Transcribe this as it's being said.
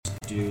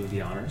do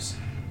the honors.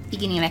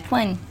 Beginning of Act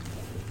 1.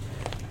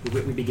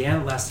 We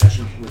began last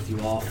session with you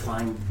all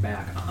flying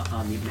back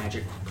on the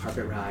magic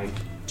carpet ride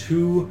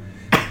to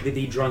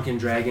the Drunken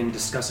Dragon,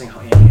 discussing how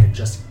Annie had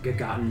just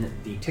gotten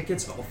the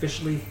tickets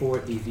officially for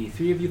the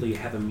three of you. You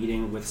have a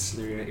meeting with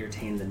Sleria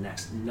Irtane the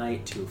next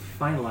night to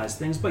finalize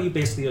things, but you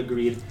basically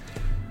agreed,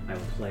 I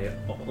will play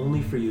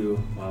only for you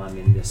while I'm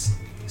in this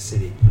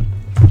city.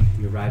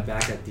 You arrive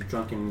back at the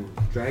Drunken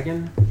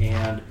Dragon,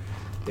 and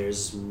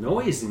there's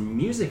noise and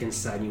music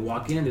inside. And you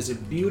walk in, there's a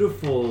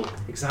beautiful,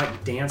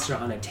 exotic dancer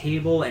on a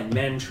table, and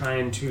men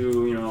trying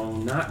to,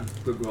 not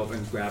go up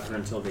and grab her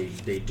until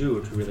they do,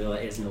 to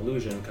really is an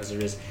illusion, because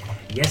there is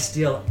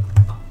Yestiel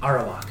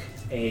Arawak,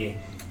 a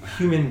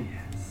human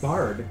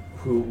bard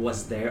who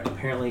was there,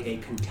 apparently a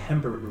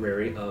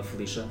contemporary of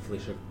Felicia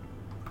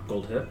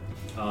Goldhip.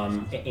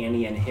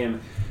 Annie and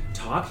him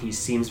talk. He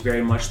seems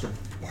very much the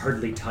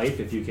bardly type.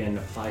 If you can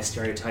apply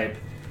stereotype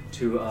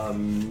to a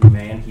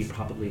man, he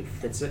probably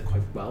fits it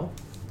quite well.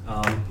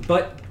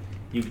 But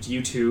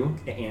you two,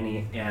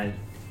 Annie and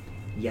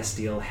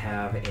Yestiel,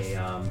 have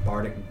a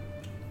bardic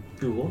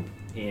duel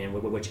in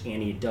which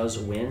Annie does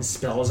win.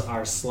 Spells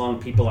are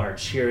slung, people are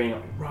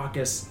cheering,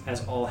 raucous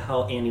as all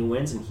hell. Annie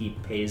wins, and he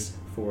pays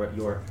for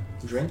your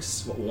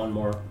drinks. One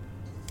more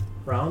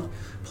round.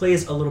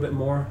 Plays a little bit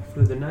more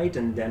through the night,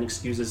 and then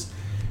excuses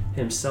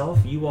himself.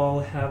 You all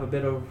have a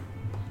bit of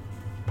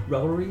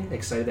revelry,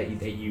 excited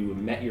that you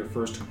met your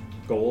first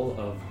goal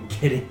of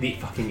getting the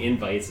fucking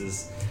invites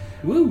is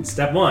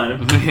step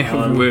one.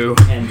 Woo.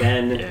 And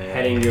then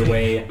heading your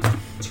way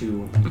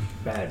to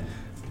bed.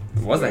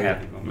 It was a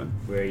happy moment.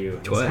 Where you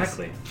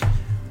exactly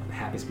the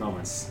happiest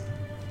moments.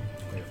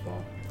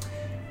 Wonderful.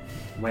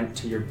 Went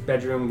to your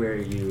bedroom where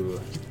you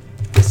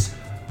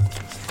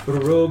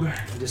robe,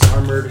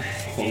 disarmored,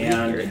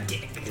 and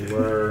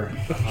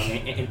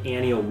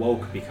Annie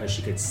awoke because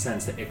she could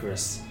sense that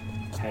Icarus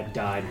had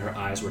died, and her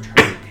eyes were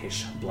turning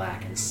pitch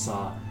black, and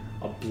saw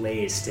a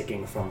blaze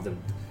sticking from the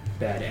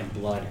bed and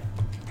blood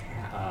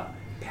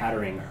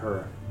pattering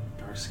her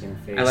dark-skinned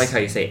face. I like how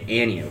you say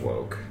Annie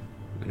awoke,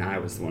 and I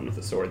was the one with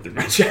the sword through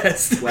my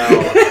chest. Well,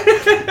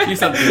 you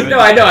something. No,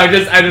 I know. I'm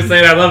just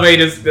saying. I love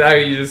how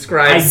you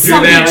described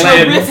something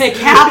terrific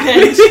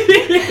happened.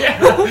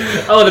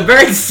 Yeah. Oh, the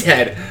bird's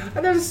dead.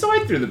 There's a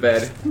sword through the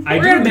bed. I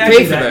We're do gonna imagine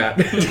pay for that.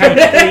 that.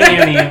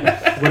 Technically,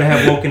 Annie would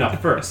have woken up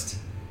first.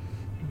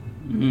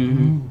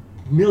 Mm-hmm.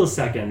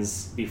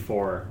 Milliseconds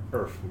before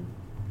Earth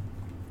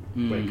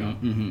would wake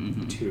up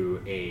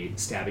to a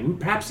stabbing,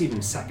 perhaps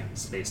even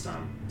seconds based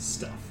on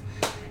stuff.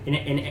 In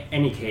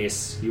any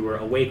case, you were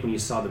awake when you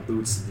saw the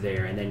boots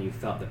there, and then you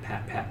felt the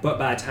pat-pat. But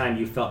by the time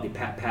you felt the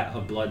pat-pat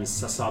of blood and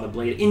saw the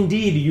blade,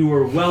 indeed, you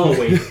were well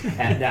awake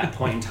at that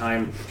point in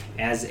time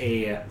as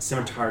a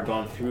scimitar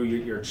gone through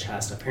your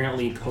chest,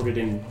 apparently coated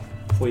in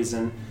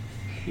poison.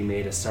 You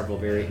made several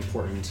very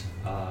important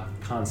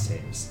con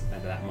saves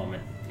at that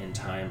moment in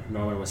time.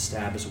 Norman was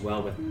stabbed as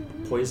well with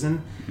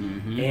poison,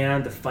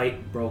 and the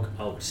fight broke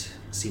out,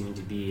 seeming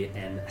to be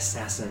an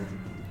assassin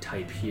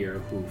type here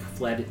who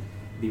fled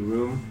the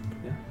room.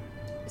 Yeah.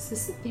 Is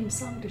this the theme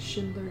song to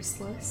Schindler's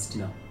List?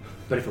 No.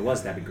 But if it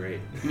was, that'd be great.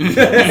 Theme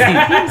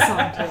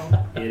song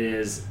to It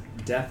is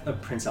Death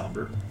of Prince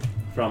Albert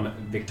from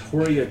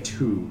Victoria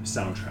 2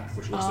 soundtrack,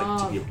 which looks like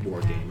to be a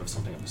board game of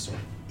something of the sort.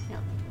 Yeah,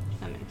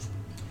 that makes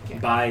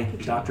sense. By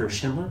Dr.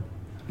 Schindler.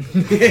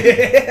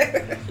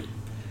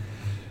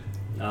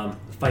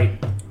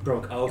 Fight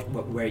broke out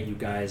where you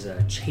guys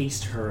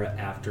chased her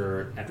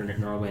after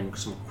Norwin.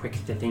 Some quick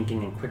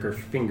thinking and quicker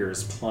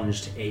fingers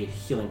plunged a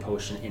healing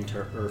potion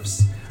into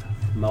Earth's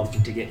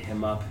mouth to get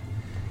him up.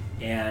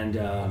 And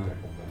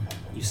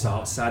you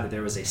saw outside that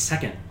there was a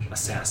second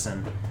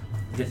assassin,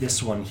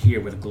 this one here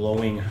with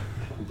glowing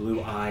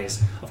blue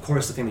eyes. Of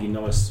course, the thing that you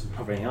noticed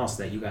over everything else,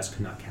 that you guys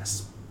could not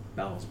cast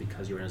spells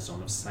because you were in a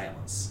zone of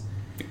silence.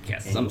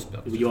 Cast some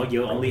spells.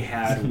 You only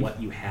had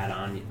what you had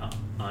on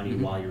you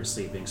while you were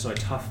sleeping. So a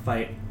tough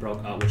fight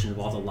broke out, which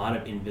involved a lot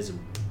of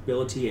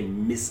invisibility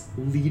and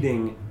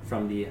misleading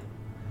from the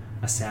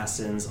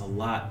assassins, a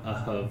lot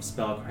of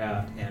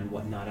spellcraft and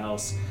whatnot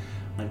else,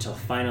 until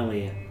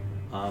finally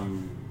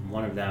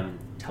one of them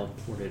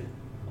teleported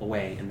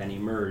away and then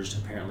emerged,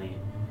 apparently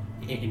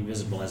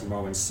invisible, as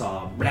Morwen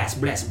saw.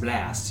 Blast, blast,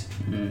 blast.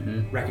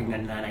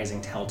 Recognizing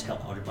Telltale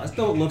Eldritch Blast,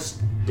 though it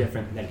looks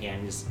different than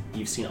Annie's.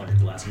 You've seen Eldritch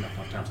Blast enough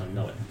times to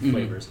know it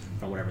flavors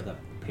from whatever the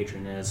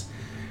patron is.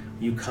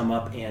 You come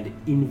up and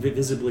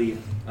invisibly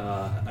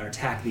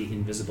attack the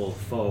invisible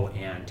foe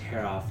and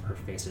tear off her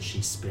face as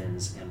she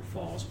spins and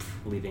falls,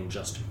 leaving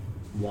just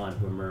one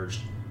who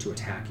emerged to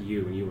attack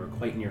you, and you were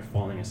quite near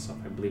falling yourself,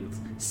 I believe,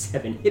 with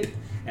 7 hit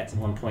at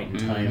one point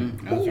in time.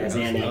 As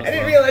Annie, I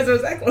didn't realize it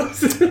was that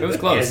close. It was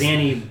close. As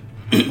Annie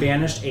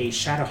banished a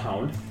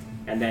Shadowhound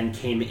and then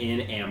came in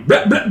and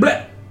blah, blah,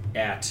 blah,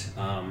 at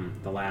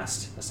the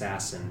last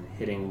assassin,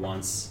 hitting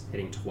once,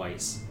 hitting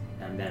twice,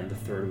 and then the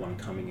third one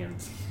coming in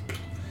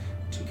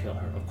to kill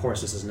her. Of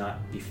course, this is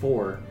not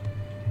before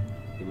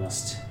the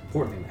most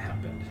important thing that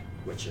happened,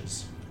 which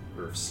is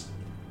Earth's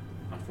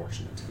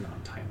unfortunate,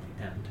 non-timely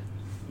end.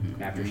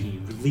 after he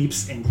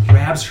leaps and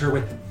grabs her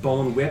with the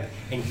bone whip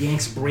and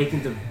yanks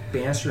breaking the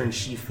banister, and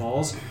she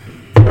falls.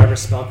 Whatever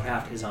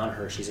spellcraft is on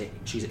her, she's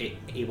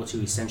able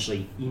to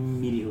essentially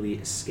immediately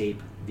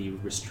escape the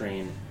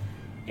restraint,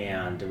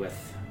 and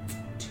with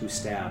 2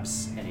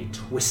 stabs and a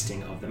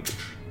twisting of them,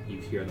 you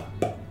hear the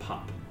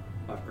pop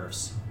of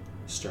Earth's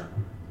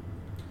sternum.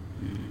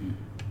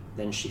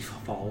 Then she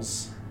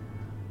falls.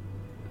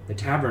 The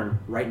tavern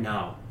right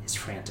now is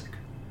frantic.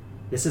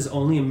 This is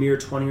only a mere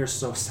 20 or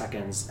so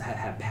seconds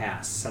have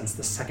passed since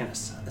the second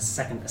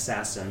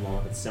assassin,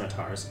 one with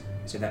scimitars,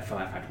 so that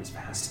 5 times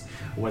passed,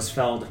 was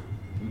felled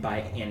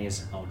by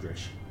Annie's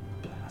eldritch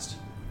blast.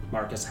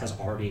 Marcus has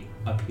already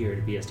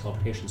appeared via his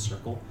teleportation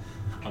circle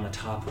on the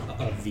top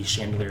of the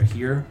chandelier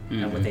here,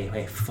 and with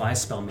a fly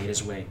spell made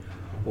his way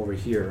over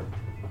here.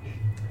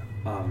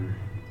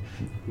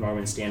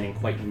 Norman standing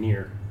quite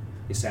near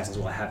the assassins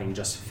while having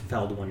just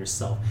felled one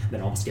yourself,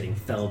 then almost getting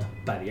felled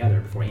by the other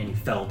before Annie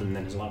felled, and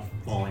then there's a lot of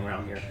falling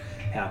around here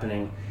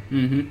happening.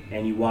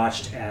 And you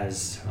watched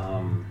as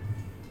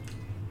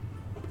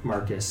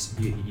Marcus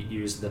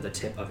used the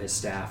tip of his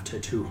staff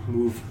to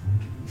move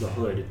the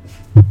hood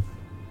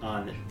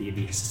on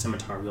the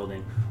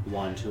scimitar-wielding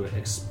one to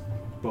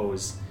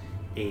expose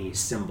a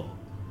symbol,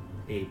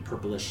 a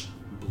purplish,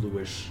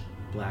 bluish,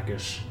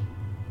 blackish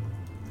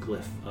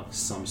glyph of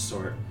some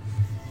sort.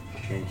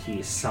 And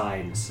he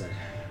sighed and said,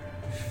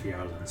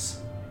 "Fjarlans,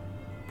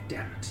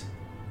 damn it."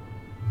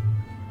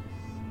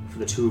 For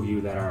the 2 of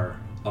you that are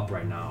up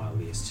right now, at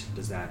least,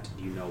 do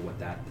you know what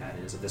that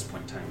is at this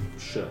point in time?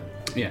 Should.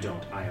 If you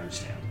don't, I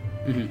understand.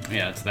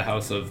 Yeah, it's the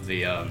house of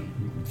the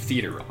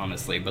theater,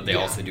 honestly, but they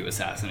also do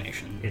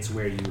assassination. It's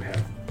where you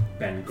have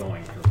been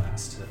going for the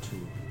last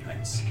 2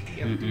 nights.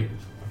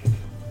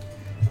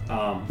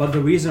 But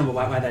the reason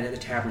why the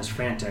tavern is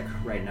frantic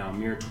right now,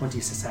 mere 20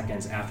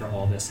 seconds after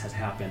all this has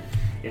happened,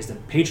 is the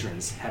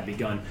patrons have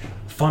begun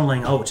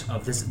funneling out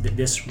of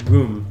this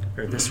room,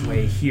 or this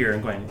way here,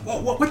 and going,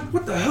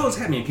 what the hell is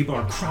happening? People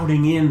are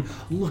crowding in,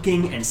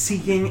 looking and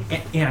seeking,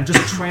 and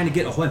just trying to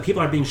get a hold. And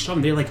people are being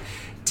shoved. They're like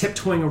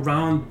tiptoeing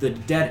around the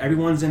dead.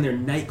 Everyone's in their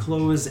night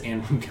clothes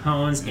and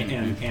gowns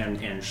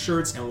and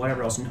shirts and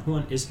whatever else. No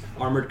one is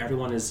armored.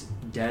 Everyone is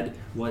dead.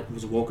 What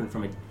was woken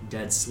from a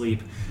dead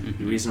sleep.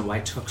 The reason why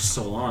it took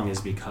so long is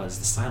because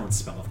the silence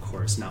spell, of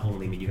course, not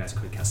only meant you guys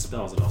couldn't cast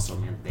spells, it also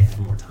meant they had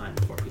more time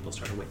before people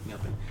started waking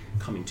up and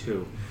coming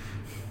to.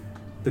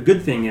 The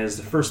good thing is,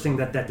 the first thing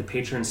that the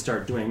patrons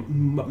start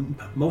doing,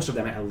 most of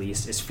them at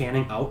least, is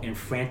fanning out and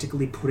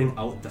frantically putting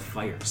out the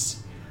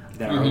fires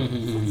that are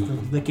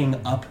licking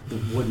up the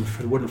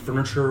wooden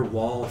furniture,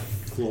 wall,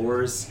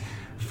 floors,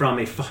 from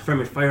a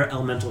fire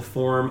elemental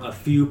form. A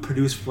few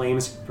produce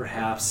flames,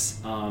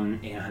 perhaps,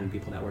 and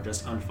people that were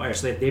just on fire.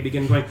 So they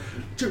begin going,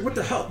 "What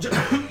the hell? Put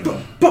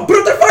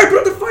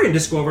out the fire! And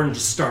just go over and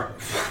just start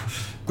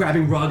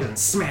grabbing rugs and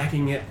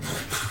smacking it,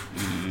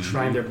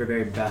 trying their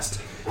very best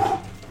to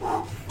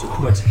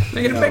put...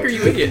 Make it bigger,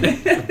 you idiot.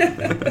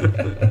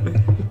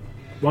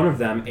 One of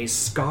them, a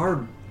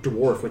scarred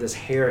dwarf with his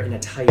hair in a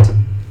tight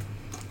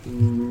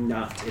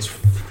knot, is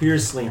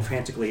fiercely and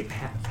frantically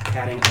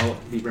patting out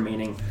the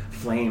remaining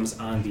flames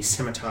on the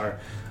scimitar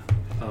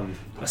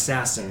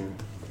assassin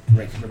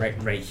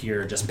right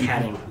here, just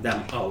patting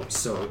them out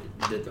so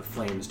that the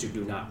flames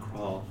do not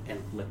crawl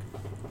and lick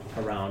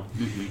around.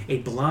 A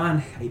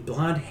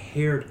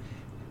blonde-haired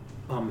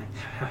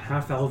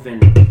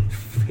half-elven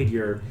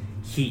figure,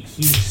 he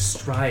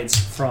strides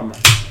from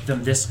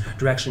this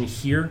direction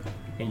here,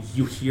 and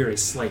you hear a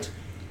slight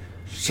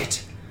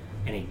shit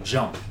and a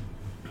jump,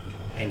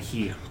 and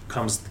he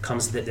comes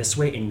this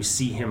way, and you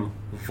see him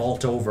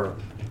vault over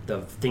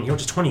the thing here,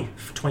 which is 20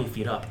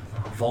 feet up,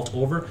 vault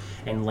over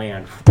and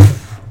land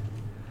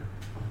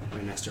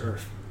right next to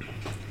Earth.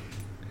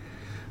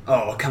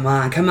 "Oh, come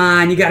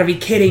on, you gotta be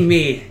kidding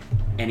me."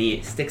 And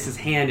he sticks his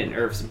hand in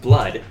Earth's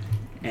blood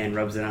and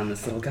rubs it on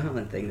this little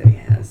gauntlet thing that he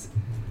has.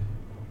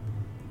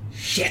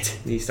 "Shit!"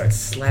 And he starts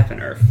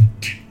slapping Earth.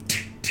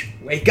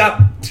 "Wake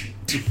up!"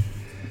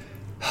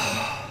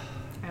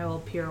 I will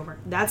peer over.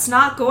 That's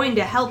not going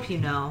to help, you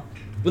know.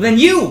 "Well, then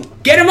you!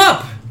 Get him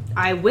up!"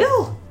 I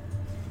will.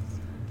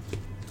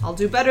 I'll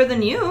do better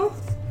than you.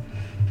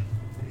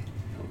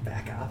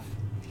 Back off.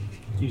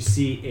 You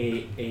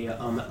see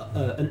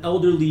an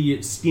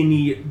elderly,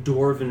 skinny,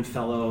 dwarven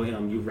fellow.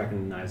 You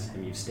recognize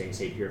him. You stay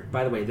here.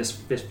 By the way, this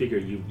figure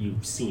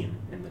you've seen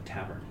in the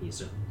tavern.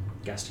 He's a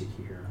guest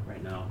here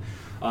right now.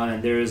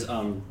 And there's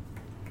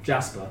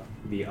Jaspa,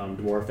 the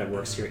dwarf that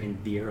works here in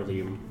the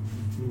early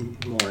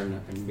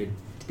morn and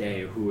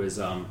midday, who is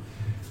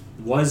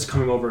was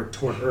coming over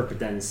toward Earth, but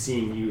then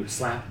seeing you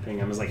slapping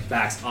him, was like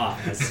backs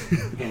off as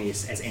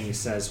Annie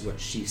says what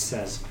she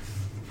says.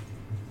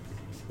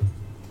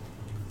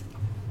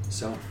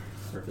 So,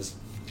 Earth is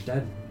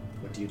dead.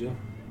 What do you do?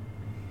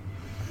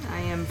 I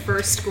am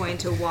first going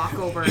to walk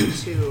over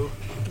to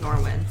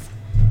Norwin.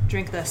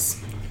 Drink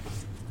this.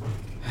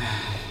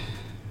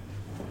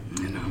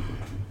 I know.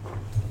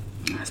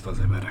 I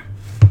suppose I better.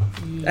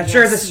 That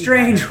sure is a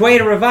strange way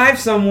to revive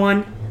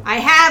someone. I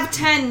have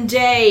 10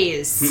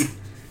 days.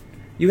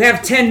 You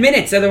have 10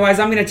 minutes, otherwise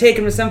I'm going to take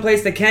him to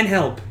someplace that can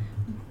help.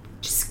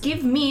 Just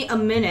give me a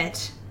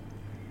minute.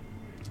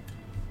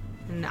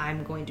 And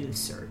I'm going to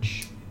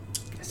search.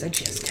 I said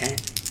she has 10.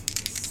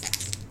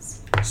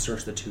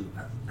 Search the 2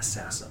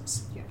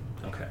 assassins. Yeah.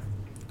 Okay.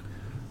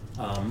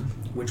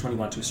 Which one do you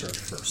want to search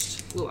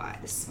first? Blue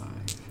eyes.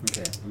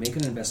 Okay, make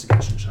an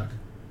investigation check.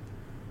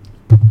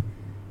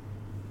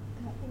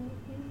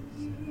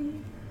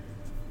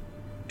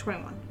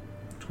 21.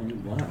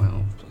 21.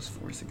 12 plus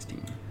 4,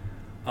 16.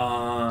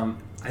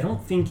 I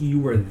don't think you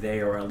were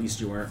there, or at least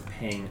you weren't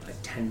paying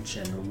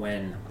attention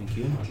when,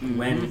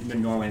 when the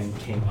Norman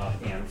came up,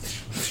 and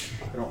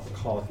I don't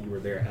recall if you were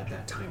there at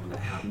that time when that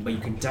happened, but you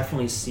can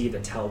definitely see the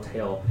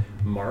telltale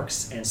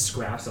marks and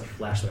scraps of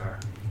flesh that are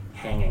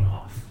hanging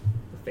off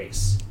the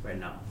face right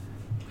now.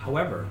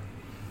 However,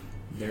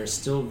 there's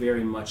still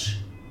very much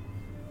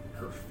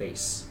her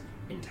face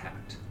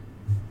intact.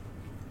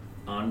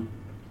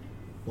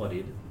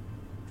 Unbloodied,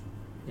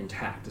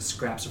 intact. The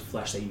scraps of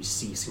flesh that you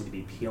see seem to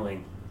be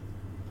peeling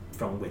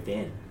from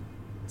within.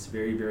 It's a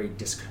very, very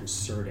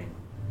disconcerting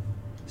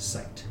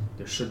sight.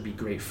 There should be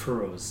great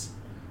furrows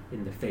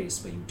in the face,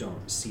 but you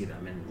don't see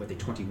them. And with a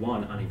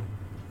 21, on a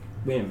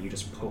whim, you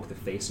just poke the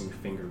face and your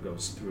finger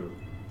goes through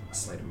a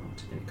slight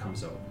amount, and it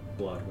comes out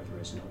blood where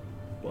there is no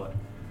blood.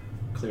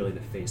 Clearly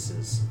the face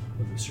is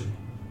illusory.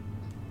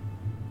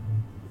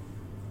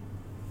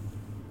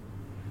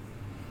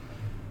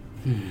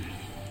 Can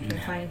I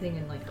find anything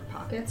in like her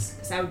pockets?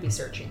 Because I would be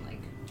searching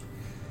like.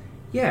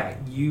 Yeah,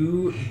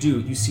 you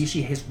do. You see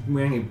she is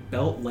wearing a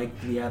belt like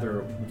the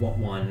other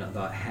one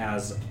that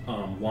has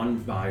one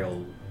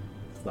vial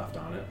left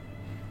on it.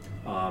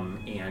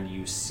 And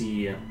you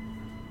see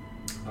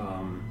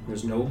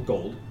there's no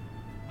gold,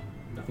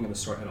 nothing of the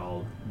sort at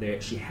all.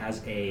 She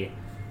has a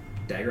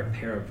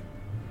pair of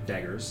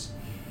daggers,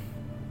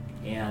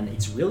 and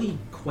it's really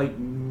quite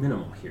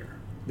minimal here.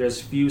 There's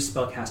few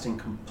spellcasting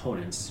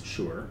components,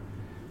 sure,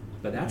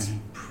 but that's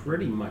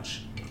pretty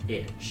much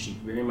it. She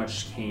very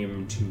much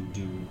came to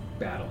do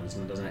battles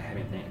and doesn't have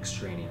anything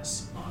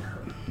extraneous on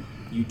her.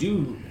 You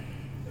do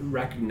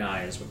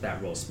recognize with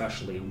that roll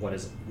especially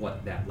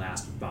what that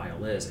last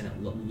vial is, and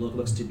it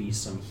looks to be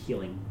some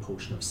healing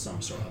potion of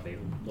some sort of a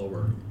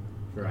lower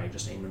variety,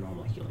 just a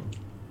normal healing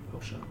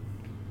potion.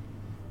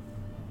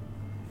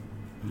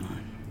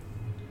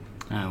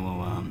 I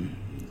will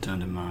turn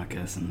to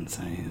Marcus and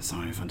say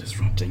sorry for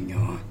disrupting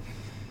your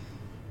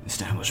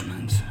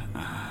establishment.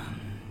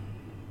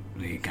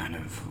 We kind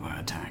of were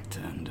attacked,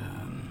 and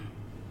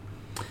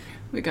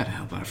we gotta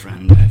help our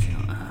friend. I feel,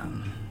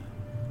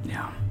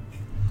 yeah.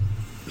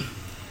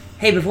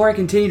 Hey, before I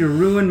continue to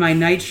ruin my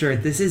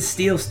nightshirt, this is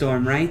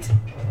Steelstorm, right?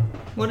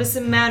 What does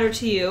it matter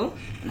to you?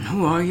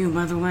 Who are you,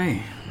 by the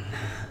way?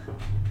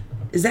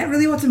 Is that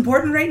really what's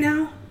important right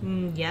now?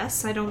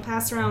 Yes, I don't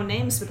pass around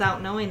names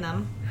without knowing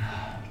them.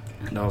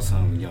 And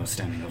also, you're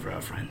standing over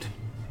our friend.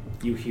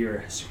 You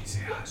hear as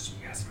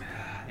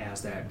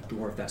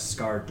that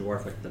scarred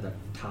dwarf with the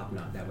top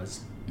knot that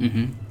was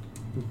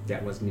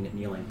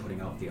kneeling, putting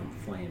out the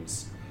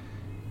flames,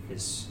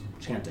 is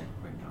chanting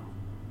right now.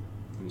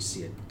 And you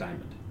see a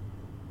diamond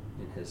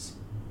in his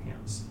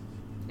hands.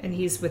 And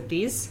he's with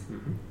these?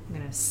 Mm-hmm. I'm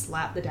gonna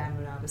slap the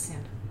diamond out of his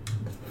hand.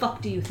 What the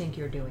fuck do you think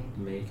you're doing?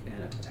 Make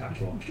an attack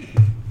roll.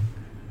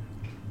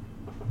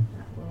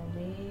 That will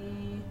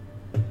be...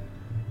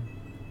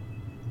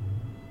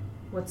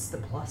 What's the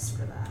plus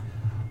for that?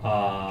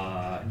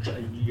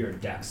 Your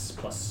dex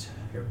plus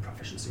your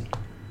proficiency.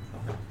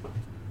 Okay.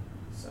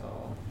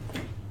 So...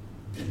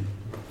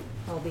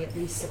 I'll be at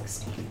least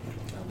 16.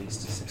 At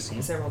least 16.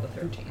 Because I rolled a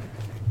 13.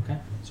 Okay,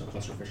 so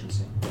plus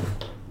proficiency.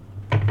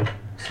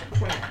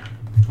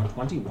 21.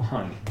 21.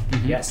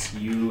 Mm-hmm. Yes,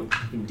 you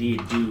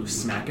indeed do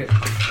smack it.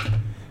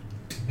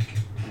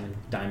 And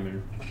the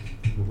diamond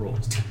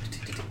rolls.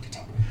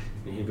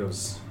 And he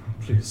goes,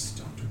 please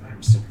don't do that.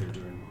 I'm simply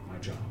doing my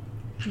job.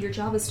 Your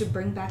job is to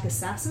bring back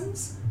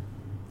assassins?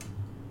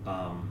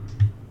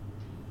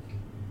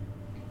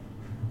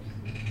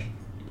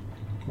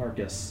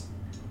 Marcus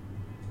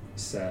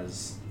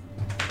says,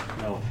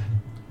 no,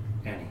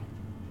 Annie,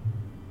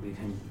 leave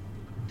him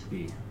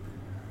be.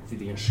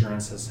 The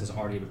insurance has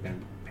already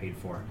been paid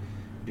for.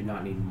 We do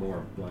not need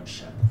more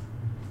bloodshed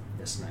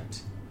this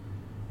night.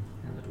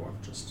 And the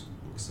dwarf just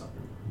looks up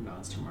and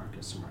nods to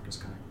Marcus, and Marcus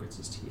kind of grits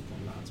his teeth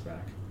and nods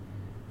back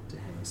to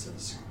him and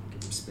says,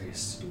 give him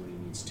space to do what he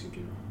needs to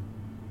do.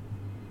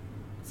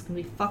 It's gonna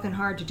be fucking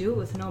hard to do it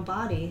with no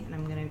body, and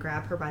I'm gonna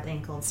grab her by the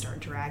ankle and start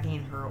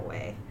dragging her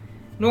away.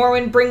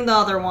 Norwin, bring the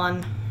other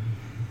one.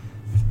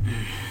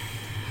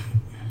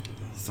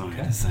 Sorry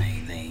to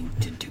say, they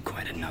did do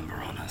quite a number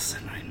on us,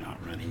 and I'm not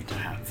ready to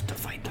have to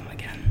fight them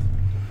again.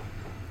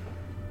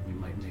 You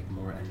might make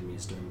more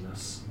enemies doing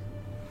this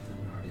than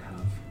you already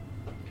have.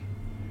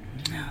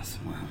 Yes,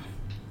 well,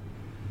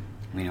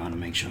 we want to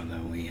make sure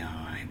that we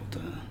are able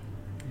to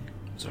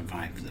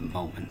survive the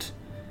moment,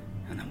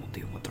 and then we'll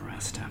deal with the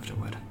rest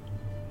afterward.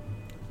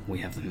 We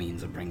have the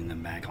means of bringing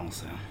them back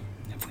also,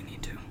 if we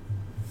need to.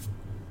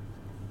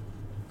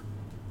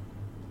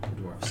 The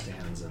dwarf dwarf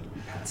stands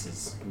and pats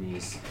his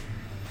knees.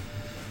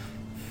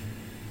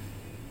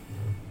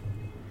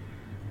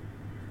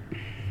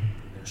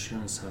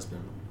 Insurance has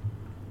been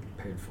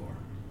paid for.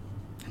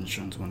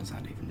 Insurance? What does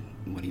that even...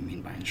 What do you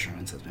mean by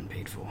insurance has been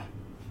paid for?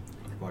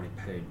 They've already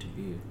paid to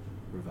be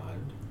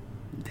revived.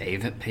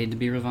 They've paid to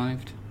be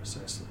revived?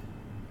 Precisely.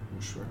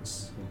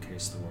 Insurance, in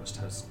case the worst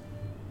has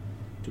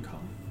to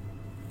come.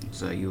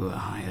 So you were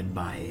hired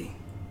by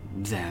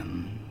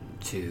them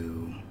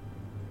to...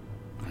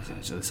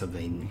 So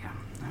they... Yeah,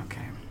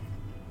 okay.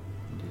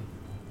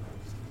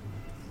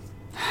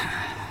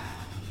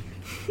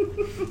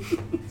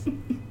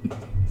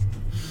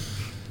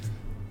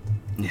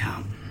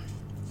 Yeah.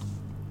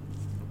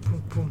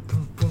 Boom, boom,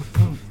 boom, boom,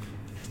 boom.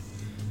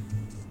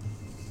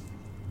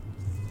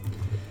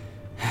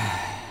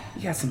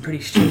 You got some pretty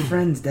shit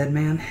friends, dead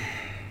man.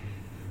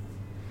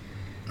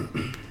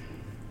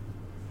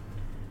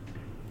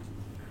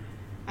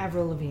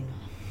 Avril Lavigne.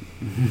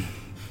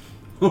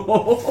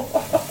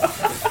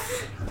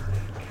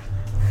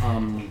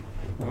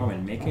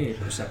 Norman, make a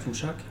perception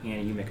check,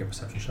 and you make a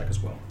perception check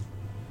as well.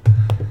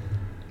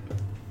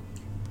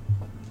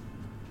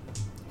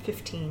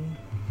 15.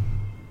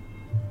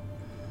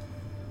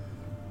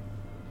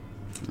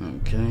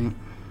 Okay.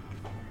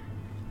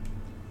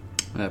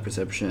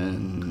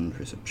 Perception.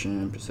 Where's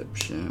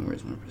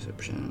my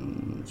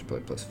perception? It's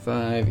probably plus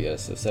 5.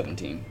 Yes, so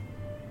 17.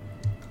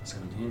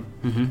 17?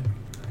 Mm-hmm.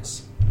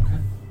 Nice. Okay.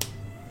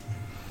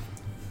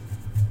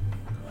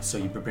 So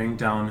you bring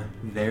down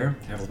there,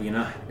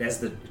 Evelina. As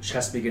the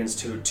chest begins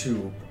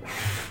to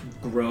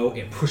grow,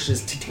 it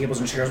pushes tables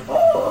and chairs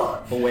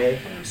away.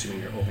 I'm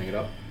assuming you're opening it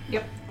up.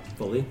 Yep.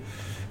 Fully.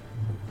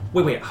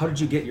 Wait, how did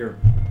you get your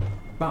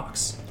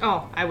box?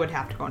 Oh, I would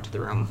have to go into the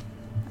room.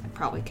 I'd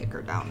probably kick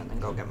her down and then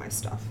go get my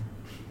stuff.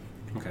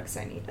 Okay. Because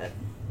I need it.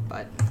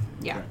 But,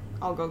 yeah, Okay.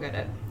 I'll go get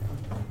it.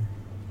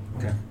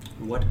 Okay.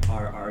 What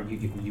are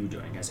you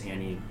doing as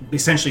Annie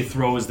essentially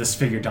throws this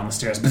figure down the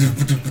stairs and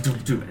then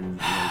goes and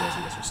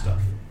gets her stuff?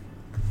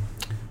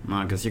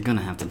 Marcus, you're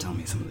gonna have to tell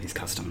me some of these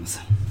customs.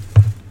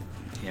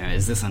 Yeah,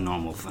 is this a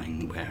normal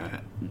thing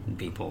where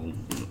people,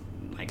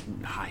 like,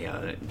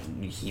 hire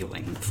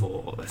healing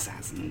for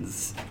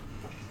assassins?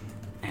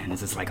 And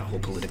is this like a whole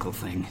political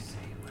thing?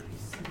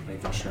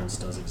 Life insurance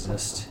does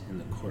exist in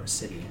the court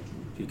city.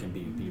 If you can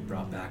be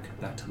brought back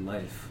to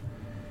life,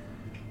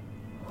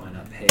 why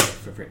not pay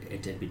for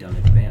it to be done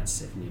in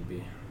advance if need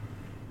be?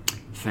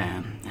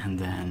 Fair. And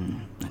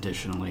then,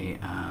 additionally,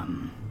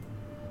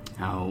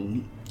 how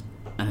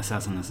an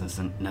assassin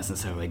isn't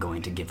necessarily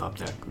going to give up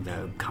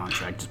their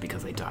contract just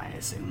because they die, I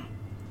assume.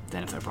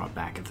 Then if they're brought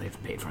back, if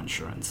they've paid for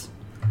insurance.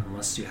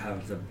 Unless you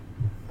have the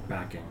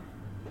backing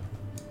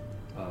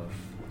of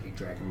a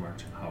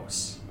dragon-marked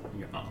house,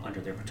 you're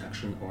under their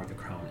protection or the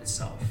crown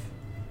itself,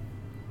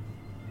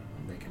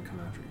 they can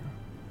come after you.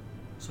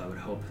 So I would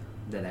hope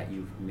that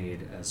you've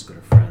made as good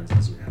of friends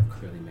as you have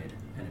clearly made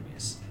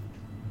enemies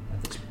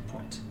at this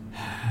point.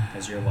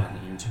 As you're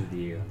walking into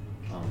the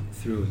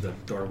through the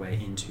doorway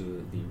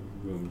into the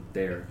room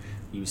there,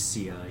 you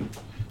see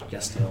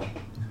Yestiel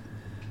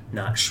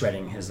not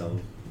shredding his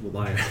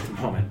lion at the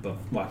moment, but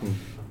walking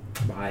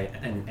by,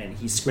 and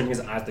he's squinting his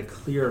eyes, the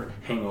clear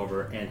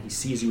hangover, and he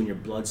sees you in your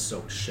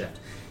blood-soaked shift.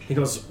 He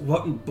goes,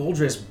 "What in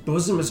Boldre's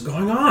bosom is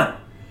going on?"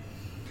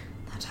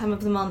 That time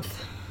of the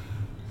month.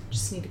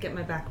 Just need to get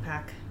my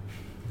backpack.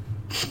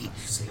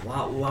 It's a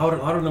lot louder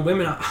than the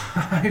women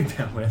I've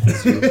been with.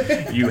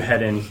 As you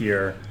head in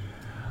here,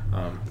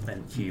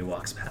 and he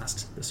walks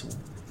past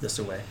this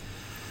away.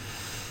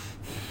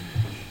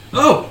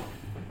 Oh!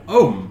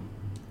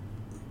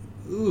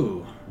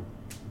 Ooh.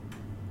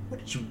 What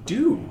did you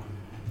do?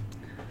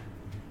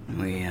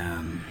 We,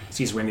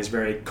 He's wearing these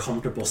very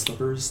comfortable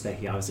slippers that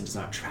he obviously does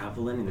not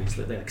travel in, and he's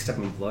like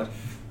stepping in blood.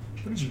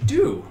 What did you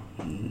do?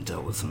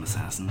 dealt with some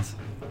assassins.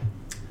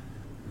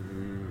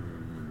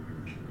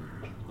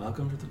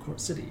 Welcome to the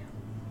court city.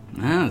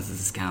 Ah, this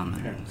is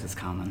common. This is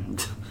common.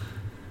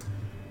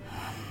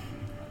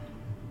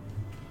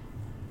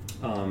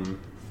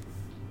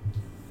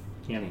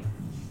 Annie,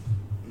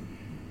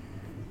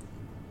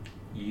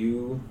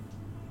 you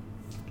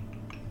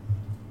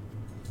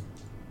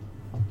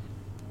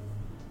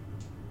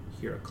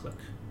hear a click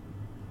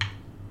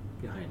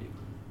behind you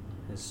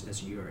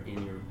as you are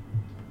in your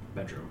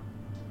bedroom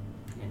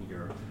and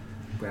you're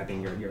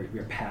grabbing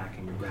your pack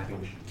and you're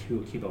grabbing the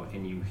keyboard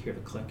and you hear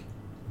the click.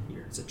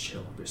 It's a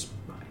chill up your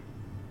spine.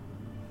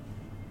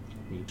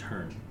 And you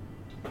turn.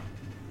 And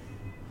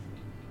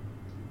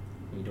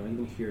you don't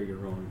even hear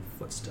your own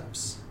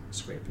footsteps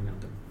scraping on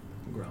the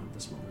ground at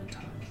this moment in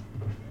time.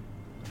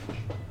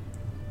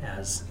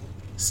 As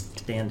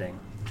standing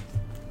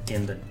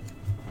in the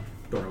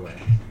doorway,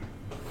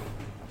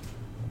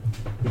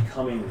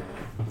 becoming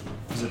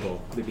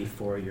visible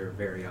before your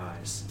very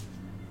eyes,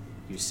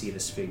 you see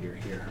this figure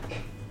here.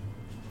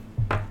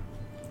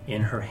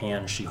 In her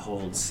hand, she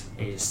holds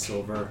a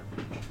silver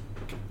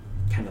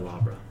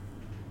candelabra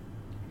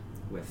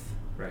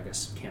or I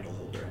guess candle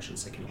holder, I shouldn't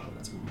say candelabra,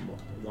 that's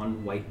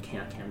one white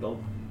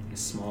candle, a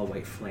small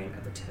white flame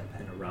at the tip,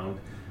 and around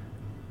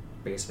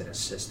base of it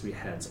says 3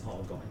 heads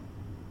all going.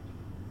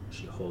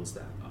 She holds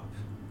that up,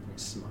 and a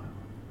smile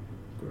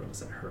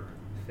grows at her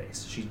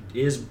face. She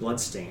is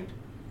bloodstained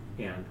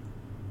and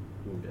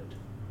wounded.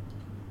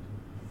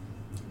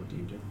 What do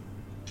you do?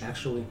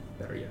 Actually,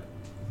 better yet,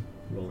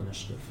 roll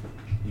initiative.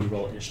 You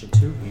roll initiative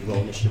 2, you roll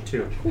initiative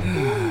 2.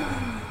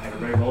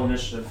 Everybody roll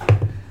initiative.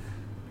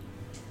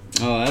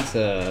 Oh, that's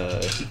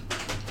a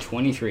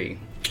 23.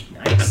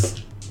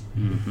 Nice.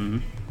 Mm-hmm.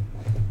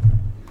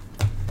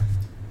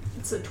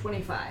 It's a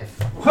 25.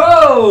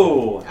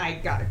 Whoa! I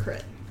got a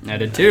crit. I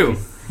did too.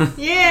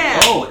 Yeah!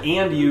 Oh,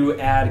 and you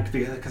add,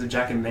 because of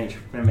Jack and many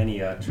Very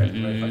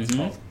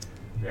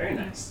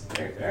nice.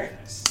 Very, very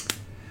nice.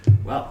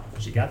 Well,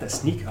 she got the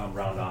sneak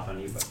round off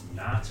on you, but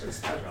not her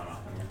stealth round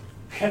off on you.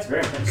 That's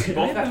very nice.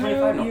 Both got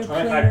 25? No,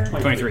 25,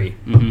 23.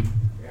 Mm-hmm.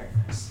 Very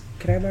nice.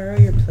 Could I borrow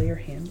your player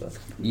handbook?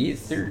 Yes,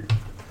 sir.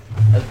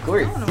 Of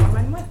course. I don't know what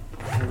mine went.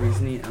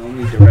 I'll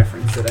need to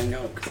reference it, I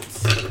know,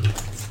 because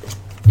it's...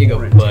 You go,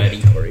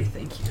 buddy.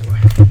 Thank you.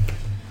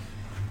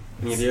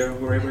 Any idea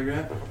where you're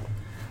at?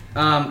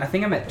 I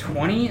think I'm at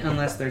 20,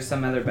 unless there's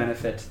some other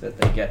benefit that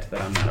they get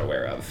that I'm not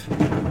aware of.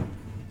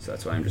 So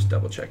that's why I'm just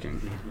double checking.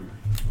 Mm-hmm.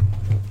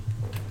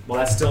 Well,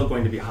 that's still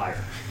going to be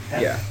higher.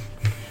 Yeah.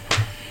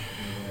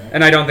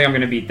 And I don't think I'm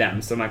going to beat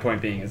them, so my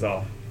point being is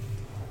all.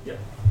 Yep.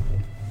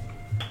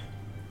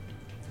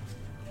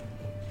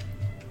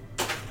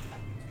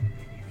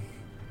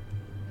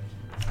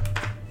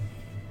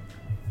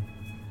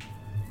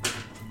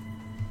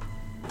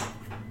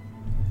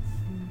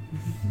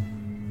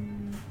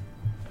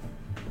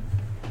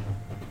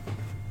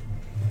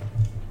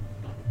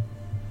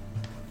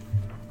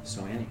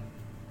 So, Annie,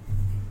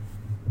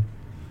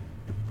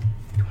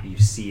 you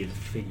see the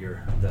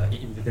figure, the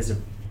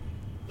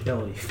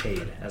invisibility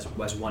fade as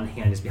one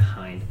hand is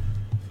behind,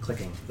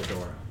 clicking the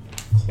door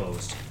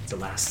closed. It's the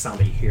last sound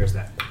that you hear is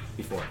that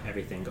before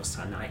everything goes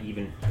silent. Not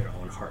even your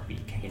own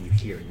heartbeat can you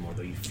hear anymore,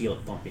 though you feel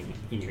it bumping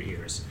in your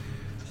ears.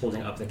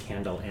 Holding up the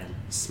candle and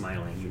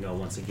smiling, you know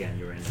once again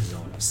you're in a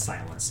zone of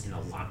silence in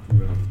a locked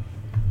room.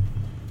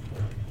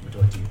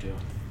 What do you do?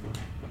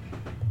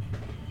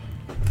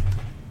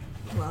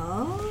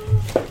 Well,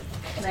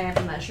 can I have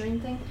a measuring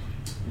thing?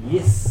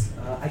 Yes.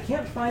 I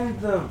can't find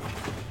the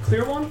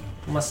clear one,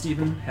 unless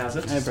Steven has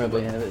it. I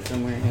probably have it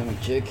somewhere. Let me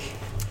check.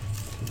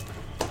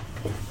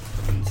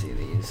 Let's see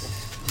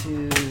these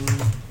two.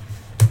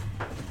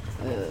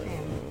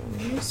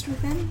 Used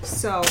within.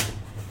 So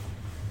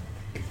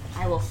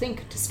I will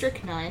think to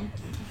Strychnine.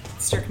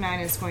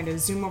 Strychnine is going to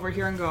zoom over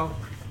here and go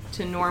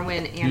to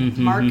Norwin and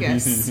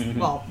Marcus.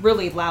 Well,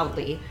 really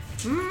loudly.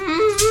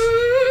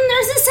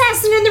 There's an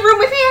assassin in the room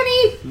with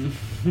Annie.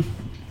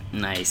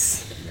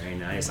 Nice. Very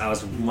nice. I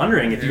was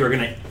wondering if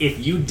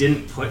you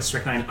didn't put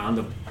Strychnine on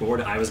the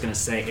board, I was gonna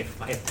say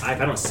if I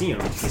don't see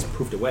him, he's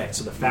poofed away.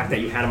 So the fact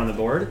that you had him on the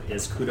board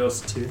is kudos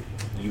to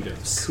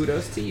Eudos.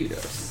 Kudos to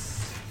Eudos.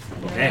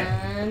 Okay.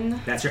 And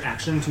That's your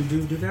action to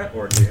do that,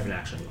 or do you have an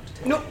action you want to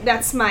take? nope,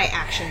 that's my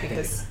action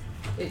because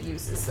it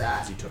uses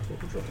that. You took full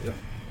control. Yeah.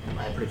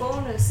 My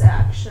bonus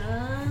action.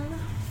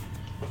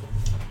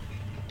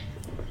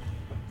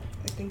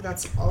 I think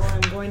that's all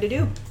I'm going to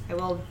do. I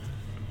will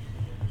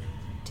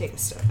take a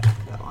step back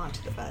though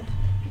onto the bed.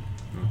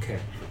 Okay.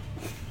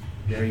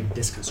 Very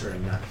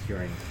disconcerting not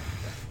hearing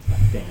that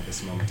thing at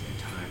this moment in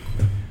time.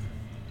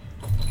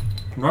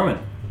 Norman,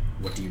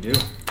 what do you do?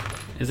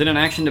 Is it an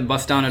action to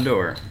bust down a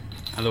door?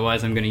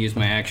 Otherwise, I'm going to use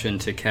my action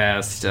to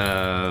cast.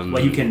 Well,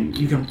 you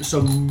can.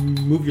 So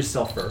move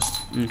yourself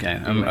first.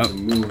 Okay. I'm going to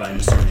move. I'm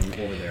assuming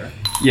over there.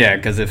 Yeah,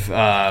 because if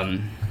the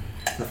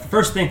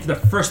first thing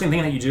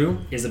that you do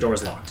is the door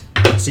is locked.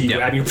 So you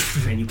grab your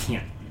and you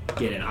can't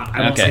get in. I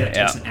won't say that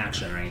takes an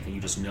action or anything. You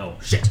just know,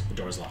 shit, the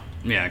door is locked.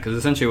 Yeah, because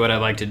essentially what I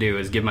like to do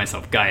is give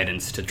myself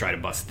guidance to try to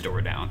bust the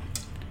door down.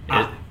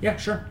 Yeah,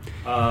 sure.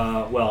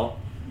 Well,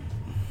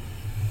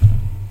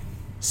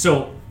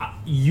 so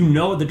you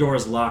know the door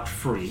is locked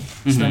free.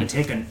 So then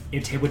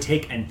it would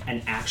take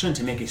an action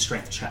to make a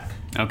strength check.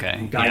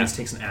 Okay. Guidance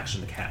takes an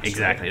action to cast.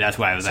 Exactly. That's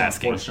why I was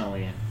asking.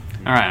 Unfortunately.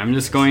 All right, I'm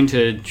just going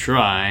to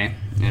try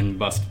and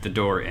bust the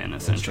door in,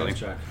 essentially.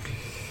 Check.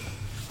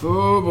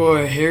 Oh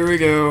boy, here we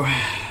go.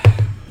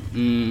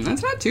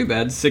 That's not too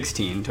bad.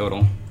 16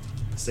 total.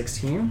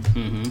 16?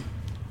 Mm-hmm.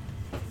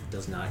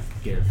 Does not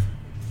give.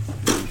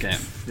 Okay.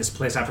 This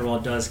place, after all,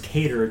 does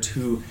cater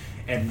to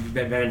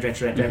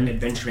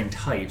adventuring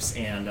types,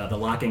 and the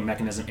locking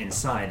mechanism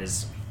inside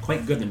is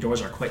quite good. The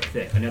doors are quite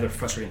thick. Another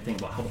frustrating thing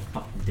about how the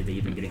fuck did they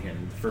even get in here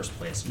in the first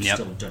place? You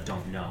still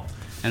don't know.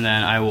 And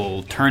then I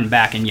will turn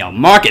back and yell,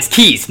 "Marcus,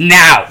 keys,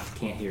 now!"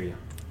 Can't hear you.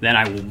 Then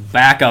I will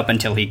back up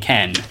until he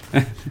can.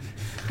 Marcus!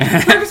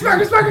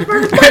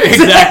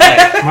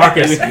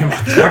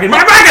 Exactly.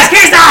 Marcus,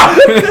 keys now!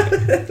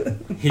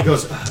 He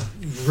goes,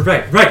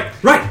 right,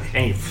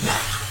 and he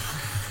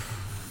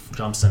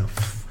jumps and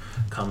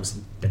comes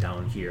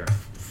down here,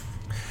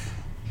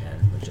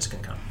 and it just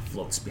kind of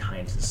floats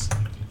behind his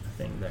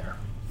thing there.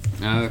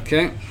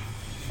 Okay. I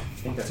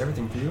think that's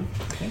everything for you.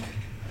 Okay.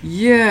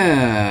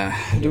 Yeah.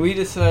 Do we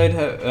decide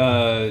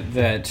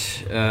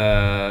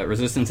that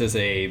resistance is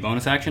a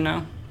bonus action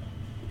now?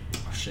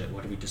 Oh shit!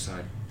 What did we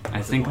decide?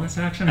 I think bonus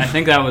action? I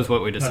think that was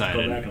what we Let's go back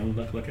decided. and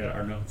look at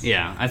our notes.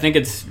 Yeah, I think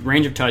it's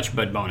range of touch,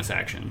 but bonus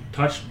action.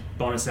 Touch,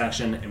 bonus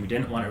action, and we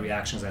didn't want a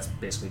reaction. So that's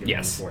basically giving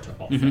Yes. them 4 to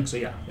all Mhm. effects. So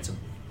yeah, it's a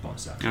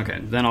bonus action. Okay,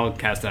 then I'll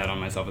cast that on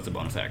myself as a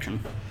bonus action.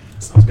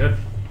 Sounds good.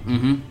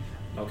 Mm-hmm.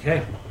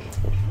 Okay.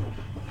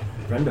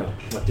 Brendo,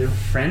 what do?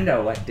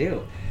 Friendo, what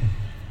do?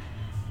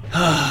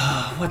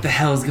 What the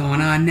hell's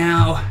going on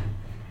now?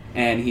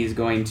 And he's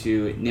going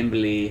to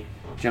nimbly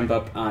jump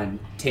up on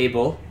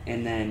table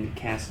and then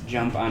cast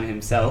jump on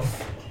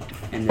himself.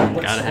 And then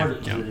What Gotta have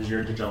sword jump. does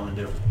your gentleman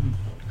do?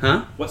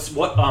 Huh?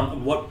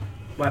 What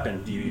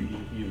weapon do you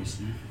use?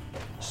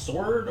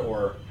 Sword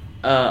or?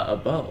 A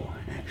bow,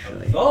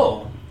 actually.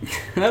 Oh,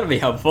 That'll be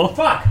helpful.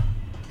 fuck!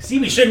 See,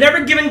 we should have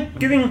never giving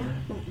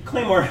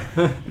Claymore.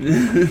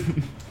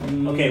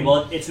 Okay,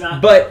 well, it's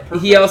not. But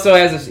perfect. he also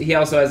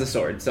has a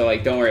sword, so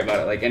like don't worry about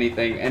it. Like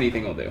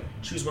anything will do.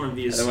 Choose one of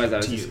these Otherwise, I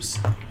was to just- use,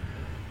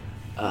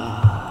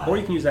 or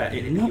you can use that.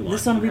 If you No, want.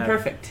 this one will be You have-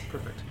 perfect.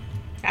 Perfect.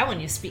 That one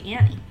used to be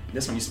Annie.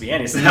 This one used to be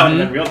Annie, so that would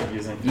have been real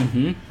confusing.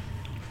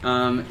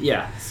 Mm-hmm.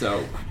 Yeah.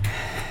 So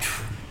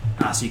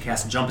So you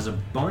cast jump as a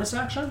bonus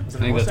action? Is it I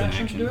a think bonus that's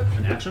an action to do it?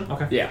 An action?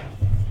 Okay. yeah,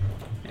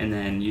 and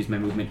then use my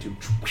movement to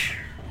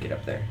get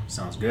up there.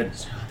 Sounds good.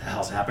 So what the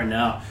hell's happening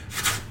now?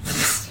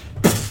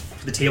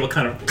 The table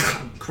kind of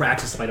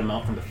cracks a slight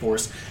amount from the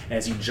force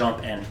as you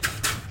jump and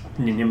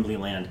nimbly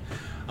land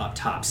up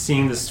top.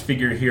 Seeing this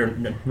figure here,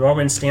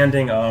 Norman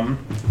standing,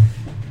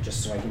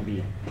 just so I can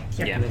be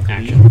Yeah, technically,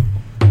 action.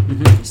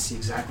 Let me see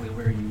exactly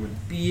where you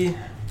would be.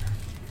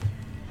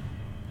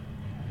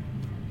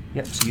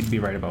 Yep, so you'd be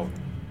right about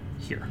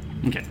here.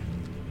 Okay.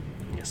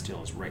 Yeah,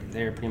 steel is right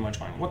there, pretty much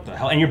going, what the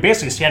hell? And you're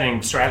basically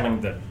standing,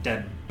 straddling the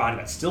dead body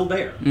that's still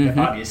there. That Mhm.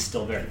 body is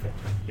still there,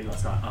 even though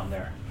it's not on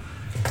there.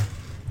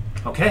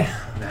 Okay,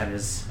 that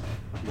is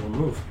your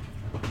move.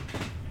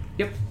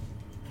 Yep.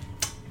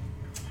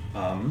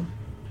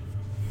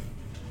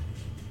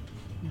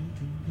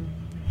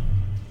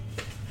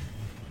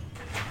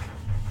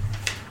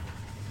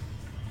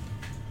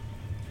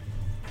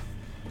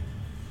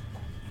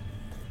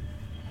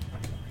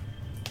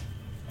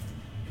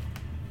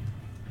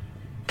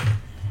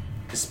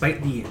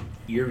 Despite the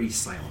eerie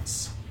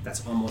silence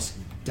that's almost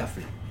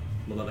deafening,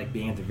 like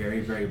being at the very,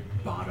 very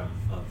bottom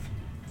of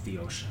the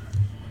ocean,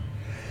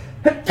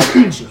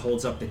 she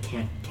holds up the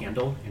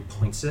candle and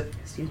points it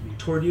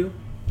toward you.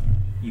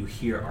 You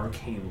hear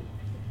arcane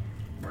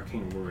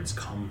words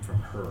come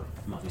from her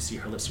mouth. You see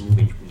her lips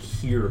moving. You can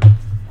hear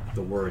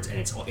the words, and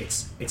it's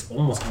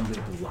almost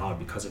unbelievably loud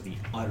because of the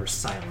utter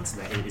silence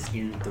that it is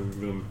in the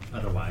room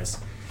otherwise.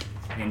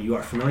 And you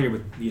are familiar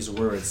with these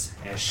words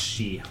as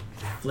she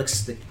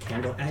flicks the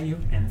candle at you,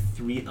 and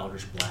 3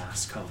 eldritch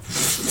blasts come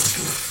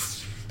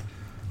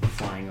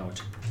flying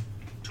out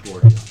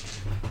toward you.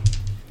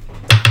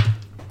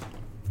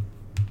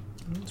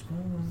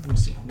 Let me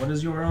see. What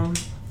is your own?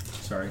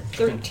 Sorry.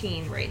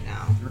 13 right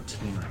now.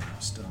 13 right now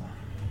still.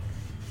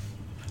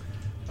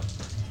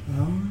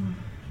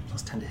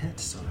 Plus 10 to hit,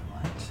 so that will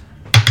hit.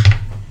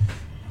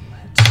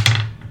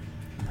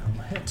 That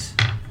will hit.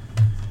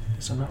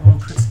 So I'm not rolling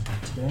crits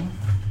today.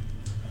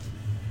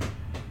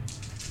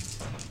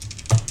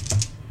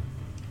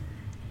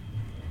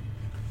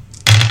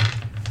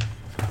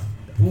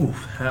 Ooh,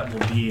 that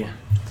will be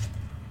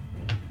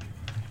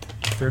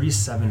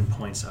 37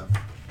 points of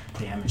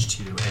damage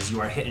to you as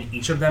you are hit, and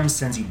each of them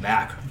sends you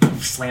back,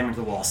 slam into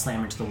the wall,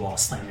 slam into the wall,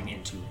 slamming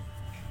into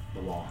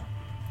the wall.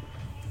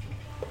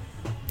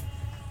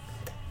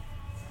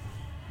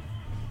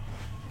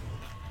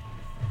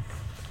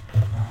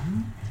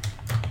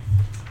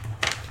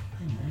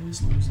 I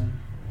was losing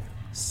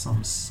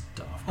some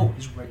stuff. Oh,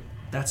 he's right.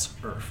 That's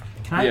Earth.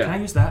 Can I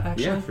use that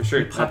actually? Yeah, for sure.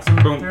 You pop That's them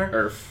boom, there?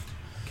 Earth.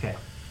 Okay.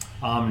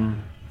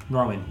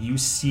 Norman, you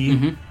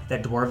see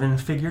that dwarven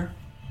figure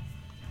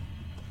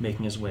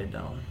making his way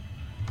down.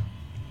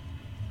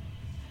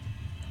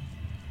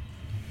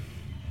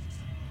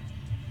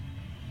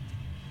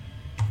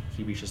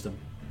 He reaches the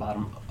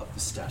bottom of the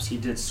steps. He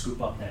did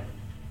scoop up that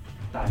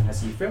bag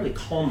as he fairly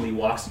calmly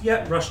walks,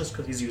 yet rushes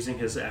because he's using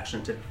his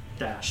action to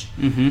dash,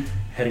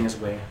 heading his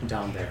way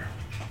down there.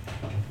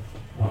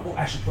 Oh,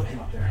 I should put him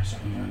up there.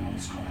 Sorry, I'll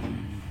just call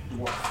him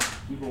dwarf.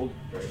 He rolled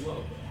very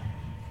low.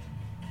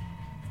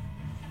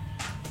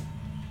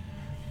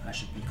 I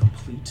should be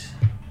complete.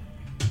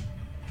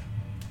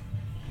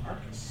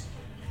 Marcus.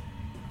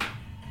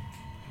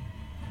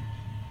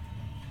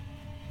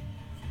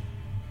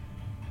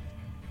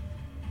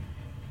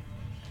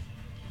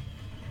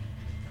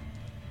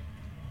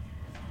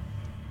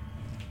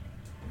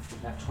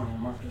 That 20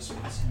 on Marcus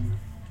was him.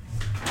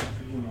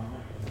 For you, Mama.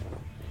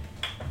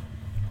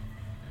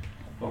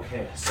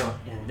 Okay, so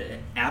in the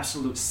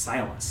absolute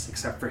silence,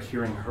 except for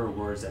hearing her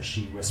words as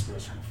she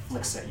whispers and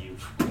flicks at you,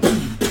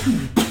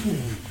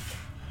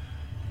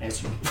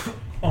 as you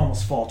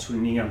almost fall to a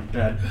knee on the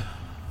bed.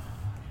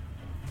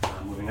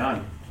 Moving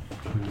on.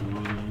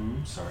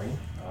 Sorry.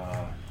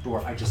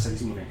 dwarf. I just said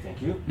he's moving.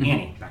 Thank you.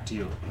 Annie, back to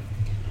you.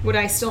 Would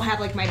I still have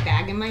like my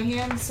bag in my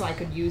hand so I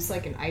could use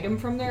like an item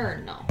from there or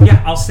no?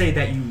 Yeah, I'll say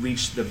that you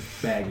reached the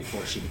bag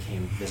before she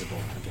became visible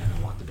again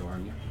and locked the door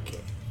on you.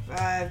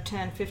 5,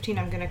 10, 15.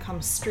 I'm going to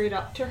come straight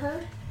up to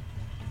her.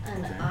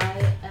 And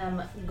I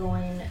am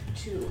going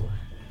to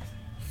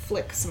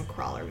flick some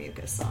crawler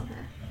mucus on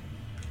her.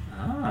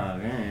 Ah,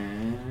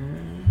 very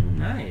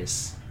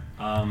nice.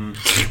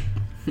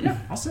 Yeah,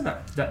 I'll say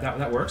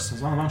that works.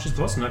 As long as she's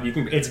close enough, you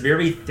can. It's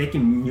very thick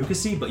and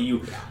mucusy, but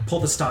you pull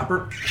the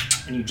stopper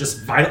and you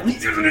just violently,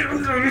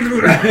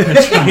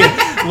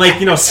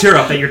 like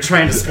syrup that you're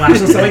trying to splash.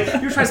 And stuff. Like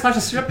you're trying to splash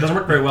the syrup, doesn't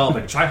work very well,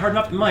 but try hard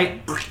enough, it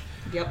might.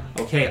 Yep.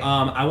 Okay.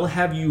 I will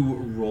have you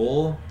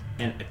roll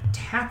an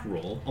attack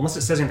roll, unless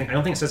it says anything. I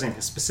don't think it says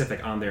anything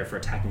specific on there for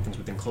attacking things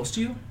within close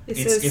to you.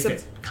 If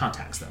it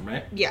contacts them,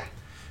 right? Yeah.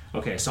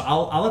 Okay, so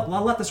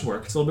I'll let this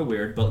work. It's a little bit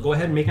weird, but go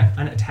ahead and make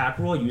an attack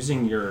roll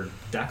using your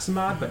dex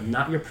mod, but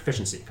not your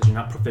proficiency, because you're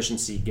not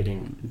proficiency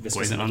getting this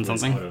poison on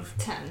something. Out of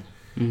 10.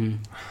 Mm-hmm.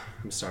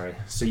 I'm sorry.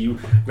 So you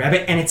grab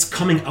it, and it's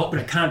coming out,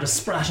 but it kind of just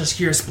splashes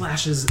here,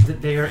 splashes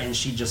there, and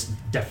she just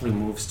definitely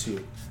moves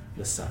to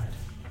the side.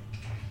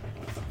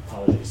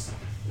 Apologies.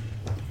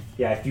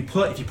 Yeah, if you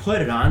put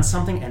it on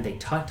something and they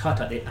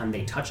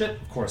touch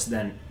it, of course,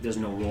 then there's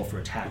no roll for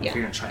attack. Yeah. If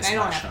you're gonna try to I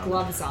don't splash have on.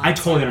 gloves on. I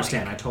totally so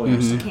understand. Like, I totally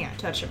understand. can't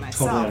touch it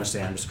myself. Totally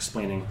understand. I'm just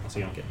explaining so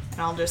you don't get.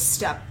 And I'll just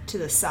step to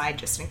the side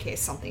just in case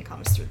something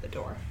comes through the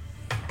door.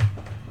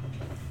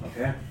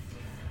 Okay.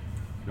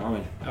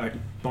 Norman, all right.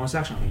 Bonus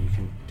action. Oh, you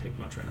can take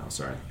much right now.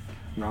 Sorry.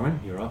 Norman,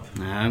 you're up.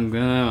 I'm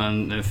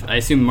gonna. If I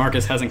assume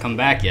Marcus hasn't come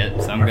back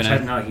yet, so I'm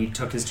gonna. No, he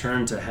took his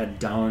turn to head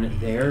down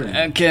there.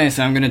 And, Okay,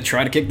 so I'm gonna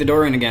try to kick the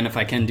door in again if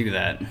I can do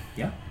that.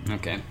 yeah.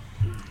 Okay.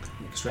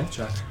 Make a strength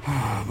check.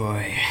 Oh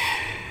boy.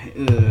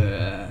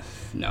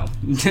 No.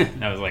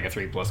 That was like a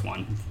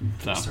 3+1.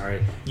 So.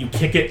 Sorry. You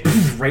kick it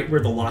right where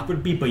the lock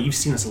would be, but you've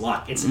seen this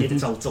lock. It's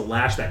a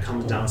latch that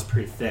comes down. It's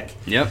pretty thick.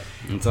 Yep.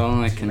 That's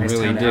all I can Nice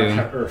really time do. to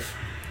have Earth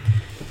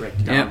to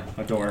break down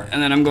a door.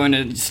 And then I'm going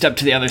to step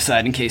to the other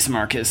side in case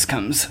Marcus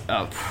comes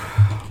up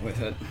with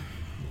it.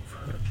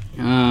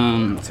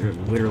 Is there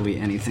literally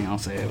anything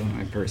else I have in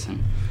my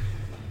person?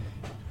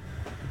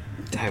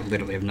 I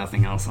literally have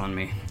nothing else on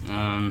me.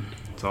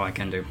 That's all I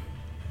can do.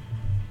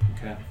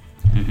 Okay.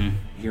 Mm-hmm.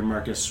 You hear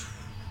Marcus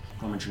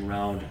rummaging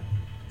around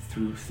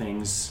through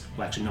things.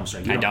 Well, actually, no,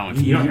 sorry. I don't.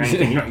 You don't hear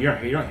anything.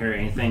 You don't hear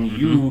anything.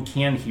 You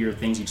can hear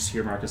things. You just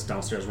hear Marcus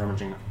downstairs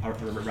rummaging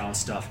around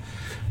stuff.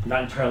 I'm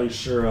not entirely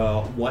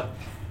sure what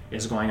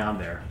is going on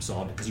there,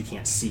 so because you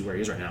can't see where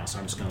he is right now, so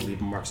I'm just going to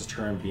leave Marcus'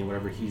 turn being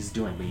whatever he's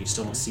doing, but you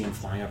still don't see him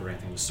flying up or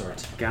anything of the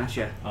sort.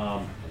 Gotcha.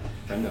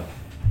 Brendo.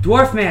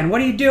 Dwarf man, what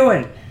are you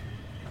doing?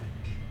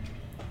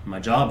 My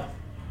job.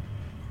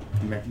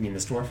 You mean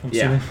this dwarf, I'm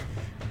Yeah. assuming?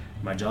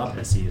 My job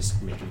as he is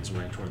making his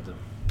way toward the...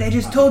 They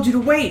just told you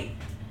to wait.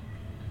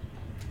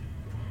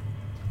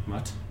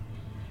 What?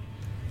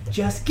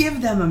 Just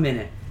give them a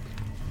minute.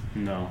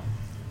 No.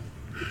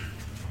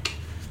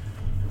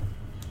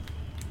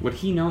 Would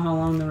he know how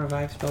long the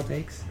revive spell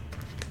takes?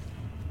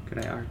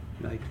 Could I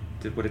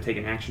would it take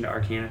an action to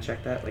Arcana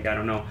check that? Like, I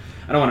don't know.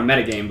 I don't want to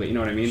metagame, but you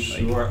know what I mean? Like,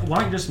 Sure. Why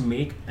don't you just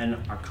make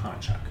an Arcana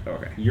check?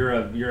 Okay. You're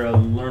a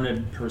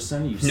learned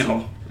person. You've no,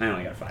 seen... I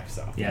only got 5,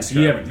 so. Yeah, so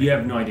you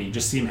have no idea. You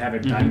just see him have a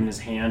diamond in his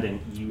hand, and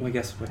you Well, I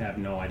guess would have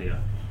no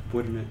idea.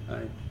 Wouldn't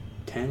a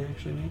 10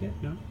 actually make it?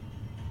 No?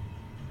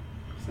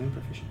 Because I'm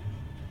proficient.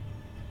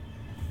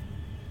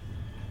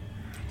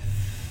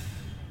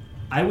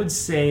 I would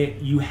say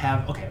you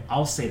have... Okay,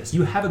 I'll say this.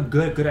 You have a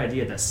good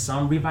idea that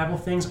some revival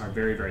things are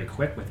very, very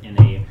quick within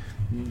a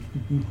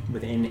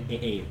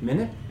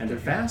minute, and they're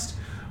fast.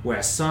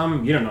 Whereas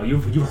some, you don't know,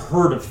 you've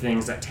heard of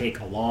things that take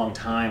a long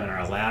time and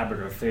are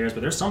elaborate affairs,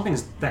 but there's some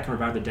things that can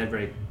revive the dead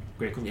very,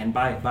 very quickly. And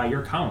by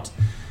your count,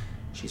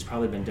 she's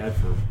probably been dead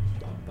for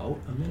about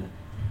a minute,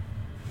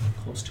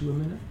 close to a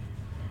minute.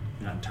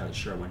 I'm not entirely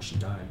sure when she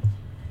died.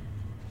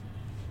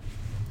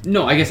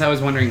 No, I guess I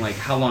was wondering, like,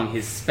 how long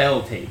his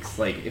spell takes.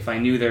 Like, if I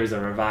knew there was a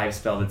revive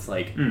spell that's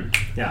like...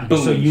 Yeah,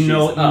 boom, so you she's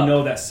up.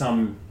 know that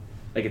some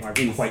Like, it's are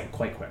quite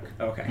quick.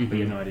 Okay. But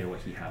you have no idea what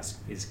he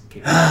is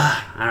capable of.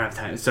 I don't have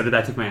time. So did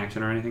that take my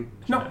action or anything?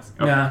 No. Okay.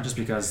 Yeah, just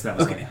because that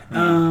was Okay.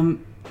 like...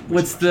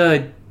 What's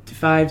the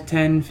 5,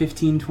 10,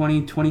 15,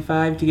 20,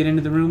 25 to get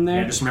into the room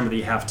there? Yeah, just remember that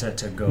you have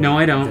to go... No,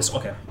 I don't.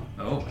 Okay.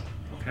 Oh,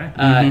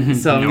 okay.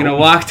 So I'm going to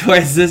walk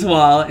towards this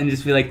wall and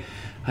just be like,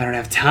 I don't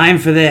have time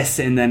for this.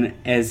 And then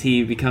as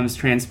he becomes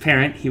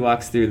transparent, he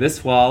walks through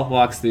this wall,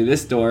 walks through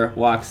this door,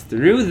 walks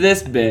through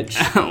this bitch.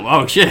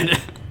 Oh, shit.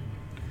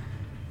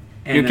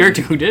 And Your then-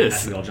 character who did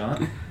That's this? the old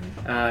John.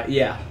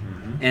 Yeah.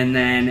 And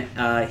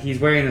then he's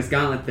wearing this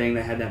gauntlet thing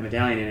that had that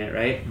medallion in it,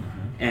 right?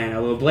 And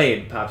a little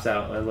blade pops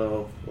out, a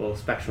little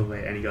spectral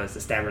blade, and he goes to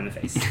stab her in the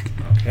face.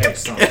 Okay,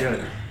 sounds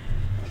good.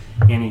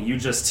 Annie, you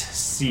just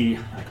see,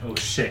 like, oh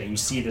shit, and you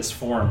see this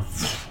form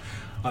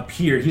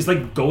appear. He's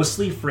like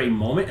ghostly for a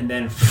moment, and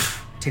then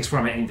takes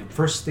form, and the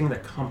first thing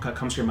that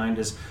comes to your mind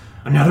is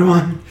another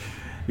one.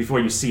 Before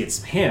you see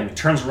it's him,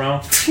 turns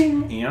around,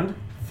 and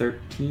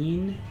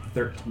 13,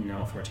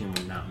 14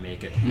 would not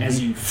make it.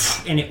 As you,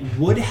 and it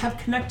would have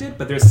connected,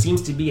 but there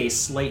seems to be a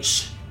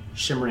slight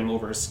shimmering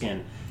over her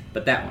skin.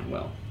 But that one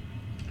will.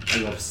 Are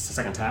you up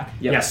second attack?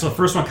 Yep. Yeah. So the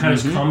first one kind of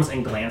just comes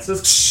and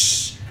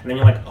glances, and then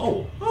you're like,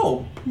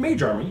 oh,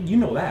 mage armor. You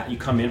know that. You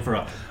come in for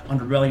a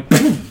underbelly.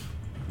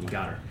 You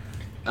got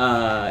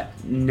her.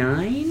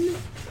 9.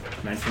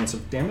 9 points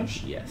of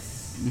damage.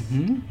 Yes.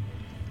 Mm-hmm.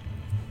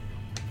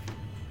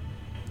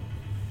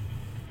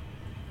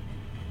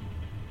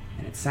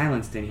 And it's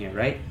silenced in here,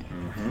 right?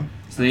 Mm-hmm.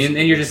 So then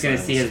you're just going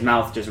to see his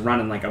mouth just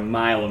running like a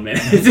mile a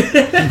minute.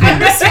 I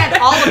understand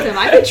all of them.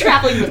 I've been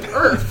traveling with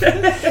Earth.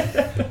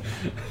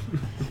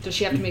 Does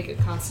she have to make a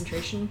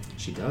concentration?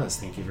 She does.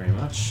 Thank you very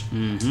much.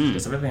 Mm-hmm. She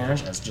does have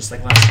advantage, as just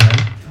like last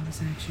time.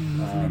 Bonus action,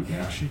 movement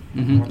action.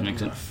 More than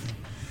Makes enough.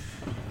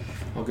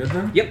 All good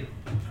then? Yep.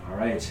 All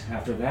right.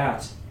 After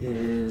that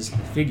is the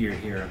figure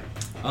here.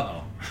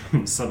 Uh-oh.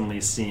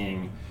 Suddenly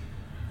seeing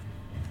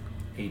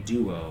a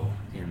duo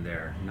in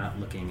there, not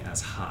looking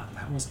as hot.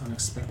 That was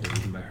unexpected,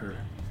 even by her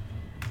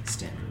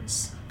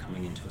standards,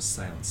 coming into a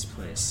silenced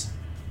place.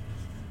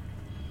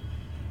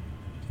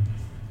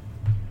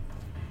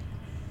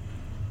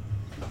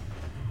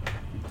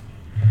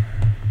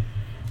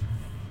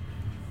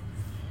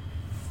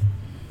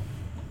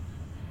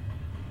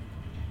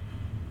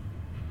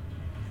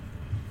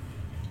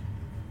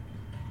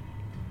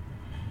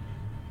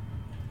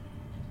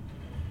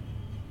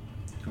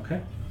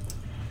 Okay.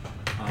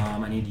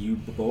 I need you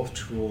both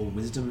to roll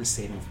wisdom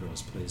saving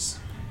throws, please.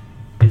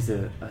 Is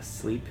it a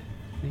sleep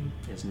thing?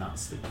 It is not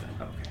sleep thing.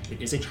 Okay.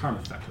 It is a charm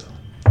effect,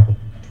 though.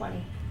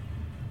 20.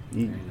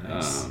 Very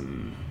nice.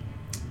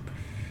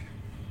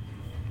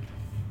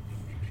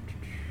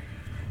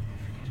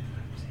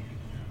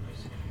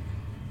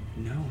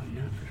 No, I'm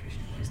not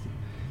proficient in wisdom.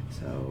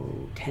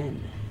 So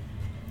 10.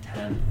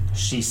 10.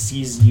 She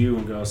sees you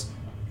and goes,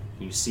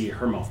 you see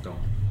her mouth go,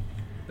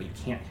 but you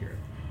can't hear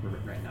it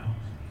right now.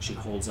 She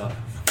holds up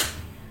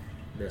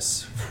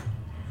this,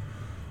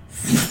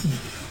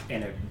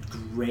 and a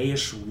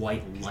grayish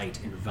white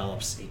light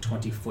envelops a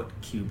 20-foot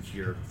cube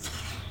here.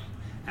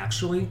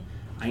 Actually,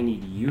 I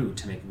need you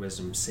to make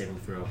wisdom saving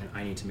throw, and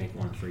I need to make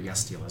one for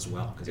Yestiel as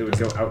well. It would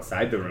go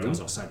outside the It room?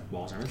 goes outside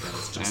walls and everything.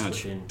 It's just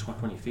Ouch. within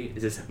 20 feet.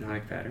 Is this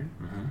hypnotic pattern?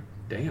 Mm-hmm.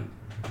 Damn.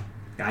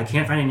 I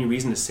can't find any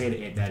reason to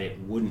say that it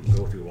wouldn't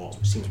go through walls,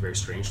 which seems very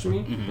strange to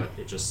me, but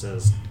it just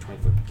says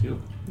 20-foot cube.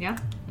 Yeah.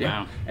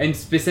 Wow. And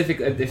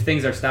specifically, if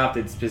things are stopped,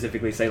 it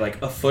specifically say like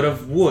a foot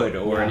of wood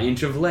or an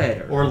inch of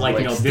lead Or like,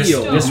 you know,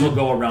 steel. this will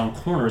go around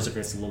corners if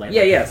it's like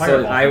Yeah. So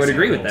fireball, I for would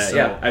agree with example.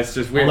 that. So, Yeah, it's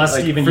just weird. unless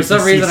Like, even for you some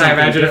can see reason, I something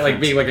imagine it like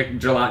different. being like a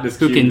gelatinous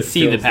Who cube can that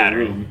see the fills pattern?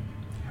 room.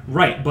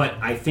 Right, but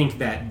I think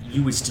that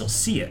you would still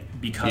see it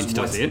because You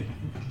still see it?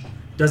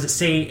 Does it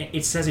say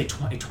it says a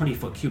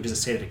 20-foot cube? Does it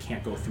say that it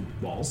can't go through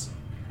walls?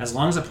 As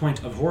long as a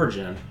point of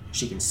origin,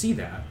 she can see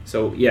that.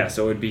 So yeah,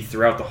 so it would be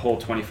throughout the whole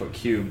 20-foot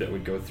cube that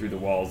would go through the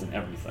walls and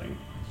everything.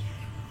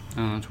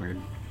 Oh, that's weird.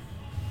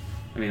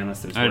 I mean,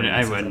 unless there's. I wording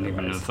that says wouldn't even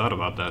otherwise. have thought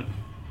about that.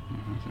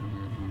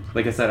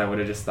 Like I said, I would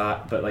have just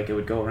thought, but like it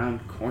would go around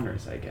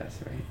corners, I guess,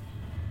 right?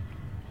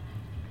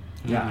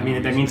 Yeah, I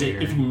mean that means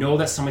if you know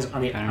that somebody's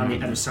on the I don't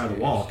know. other side of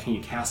the wall, can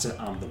you cast it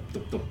on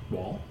the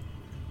wall?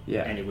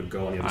 Yeah. And it would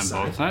go on the other On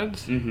side. both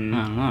sides? Mhm.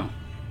 I don't know.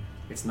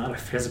 It's not a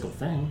physical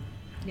thing.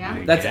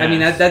 Yeah. That's. I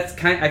mean, Yes. that's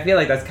kind. I feel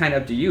like that's kind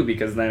of up to you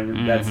because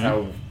then that's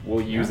how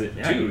we'll use it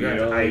Yeah, too. you You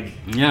know, like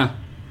Yeah.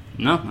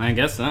 No, I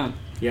guess that.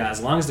 Yeah,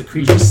 as long as the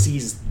creature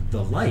sees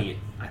the light,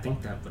 I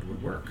think that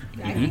would work.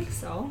 I think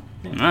so.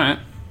 Alright.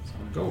 So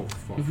I'm gonna go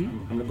for it.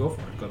 I'm gonna go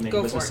for it. Go make Go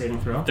a wisdom for it.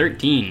 saving throw.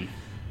 13.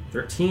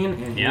 13,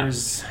 and Yeah.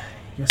 here's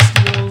your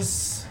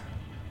skills.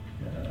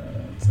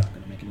 It's not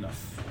going to make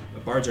enough.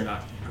 But bards are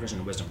not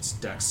proficient in wisdom, it's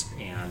dex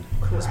and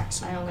charisma. Correct.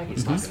 So I only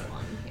he's get not this gonna-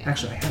 one. Yeah.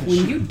 Actually, I have a when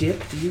sheet. you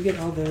dip, do you get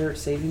all their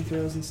saving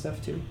throws and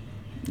stuff too?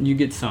 You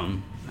get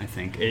some, I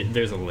think.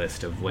 There's a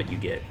list of what you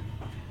get.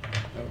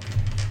 Okay.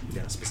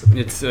 Yeah,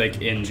 specifically. It's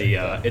like in the,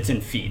 it's in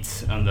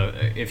feats. On the,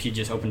 if you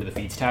just open to the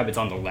feats tab, it's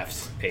on the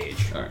left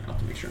page. All right, I'll have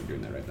to make sure I'm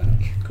doing that right then.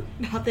 Cool.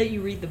 Not that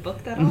you read the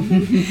book that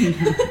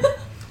often.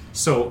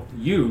 So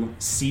you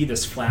see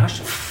this flash,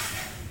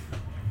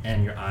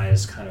 and your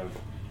eyes kind of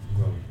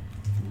grow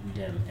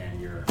dim, and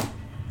your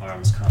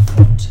arms kind of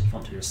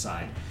float to your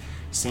side.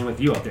 Same with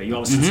you up there. You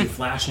all of a sudden see a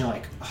flash, and you're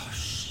like, oh,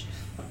 shit.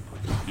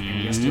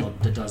 And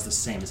Yestiel does the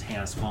same, his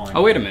hands falling.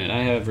 Oh, wait a minute.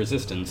 I have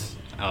resistance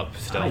up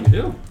still. Ah, you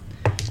do.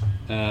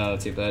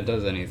 Let's see if that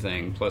does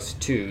anything. Plus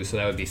 2, so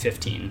that would be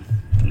 15.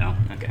 No,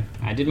 okay.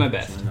 I did my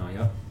best. No,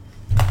 yep.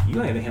 You,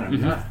 on the other hand, are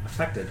not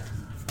affected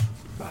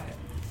by it.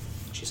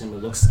 She simply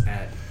looks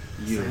at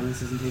you. Silence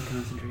doesn't take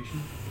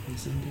concentration.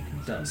 Doesn't take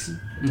It does.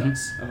 concentration. It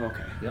does. Oh,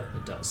 okay. Yep,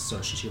 it does.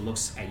 So she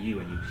looks at you,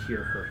 and you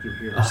hear her. You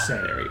hear her Oh, say,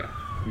 there we go.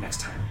 Next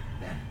time,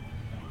 then.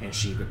 And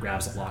she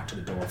grabs a lock to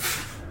the door,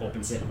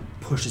 opens it,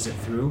 pushes it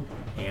through,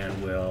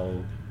 and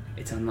will.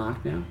 It's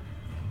unlocked now.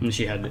 And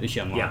she unlocked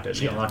it.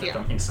 She unlocked it Yeah.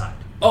 from inside.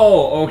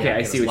 Oh, okay. Yeah, I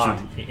it see was what you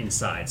locked mean.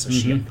 inside. So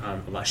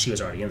she was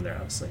already in there,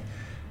 obviously.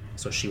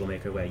 So she will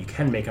make her way. You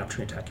can make an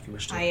opportunity attack if you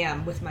wish to. I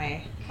am with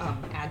my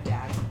add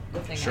dad, the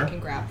thing Sure. I can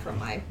grab from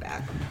my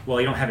bag. Well,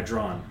 you don't have it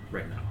drawn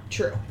right now.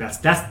 True. That's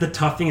the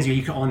tough thing is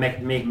you can only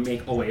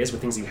make OAs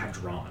with things that you have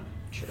drawn.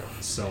 True.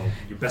 So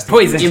your best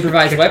Poison. thing is to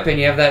Improvised kick weapon.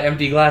 You have that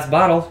empty glass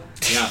bottle.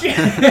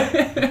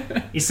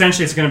 Yeah.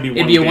 Essentially, it's going to be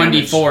It'd be a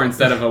damage. 1d4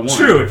 instead of a 1.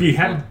 True. If you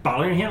have a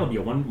bottle in your hand, it'll be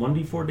a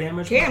 1d4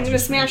 damage. Okay, I'm gonna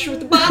smash her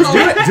with the bottle.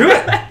 Do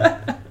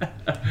it.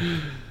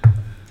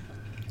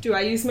 Do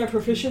I use my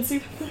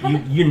proficiency?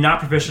 You're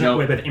not proficient Nope.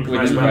 with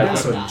improvised With weapon,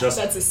 improvised so No, just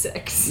that's a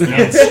 6.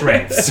 and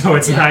strength. So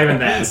it's not even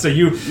that. So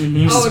you.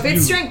 Oh, if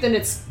it's strength, then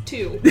it's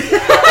 2.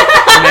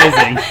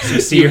 Amazing. So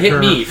you see You hit her,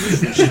 me.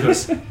 and she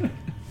goes,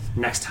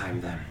 next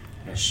time then.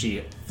 As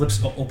she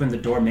flips open the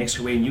door, makes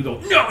her way, and you go,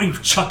 no! And you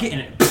chuck it,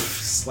 and it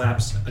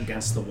slaps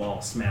against the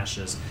wall,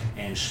 smashes,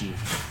 and she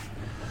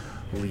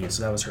leaves.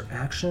 So that was her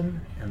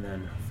action, and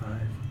then 5,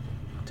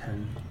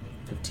 10,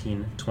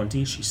 15,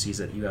 20. She sees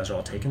that you guys are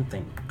all taken,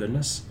 thank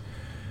goodness.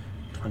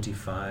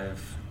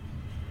 25,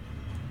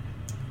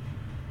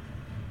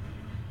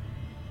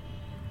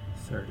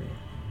 30.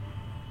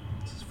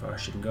 That's as far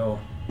as she can go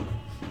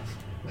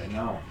right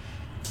now.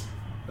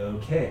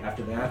 Okay,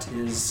 after that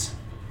is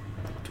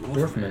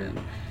Dwarfman.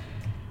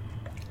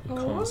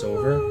 Comes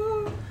over.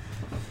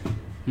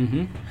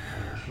 Mm-hmm.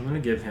 I'm going to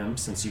give him,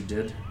 since you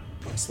did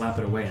slap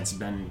it away, and it's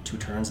been 2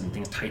 turns and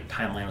things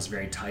timeline was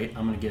very tight,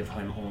 I'm going to give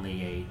him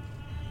only a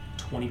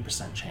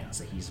 20% chance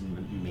that he's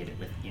made it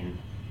within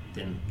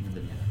the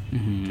minute.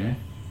 Mm-hmm. Okay?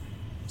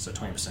 So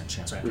 20%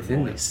 chance. I have to Within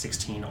roll the- a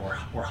 16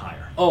 or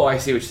higher. Oh, I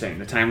see what you're saying.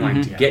 The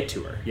timeline to Yeah. get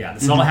to her. Yeah,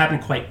 this all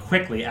happened quite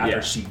quickly after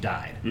Yeah. she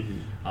died.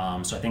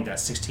 Mm-hmm. So I think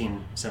that's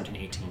 16, 17,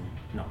 18,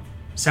 no,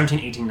 17,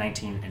 18,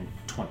 19, and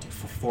 20.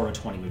 4 to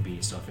 20 would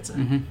be, so if it's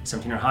a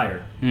 17 or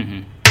higher,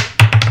 Mm-hmm.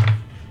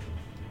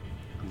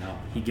 no.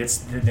 He gets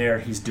there,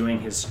 he's doing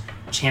his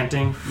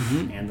chanting,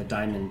 and the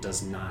diamond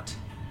does not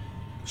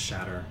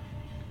shatter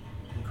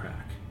and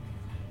crack.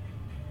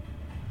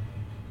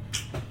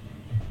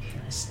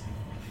 Nice.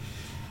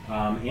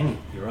 Annie,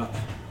 you're up.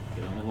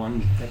 You're the only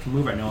one that can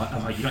move right now.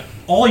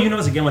 All you know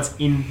is, again, what's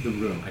in the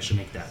room. I should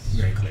make that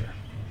very clear.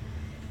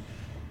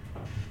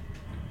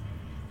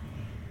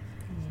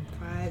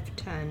 5,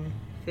 10,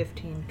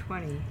 15,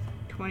 20,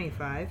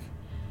 25,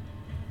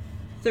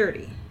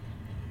 30.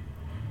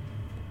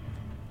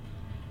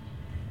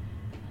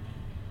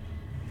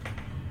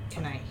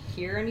 Can I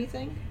hear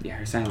anything? Yeah,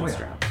 her silence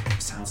dropped.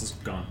 Silence is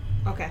gone.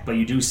 Okay. But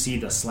you do see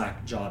the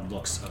slack-jawed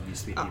looks of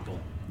these 3 people.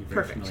 You're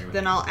very familiar Perfect. with.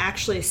 Then I'll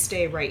actually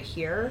stay right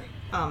here.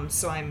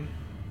 So I'm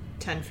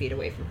 10 feet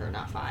away from her,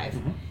 not 5.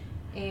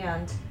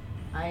 And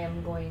I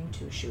am going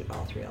to shoot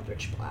all 3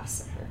 Eldritch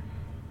Blasts at her.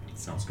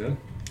 Sounds good.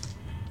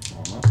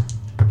 Roll 'em up.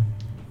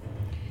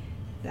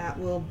 That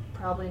will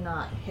probably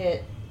not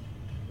hit.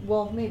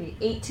 Well, maybe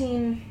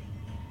 18,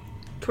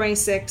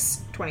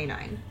 26,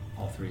 29.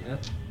 All 3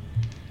 hit.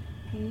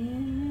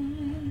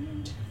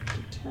 And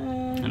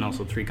 10. And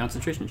also 3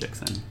 concentration checks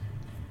then.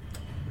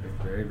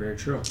 Very, very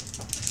true.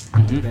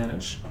 Mhm.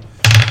 Advantage.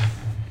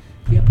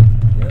 Yep.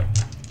 Yep.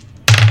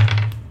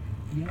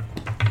 Yep.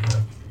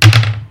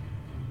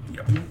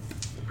 Yep. And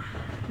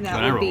When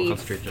that I would roll be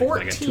concentration checks,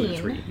 I get 2 and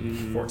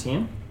 3.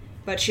 14.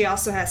 But she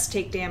also has to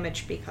take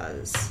damage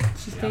because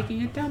She's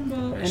taking a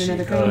tumble. And she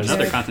another goes. concentration.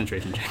 Another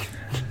concentration check.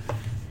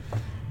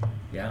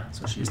 Yeah,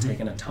 so she's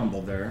taking a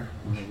tumble there.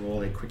 I'm going to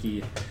roll a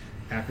quickie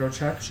acro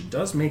check. She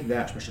does make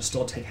that, but she'll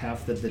still take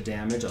half the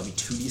damage. That'll be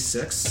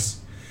 2d6,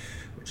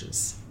 which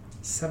is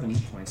 7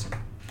 points of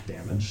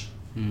damage.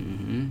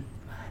 Mm-hmm.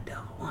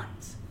 Double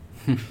ones.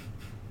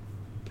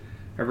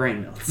 Her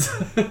brain melts.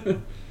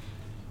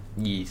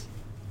 Yes.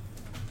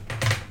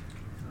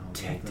 I'll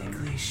take them.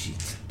 Technically,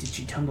 did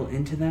she tumble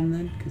into them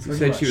then? Because you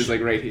Pretty said she was much.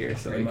 like right here,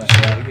 so Pretty like much,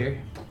 just yeah. out of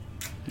here.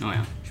 Oh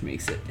yeah. She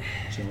makes it.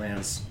 She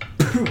lands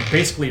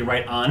basically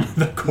right on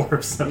the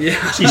corpse.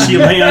 Yeah. She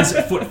lands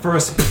foot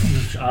first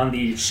on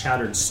the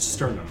shattered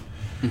sternum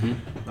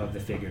Mm-hmm. of the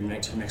figure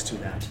next to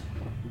that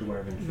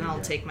dwarven figure. and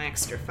I'll take my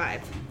extra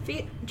 5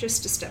 feet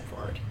just to step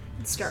forward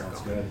and start Sounds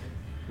going. good.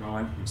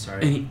 Rowan, I'm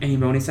sorry. Any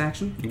bonus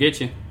action? I get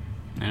you.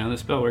 I know the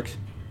spell works.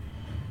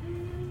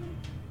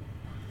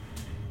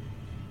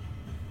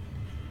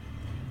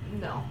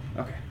 No.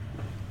 Okay.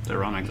 It's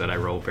ironic that I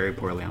roll very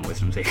poorly on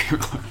Wisdom saving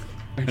throw.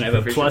 And I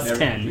have a plus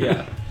 10.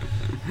 Yeah.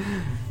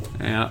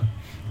 Yeah.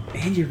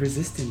 And your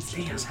resistance.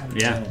 Damn. Just have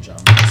Yeah. advantage on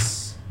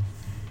this.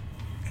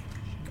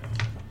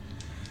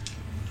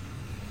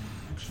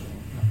 Actually,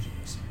 not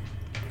this.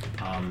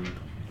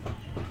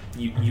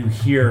 You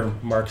hear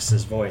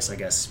Marcus's voice. I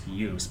guess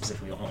you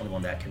specifically, the only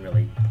one that can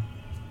really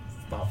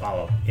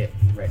follow it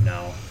right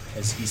now,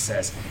 as he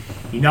says,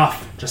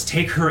 "Enough! Just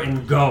take her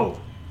and go."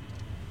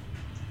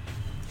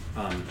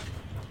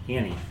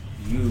 Annie,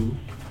 you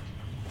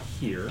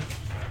hear.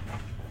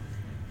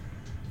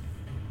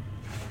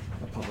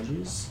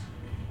 Apologies.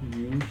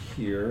 You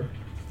hear.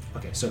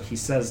 Okay, so he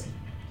says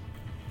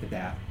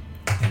that,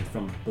 and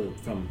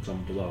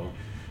from below,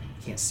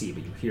 you can't see,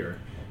 but you hear.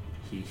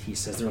 He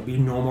says there will be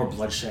no more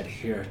bloodshed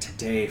here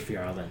today,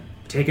 Fjarlin.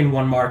 Taken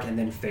 1 mark and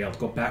then failed.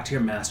 Go back to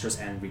your masters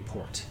and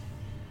report.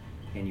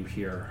 and you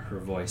hear her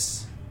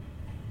voice.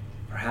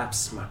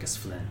 Perhaps, Marcus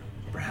Flynn,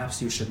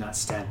 perhaps you should not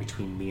stand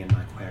between me and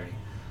my quarry,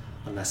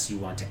 unless you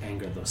want to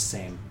anger those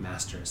same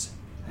masters,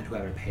 and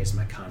whoever pays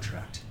my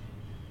contract.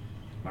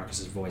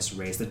 Marcus's voice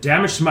raised. The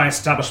damage to my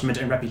establishment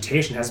and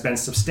reputation has been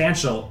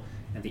substantial,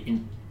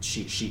 and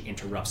she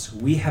interrupts.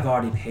 We have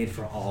already paid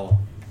for all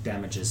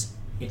damages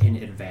in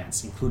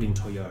advance, including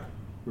to your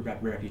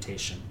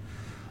reputation.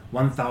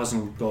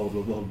 1,000 gold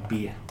will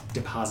be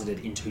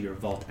deposited into your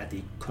vault at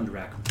the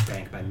Kundarak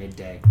Bank by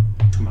midday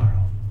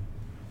tomorrow.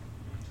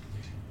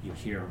 You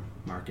hear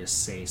Marcus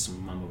say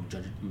some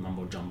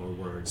mumbo-jumbo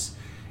words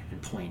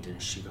and point,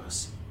 and she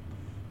goes,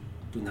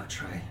 do not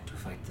try to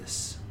fight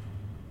this.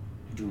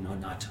 You do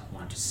not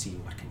want to see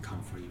what can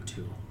come for you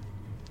too.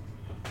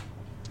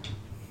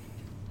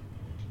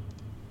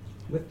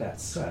 With that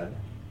said,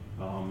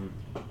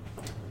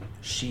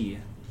 she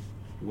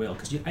will,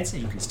 because I'd say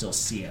you can still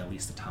see at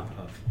least the top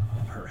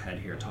of her head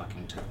here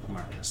talking to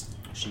Marcus.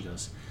 She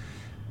goes,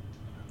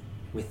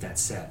 with that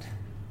said,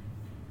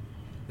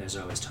 there's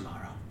always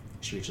tomorrow.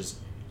 She reaches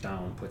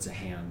down and puts a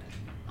hand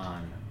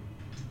on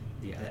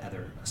the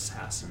other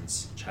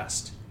assassin's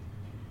chest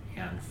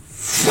and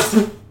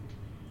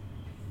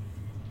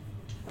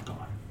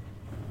gone.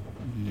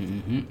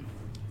 Mm-hmm.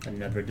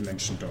 Another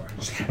dimension door.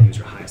 She had to use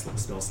her highest level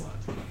spell slot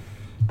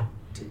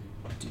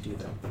to do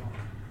that.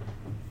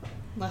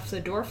 Left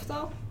the dwarf,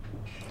 though?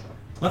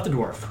 Left the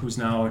dwarf, who's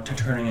now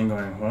turning and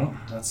going, well,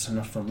 that's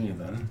enough for me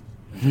then.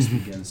 And just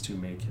begins to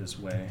make his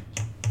way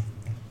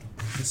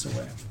this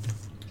way.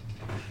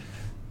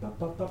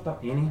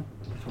 Annie,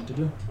 what to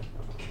do?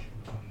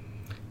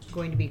 I'm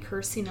going to be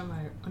cursing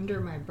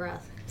under my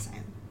breath because I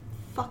am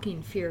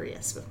fucking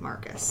furious with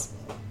Marcus.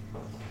 I'm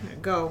going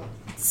to go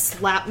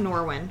slap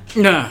Norwin.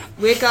 Nah.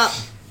 Wake up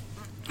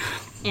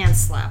and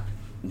slap.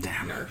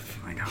 Damn.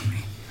 Nerf. I got me.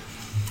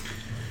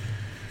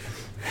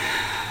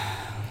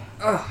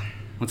 Oh.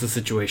 What's the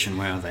situation?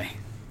 Where are they?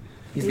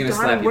 He's gonna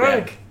slap you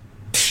back.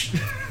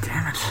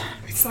 Damn it.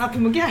 I slap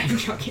him again. I'm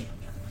joking.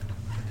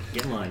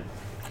 Get in line.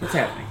 What's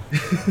happening?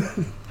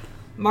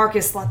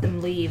 Marcus, let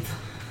them leave.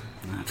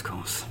 Of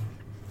course.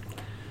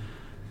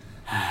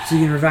 So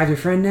you gonna revive your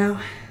friend now?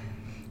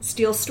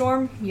 Steel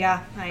Storm?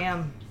 Yeah, I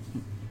am.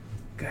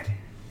 Good.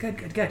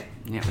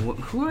 Yeah,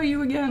 who are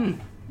you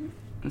again?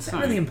 It's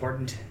not really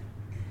important.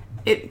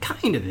 It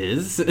kind of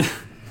is.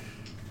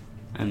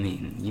 I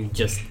mean,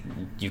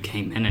 you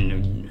came in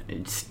and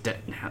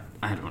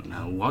I don't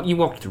know, you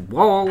walked through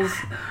walls.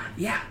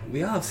 Yeah,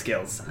 we all have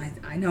skills.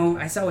 I know,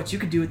 I saw what you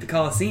could do at the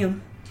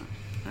Coliseum.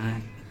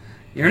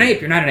 You're an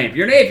ape, you're not an ape.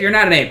 You're an ape, you're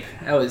not an ape.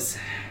 That was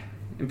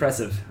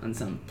impressive on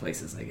some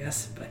places, I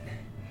guess, but...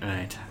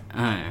 Alright.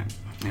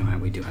 Anyway,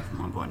 we do have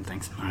them on board,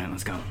 thanks. Alright,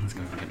 let's go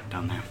get it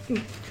down there.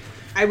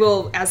 I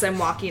will, as I'm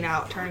walking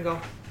out, turn and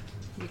go,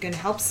 you gonna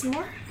help some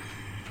more?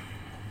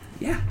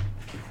 Yeah.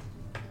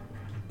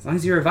 As long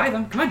as you revive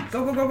him. Come on,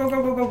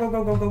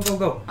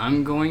 go.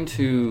 I'm going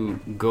to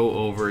go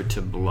over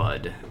to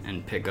Blood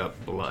and pick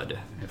up Blood,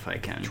 if I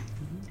can.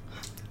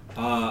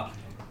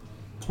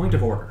 Point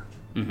of order.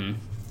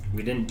 Mm-hmm.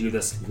 We didn't do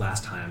this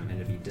last time, and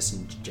it'd be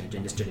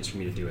disingenuous for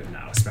me to do it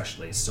now,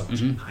 especially so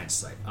much in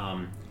hindsight.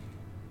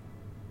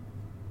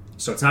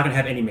 So it's not going to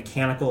have any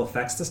mechanical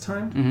effects this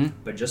time,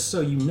 but just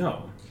so you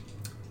know,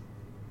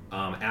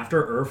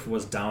 after Earth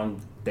was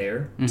down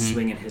there,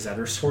 swinging his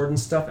other sword and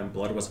stuff, and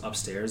Blood was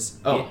upstairs,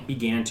 it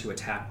began to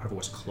attack whoever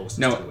was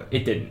closest to it.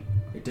 It didn't.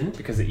 It didn't?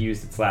 Because it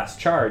used its last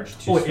charge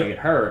to swing at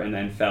her, and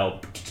then fell...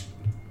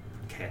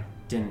 Okay,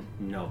 didn't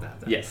know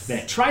that then. Yes. Then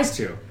it tries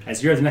to.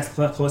 As you're the next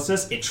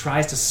closest, it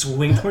tries to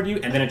swing toward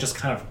you, and then it just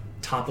kind of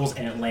topples,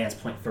 and it lands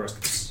point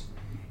first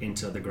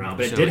into the ground.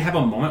 But it did have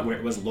a moment where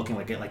it was looking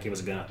like it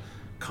was going to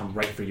come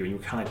right for you, and you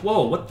were kind of like,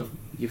 whoa, what the...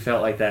 You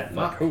felt like that.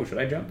 Fuck. Like, oh, should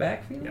I jump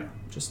back? Yeah,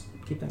 just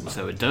keep that in mind.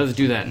 So it does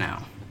do that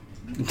now.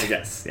 I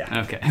guess,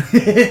 yeah. Okay.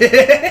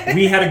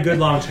 We had a good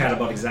long chat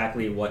about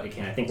exactly what it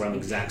can. I think we're on the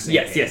exact same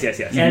page.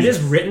 Yes. And it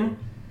is written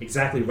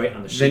exactly right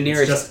on the sheet. The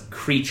nearest it's just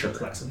creature.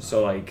 flexible.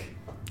 So, like...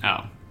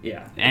 Oh.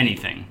 Yeah.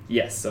 Anything.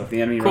 Yes, so if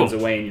the enemy runs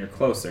away and you're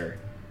closer...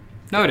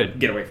 Noted.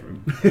 Get away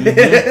from him.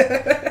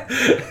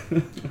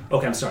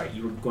 Okay, I'm sorry.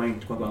 You were going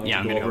to go Yeah,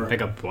 I'm over? going to go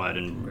pick up Blood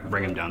and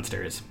bring him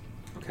downstairs.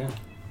 Okay.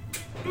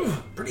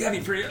 Pretty heavy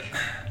for you.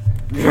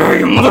 Yeah,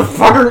 you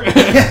motherfucker!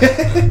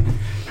 Okay.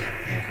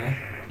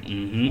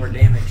 More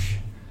damage.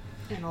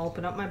 And I'll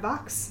open up my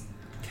box.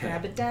 Okay.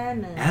 Grab a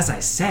diamond. As I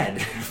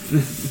said,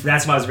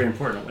 that's why it's very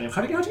important.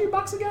 How do you get into your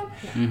box again?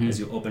 Yeah. As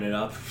you open it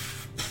up.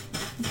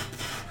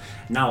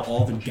 Now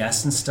all the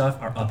guests and stuff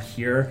are up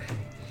here.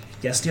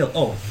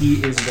 Guestiel,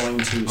 he is going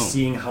to,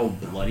 seeing how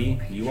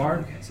bloody you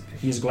are,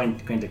 he's going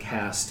to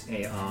cast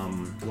a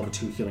level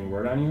 2 healing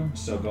word on you.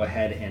 So go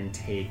ahead and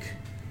take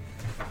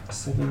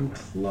 7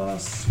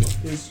 plus,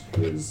 what is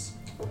his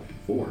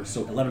 4?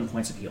 So 11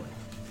 points of healing.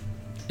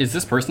 Is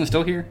this person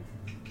still here?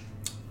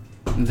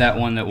 That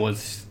one that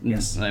was...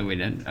 Yes. That we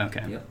did?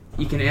 Okay. Yep.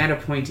 You can add a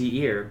pointy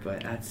ear,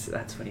 but that's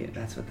what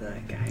the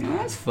guy... Oh,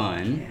 that's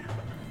fun. Yeah.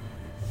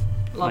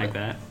 Love like it.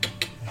 that.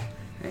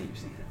 Hey, you've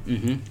seen it.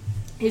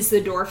 Mm-hmm. Is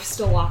the dwarf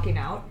still walking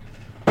out?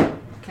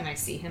 Can I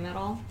see him at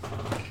all?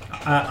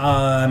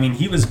 I mean,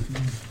 he was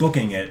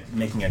booking it,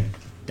 making a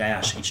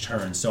dash each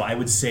turn, so I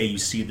would say you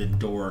see the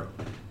door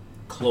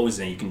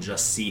closing. You can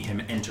just see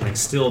him entering,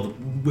 still the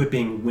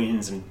whipping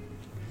winds and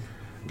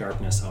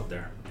darkness out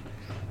there.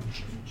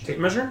 Take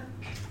measure?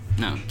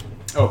 No.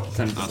 Oh,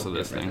 it's Also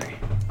this thing.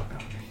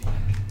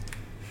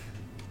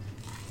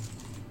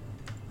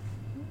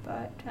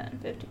 5, 10,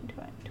 15,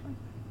 20, 20.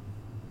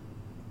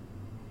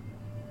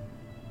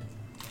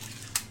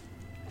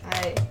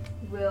 I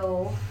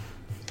will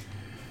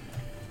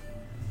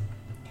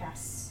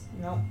cast.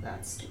 Nope,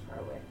 that's too far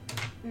away.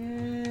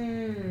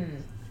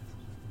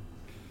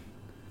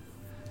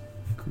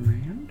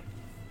 Grand?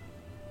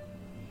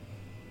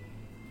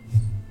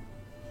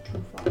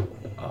 Too far away.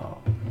 Oh.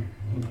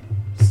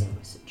 Same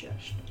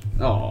suggestion.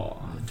 Oh.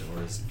 The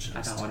door is just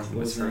I thought one of them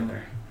was closing.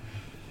 further.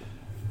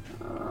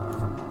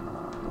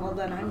 Well,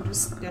 then I'm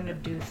just gonna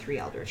do 3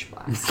 Eldritch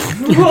Blasts.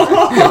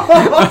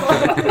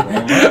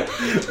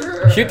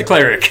 Shoot the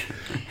cleric.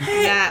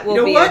 That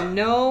will be a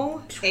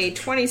no, a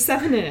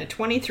 27, and a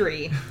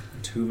 23.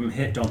 2 of them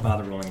hit. Don't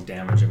bother rolling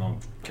damage. It won't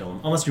kill him.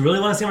 Unless you really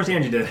want to see how much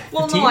damage you did.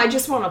 Well, 15? no, I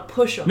just want to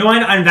push him. No,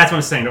 I that's what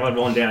I'm saying. Don't bother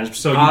rolling damage.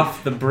 So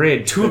Off the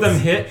bridge. 2 of them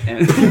hit.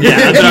 And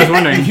Yeah, that's what I was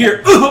wondering. You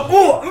hear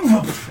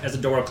as the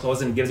door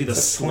closes and gives you the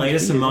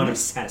slightest amount of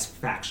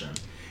satisfaction.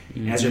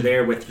 As you're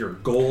there with your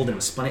gold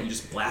and splendid, you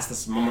just blast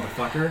this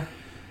motherfucker,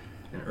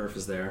 and Urf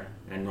is there,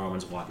 and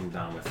Norman's walking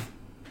down with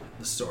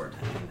the sword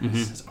in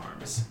his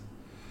arms.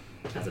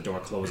 As the door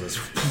closes,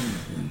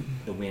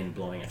 the wind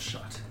blowing it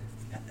shut.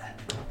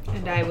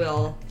 And I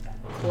will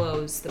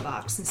close the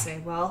box and say,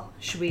 well,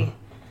 should we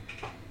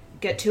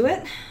get to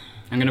it?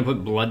 I'm gonna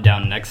put blood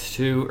down next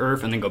to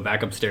Earth and then go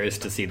back upstairs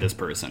to see this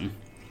person.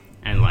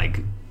 And,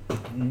 like,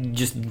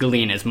 just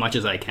glean as much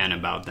as I can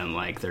about them,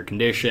 like, their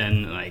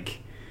condition, like,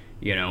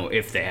 you know,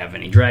 if they have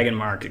any dragon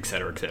mark,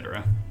 etc.,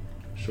 etc.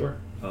 Sure.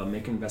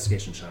 Make an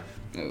investigation check.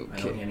 Okay.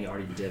 I know Annie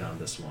already did on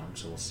this one,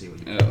 so we'll see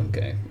what you Oh,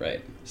 okay,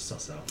 right.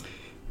 suss out.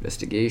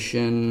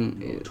 Investigation.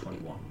 Roll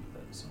 21.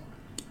 So.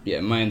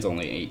 Yeah, mine's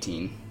only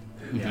 18.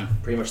 Yeah,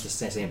 pretty much the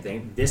same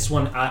thing. This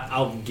one,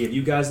 I'll give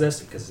you guys this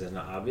because it's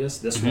not obvious.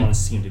 This one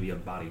seemed to be a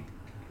body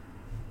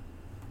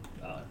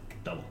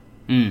double.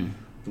 Mm.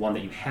 The one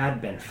that you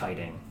had been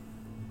fighting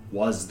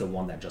was the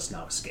one that just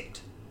now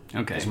escaped.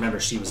 Okay. Because remember,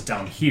 she was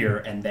down here,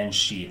 and then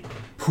she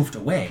poofed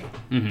away,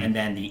 and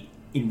then the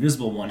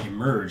invisible one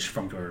emerged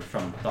from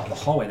the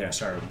hallway there and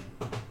started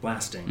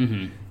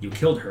blasting. You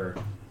killed her,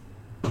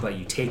 but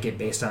you take it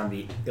based on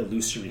the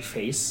illusory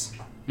face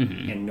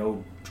and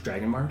no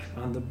dragon mark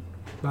on the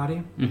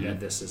body. That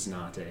this is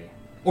not a...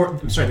 Or,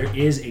 I'm sorry, there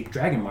is a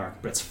dragon mark,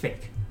 but it's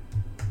fake.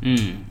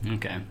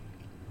 Okay.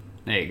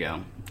 There you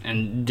go.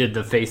 And did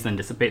the face then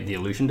dissipate? The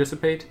illusion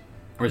dissipate?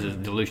 Or is the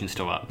illusion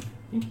still up?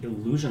 I think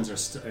illusions are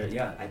still...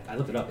 yeah, I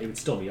looked it up. It would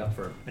still be up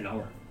for an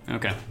hour.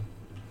 Okay.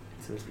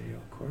 So it's video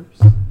corpse.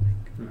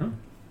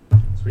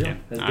 It's real. Yeah.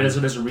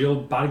 There's a real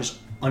body just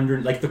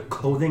under... Like, the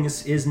clothing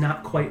is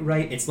not quite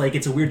right. It's like,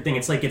 it's a weird thing.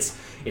 It's like it's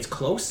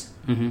close,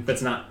 but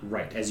it's not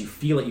right. As you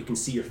feel it, you can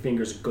see your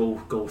fingers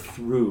go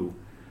through,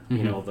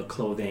 you know, the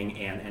clothing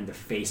and the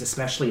face.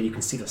 Especially, you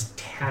can see those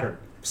tattered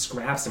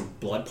scraps and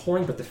blood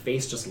pouring, but the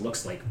face just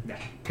looks like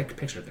that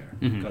picture there.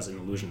 Because an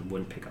illusion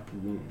wouldn't pick up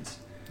wounds.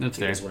 That's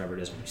It fair. is whatever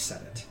it is when you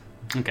set it.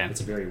 Okay.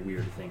 It's a very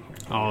weird thing here.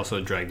 I'll also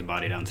drag the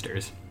body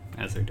downstairs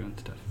as they're doing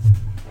stuff.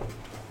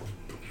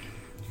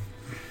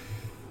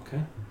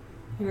 Okay.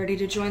 You ready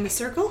to join the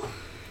circle?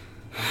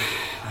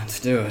 Let's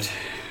do it.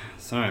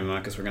 Sorry,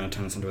 Marcus, we're gonna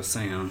turn this into a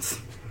seance.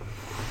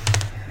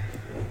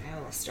 I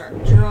will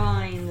start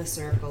drawing the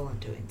circle and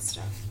doing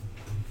stuff.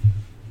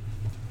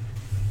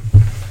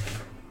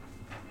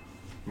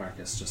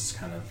 Marcus just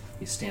kind of,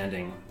 he's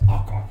standing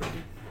awkwardly,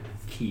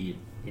 key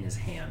in his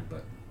hand,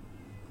 but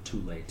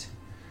too late.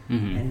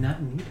 And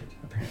not needed,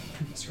 apparently.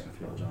 Mr.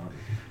 Ethereal John.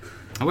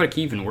 How would a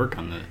key even work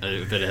on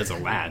if it has a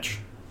latch?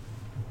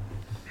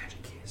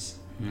 Magic keys.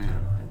 Yeah. I don't know.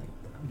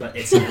 But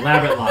it's an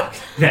elaborate lock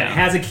that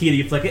has a key that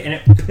you flick it and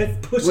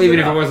it pushes Well, even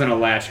it if it up. wasn't a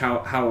latch,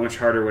 how much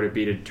harder would it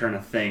be to turn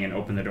a thing and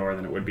open the door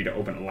than it would be to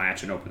open a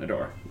latch and open the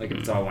door? Like, if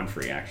it's all one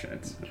free action,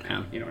 it's...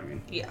 Yeah. You know what I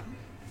mean? Yeah.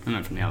 I'm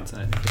not from the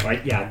outside.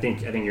 Right? Yeah, I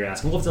think you're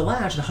asking, well, if it's a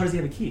latch, then how does he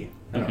have a key?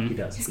 I don't know, he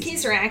does. His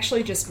keys are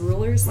actually just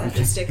rulers that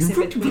just sticks in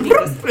between. He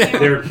goes,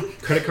 They're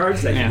credit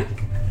cards that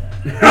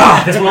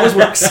Yeah. this one always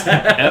works.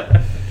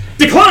 Yep.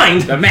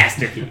 Declined! The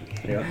master key.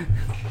 Yeah.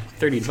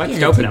 $30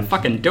 to open a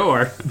fucking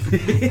door.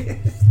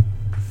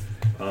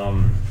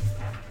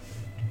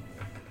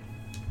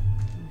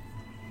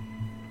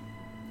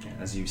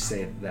 As you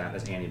say that,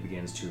 as Annie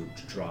begins to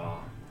draw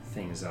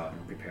things out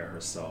and prepare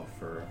herself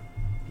for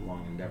the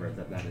long endeavor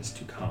that is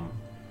to come,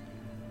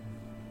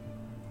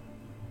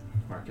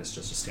 Marcus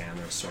just standing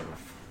there sort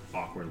of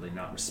awkwardly,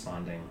 not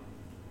responding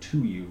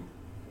to you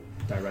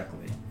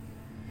directly.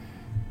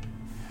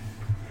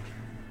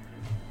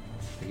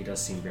 But he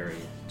does seem very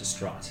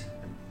distraught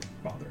and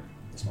bothered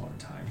this moment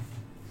in time.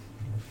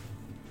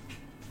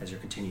 As you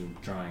continue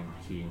drawing,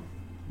 he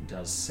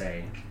does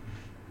say,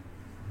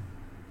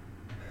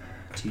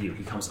 to you.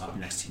 He comes up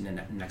next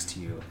to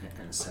you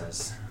and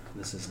says,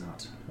 "This is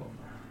not over."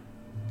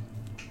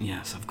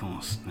 Yes, of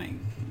course. They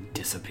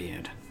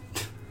disappeared.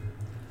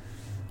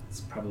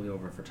 It's probably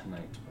over for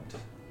tonight, but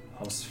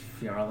House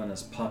Fjarlin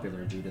is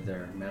popular due to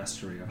their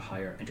mastery of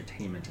higher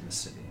entertainment in the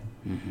city.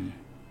 Mm-hmm.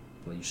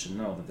 Well, you should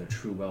know that their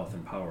true wealth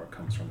and power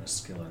comes from their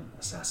skill in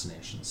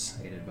assassinations,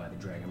 aided by the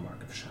Dragon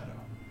Mark of Shadow.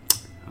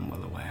 I'm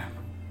well aware.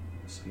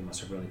 So you must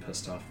have really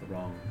pissed off the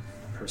wrong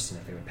person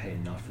if they would pay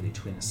enough for the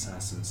twin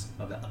assassins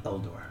of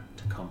Eldor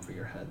to come for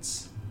your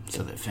heads.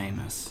 So they're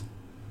famous.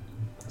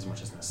 As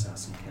much as an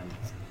assassin can.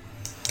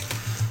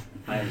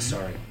 I am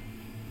sorry,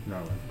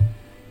 Norman,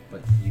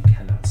 but you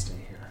cannot stay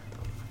here.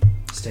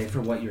 Stay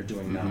for what you're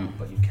doing now,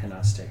 but you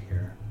cannot stay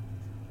here.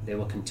 They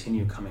will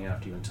continue coming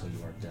after you until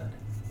you are dead.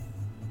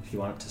 If you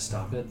want to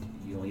stop it,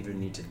 you'll either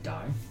need to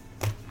die,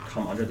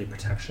 come under the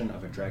protection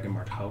of a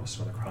dragon-marked house,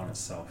 or the crown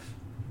itself.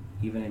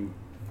 Even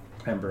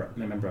a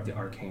member of the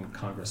Arcane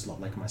Congress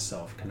like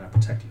myself cannot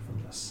protect you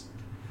from this.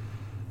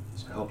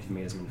 So I hope you've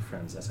made as many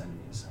friends as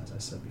enemies, as I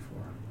said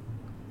before.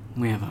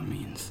 We have our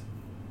means.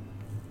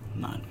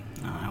 But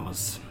I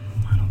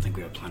don't think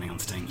we were planning on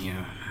staying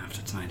here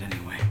after tonight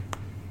anyway.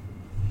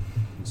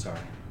 I'm sorry.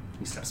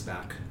 He steps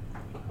back,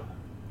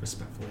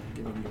 respectfully,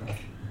 giving you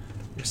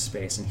your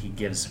space, and he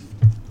gives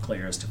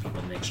clears to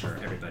people to make sure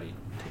everybody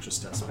takes your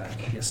steps back.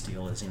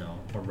 Yestiel is,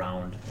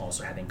 around,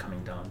 also having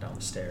coming down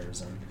the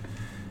stairs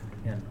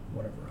and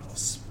whatever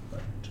else.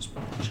 But just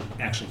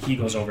actually, he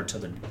goes over to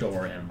the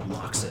door and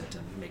locks it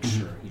and makes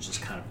sure he's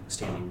just kind of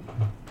standing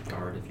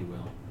guard, if you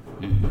will.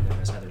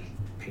 Whereas other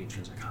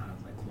patrons are kind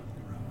of like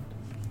looking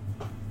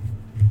around.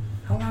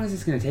 How long is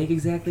this going to take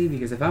exactly?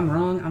 Because if I'm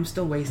wrong, I'm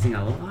still wasting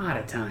a lot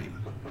of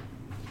time.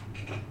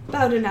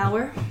 About an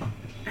hour.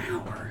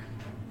 Hour?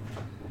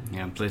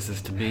 Yeah,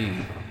 places to be.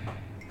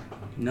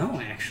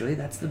 No, actually,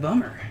 that's the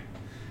bummer.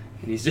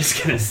 And he's just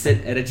going to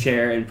sit at a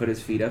chair and put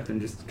his feet up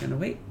and just kind of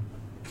wait.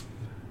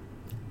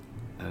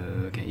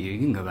 Okay, you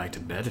can go back to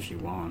bed if you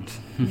want.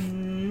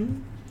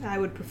 I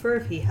would prefer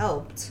if he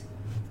helped.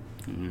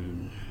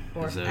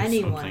 Or if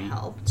anyone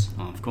helped.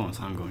 Well, of course,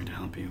 I'm going to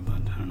help you, but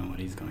I don't know what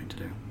he's going to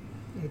do.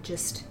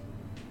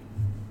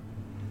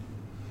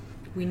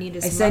 We need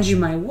as I much... send you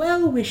my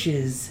well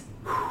wishes.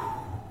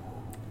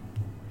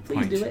 Please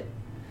Point. do it.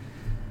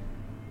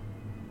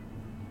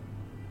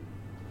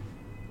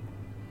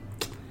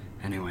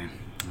 Anyway,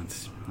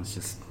 let's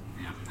just...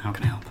 Yeah, how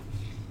can I help?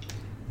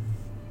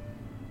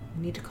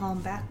 We need to call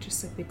him back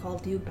just like we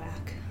called you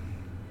back.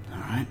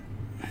 Alright.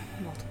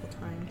 Multiple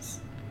times.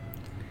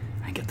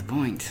 I get the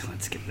point.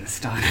 Let's get this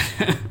started.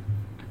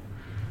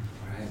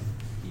 Alright.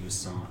 Use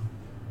some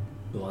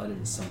blood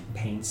and some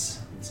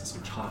paints and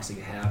some chalks that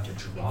you have to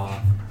draw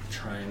a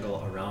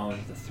triangle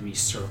around the three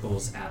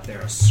circles at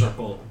there, a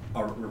circle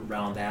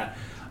around that.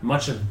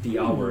 Much of the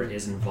hour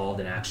is involved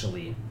in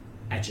actually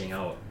etching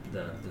out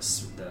the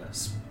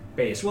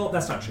space. Well,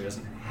 that's not true. It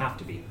doesn't have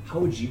to be. How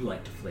would you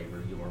like to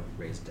flavor your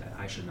raised dead?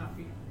 I should not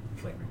be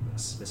flavoring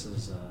this. This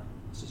is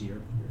your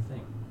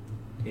thing.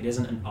 It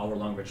isn't an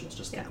hour-long ritual.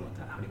 Just think about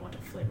that. How do you want to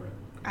flavor it?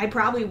 I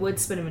probably would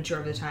spend a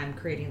majority of the time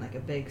creating like a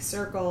big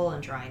circle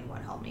and trying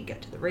what helped me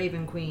get to the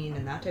Raven Queen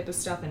and that type of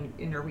stuff, and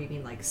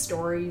interweaving like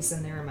stories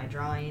in there in my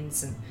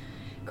drawings and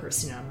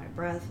cursing on my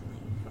breath.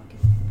 Like,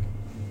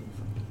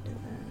 fucking do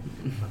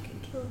that. Fucking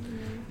kill me.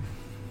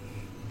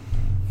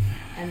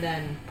 And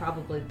then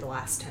probably the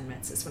last 10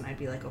 minutes is when I'd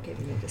be like, okay,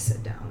 we need to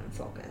sit down and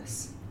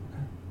focus.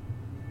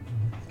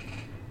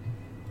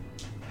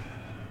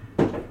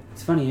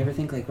 It's funny, you ever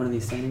think like one of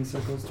these standing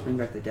circles to bring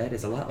back the dead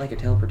is a lot like a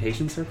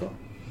teleportation circle?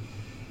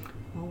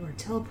 Well, we're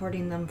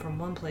teleporting them from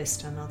one place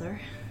to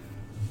another.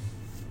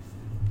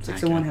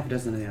 6 of one, half a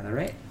dozen of the other,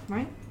 right?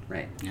 Right?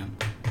 Right. Yeah.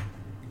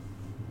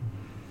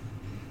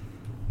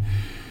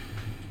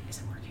 Is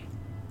it working?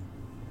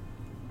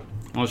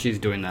 While she's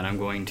doing that, I'm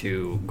going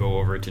to go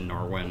over to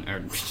Norwin.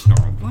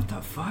 What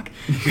the fuck?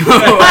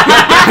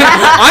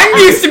 I'm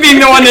used to being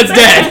the one that's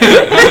dead.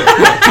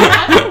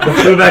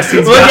 The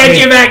vaccine's We'll got get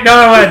me. you back,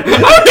 Norwin.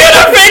 I'm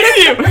gonna fix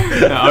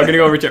you. No, I'm gonna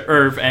go over to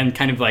Irv and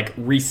kind of like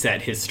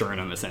reset his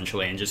sternum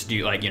essentially, and just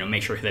do like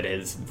make sure that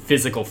his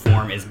physical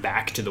form is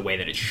back to the way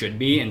that it should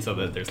be, and so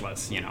that there's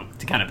less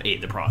to kind of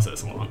aid the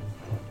process along.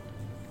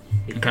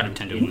 Kind of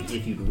tender wounds.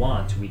 If you'd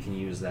want, we can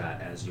use that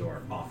as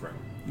your offering.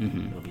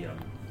 Mm-hmm. It'll be a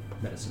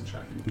medicine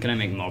check. Can I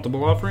make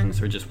multiple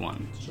offerings or just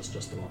one? It's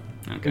just the one.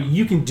 Okay.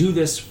 You can do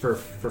this for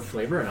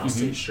flavor, and I'll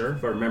say sure,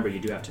 but remember, you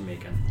do have to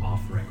make an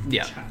offering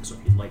check. So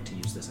if you'd like to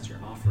use this as your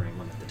offering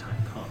when the time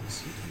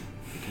comes,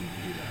 you can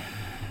do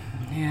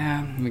that.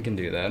 Yeah, we can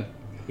do that.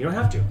 You don't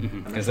have to.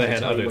 Because I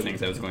had other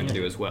things I was going to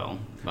do as well.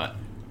 But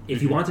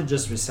if you want to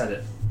just reset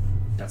it,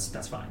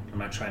 that's fine. I'm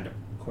not trying to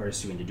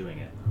coerce you into doing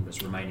it. I'm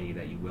just reminding you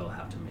that you will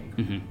have to make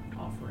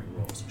offering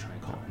rolls to try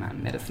and call it. my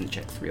medicine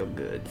check's real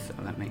good, so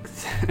that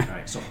makes All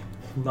right, so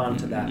hold on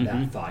to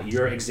that thought.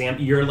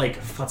 You're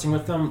like futzing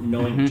with them,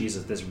 knowing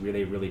Jesus, this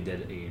really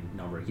did a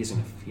number. He's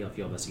gonna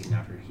feel this even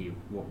after he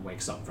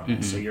wakes up from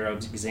it. So you're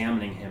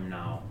examining him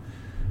now,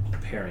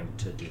 preparing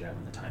to do that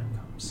when the time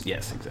comes.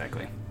 Yes,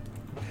 exactly.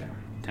 Okay.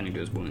 tending to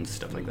his wounds,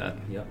 stuff like that.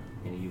 Yep.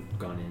 And you've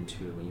gone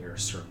into your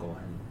circle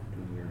and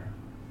doing your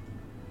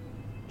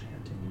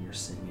chanting and your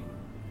singing.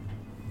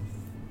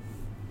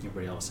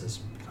 Everybody else has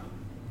become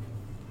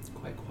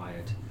quite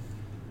quiet.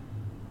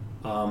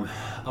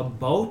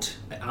 About,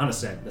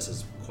 honestly, this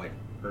is quite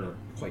early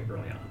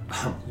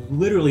on.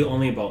 Literally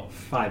only about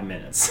 5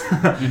 minutes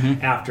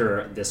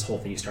after this whole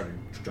thing you started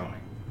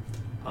drawing.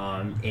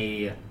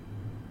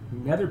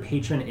 Another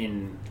patron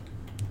in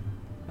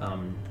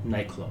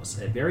night clothes,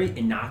 a very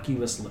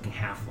innocuous-looking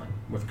halfling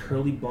with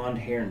curly blonde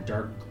hair and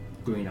dark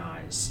green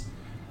eyes,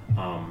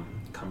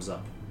 comes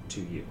up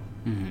to you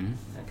and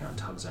kind of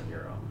tugs on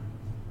your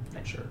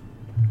nightshirt.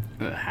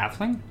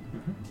 Halfling?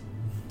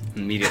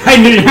 Immediately. I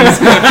knew it.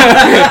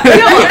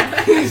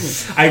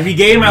 I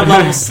regained my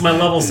level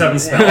 7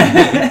 spell.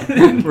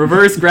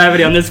 Reverse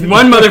gravity on this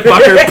one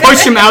motherfucker.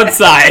 Push him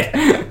outside.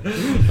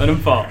 Let him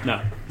fall.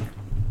 No.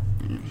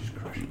 Just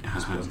crushing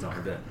his wheels down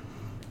a bit.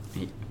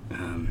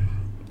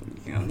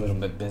 A little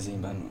bit busy,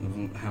 but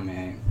how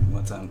may I?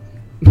 What's up?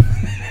 I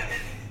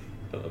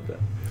love that.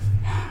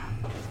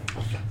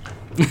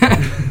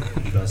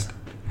 He goes,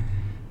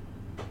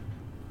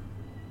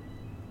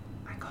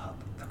 I called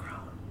the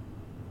crown.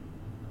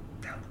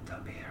 They'll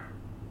be here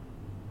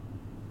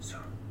soon.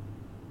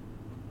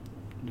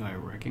 Do I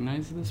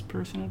recognize this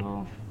person at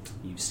all?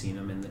 You've seen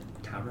him in the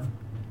tavern?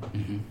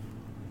 Mm-hmm.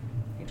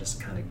 He just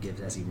kind of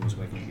gives, as he moves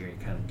away from you, he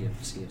kind of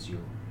gives you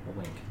a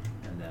wink,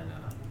 and then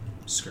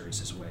scurries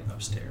his way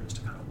upstairs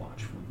to kind of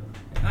watch from them.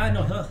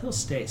 No, he'll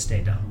stay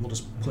down. We'll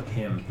just put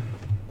him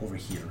over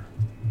here.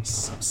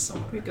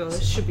 Somewhere. Here we go.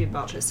 This should be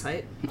about his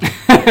height.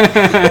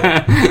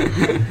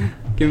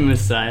 Give him a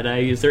side eye.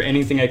 Is there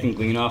anything I can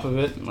glean off of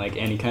it? Like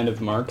any kind of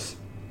marks?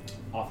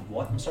 Off of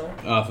what? I'm sorry?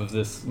 Off of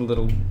this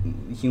little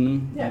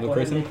human, Yeah, little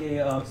go ahead and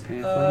person?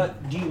 make a...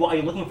 are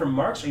you looking for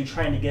marks, or are you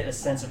trying to get a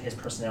sense of his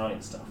personality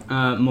and stuff?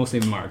 Mostly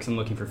marks. I'm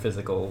looking for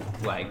physical,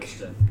 like...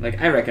 Understood. Like,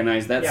 I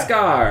recognize that Yeah.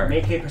 scar.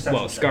 Make a perception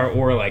Well, check. scar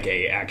or like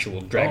a actual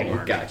dragon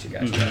mark. Gotcha.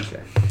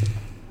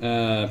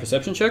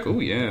 Perception check? Oh,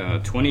 yeah.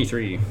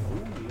 23. Yeah.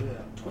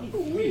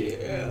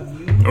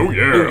 Oh,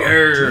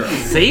 yeah.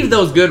 Save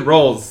those good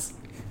rolls.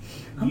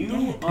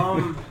 You,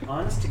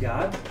 honest to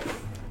God,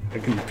 I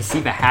can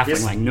perceive a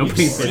halfling like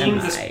nobody's you've seen been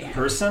this in.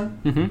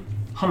 person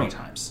how many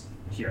times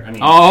here? I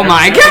mean, Oh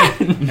my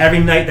God! Every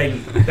night that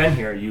you've been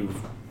here, you've...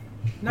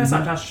 No, that's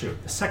not true.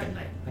 The second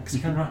night. Like,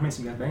 how many nights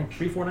have you been?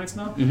 3-4 nights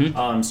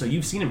now? So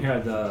you've seen him here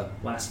the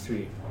last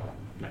 3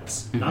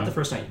 nights. Not the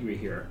first night you were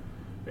here,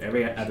 but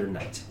every other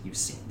night you've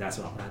seen. That's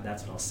what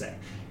I'll say.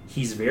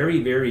 He's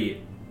very,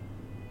 very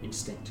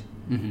instinct.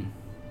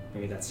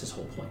 Maybe that's his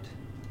whole point.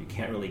 You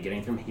can't really get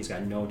anything from him. He's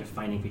got no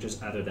defining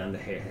features other than the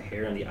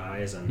hair and the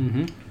eyes,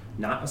 and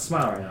not a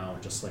smile right now,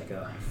 just like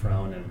a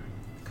frown and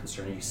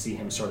concern. You see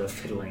him sort of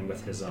fiddling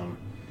with his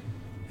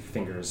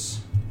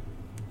fingers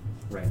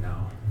right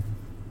now.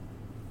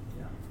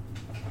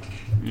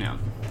 Yeah.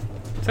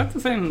 Is that the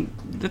same?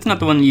 That's not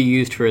the one you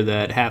used for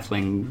that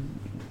halfling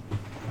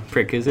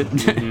prick, is it?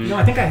 No,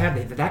 I think I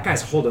have that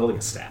guy's holding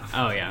a staff.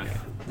 Oh, yeah.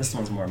 This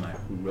one's more my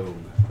rogue.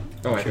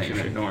 Oh, I think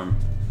it's Norm.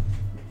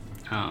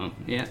 Oh,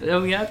 yeah.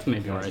 Oh, yeah, that's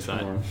maybe where I saw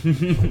it.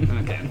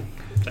 Okay.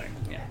 Sorry.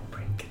 Yeah.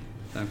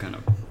 So I'm kind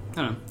of, I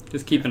don't know,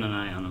 just keeping an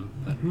eye on him.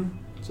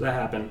 But. So that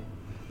happened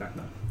back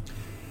then.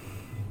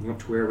 Up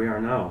to where we are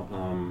now.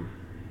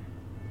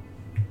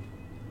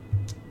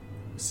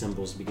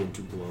 Symbols begin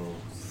to glow.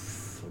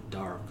 So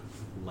dark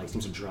light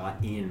seems to draw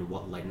in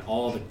what light, and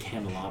all the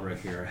candelabra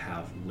here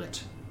have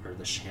lit, or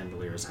the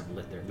chandeliers have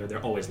lit.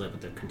 They're always lit,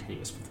 but they're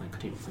continuous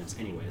flames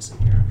anyways in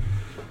here.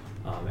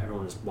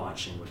 Everyone is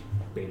watching with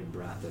bated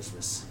breath as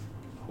this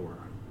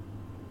horror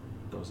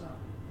goes on.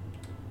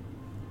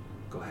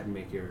 Go ahead and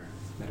make your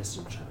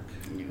medicine check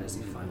as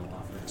the final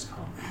offerings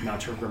come. Now,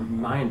 to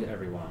remind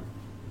everyone,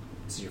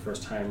 this is your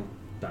first time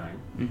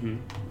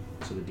dying,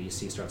 so the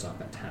DC starts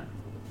off at 10.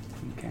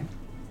 Okay.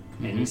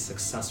 Any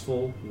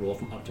successful roll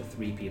from up to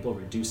 3 people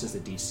reduces the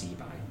DC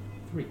by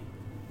 3.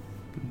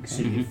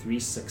 So you get 3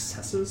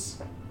 successes.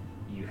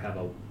 You have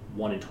a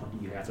 1 in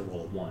 20. You have to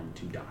roll a 1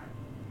 to die.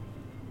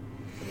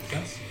 Does that make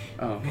sense?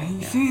 Oh, okay.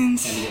 And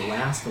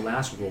the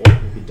last roll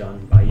will be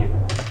done by you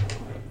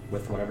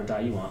with whatever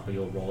die you want, but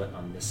you'll roll it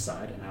on this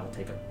side, and I will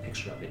take a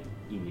picture of it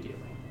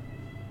immediately.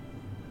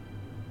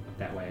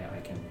 That way,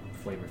 I can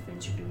flavor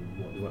things or do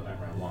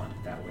whatever I want.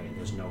 That way,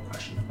 there's no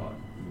question about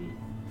me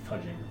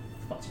fudging,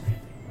 futzing, or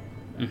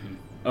anything.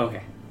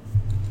 Okay.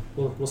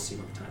 We'll see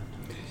what time.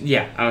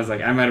 Yeah, I was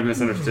like, I might have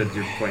misunderstood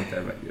your point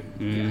there, but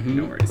yeah,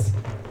 no worries.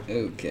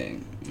 Okay.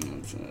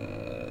 Let's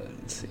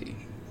see.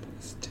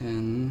 Plus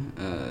 10.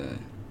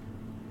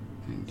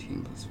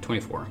 19 plus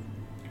 24.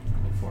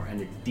 24. And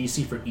the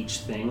DC for each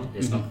thing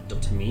is up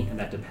to me, and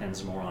that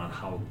depends more on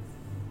how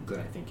good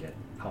I think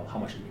how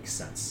much it makes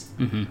sense.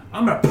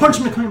 I'm gonna punch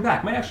him to coming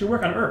back. Might actually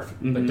work on Earth,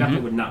 but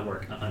definitely would not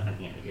work on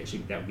Andy.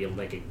 That would be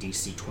like a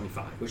DC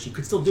 25, which you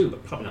could still do,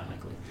 but probably not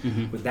likely.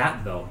 With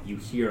that though, you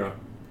hear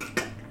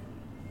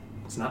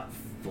it's not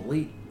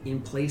fully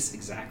in place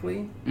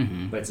exactly,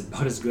 but it's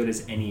about as good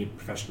as any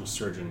professional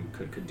surgeon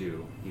could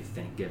do, you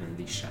think, given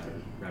the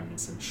shattered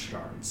remnants and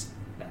shards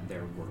that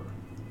there were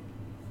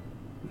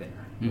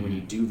there. And when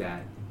you do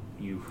that,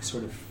 you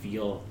sort of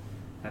feel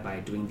that by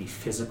doing the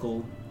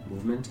physical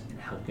movement and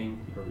helping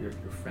your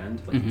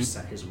friend, like you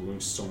set his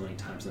wounds so many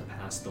times in the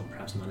past, though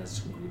perhaps not as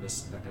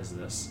grievous as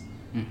this,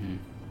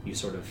 you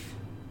sort of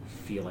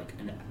feel like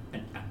an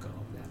echo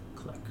of that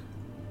click.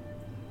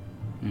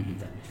 Then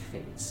it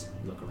fades.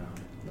 You look around,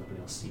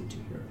 nobody else seemed to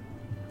hear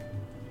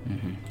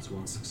it. It's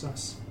one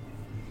success.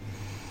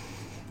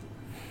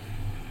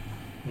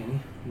 Annie,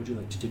 what would you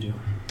like to do?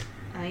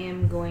 I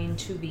am going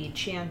to be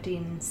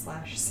chanting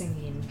 /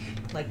 singing,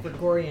 like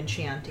Gregorian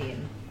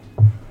chanting,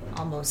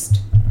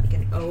 almost like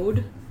an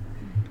ode.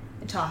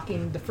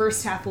 The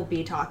first half will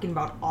be talking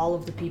about all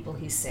of the people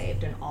he's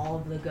saved and all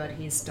of the good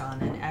he's done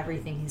and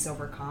everything he's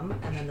overcome.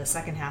 And then the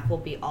second half will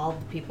be all of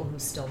the people who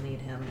still need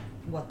him,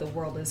 what the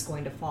world is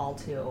going to fall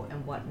to,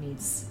 and what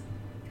needs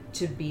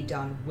to be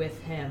done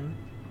with him.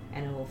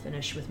 And it will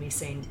finish with me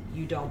saying,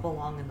 "You don't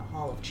belong in the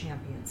Hall of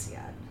Champions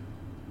yet."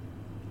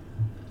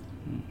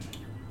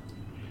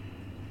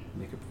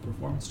 Make a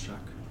performance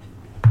check.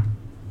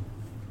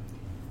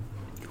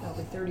 That'll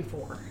be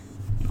 34.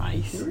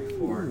 Nice.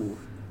 34.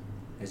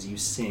 As you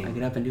sing. I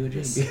get up and do a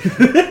jig.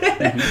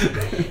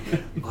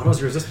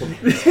 Auto's irresistible.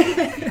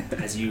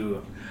 As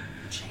you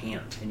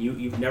chant, and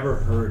you've never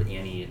heard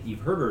Annie. You've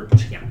heard her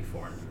chant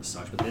before and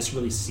such, but this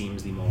really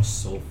seems the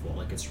most soulful.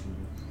 Like it's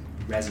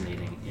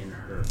resonating in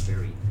her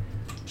very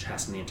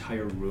chest, and the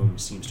entire room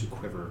seems to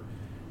quiver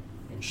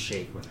and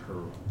shake with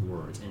her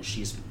words. And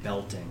she's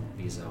belting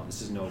these out.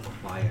 This is no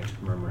quiet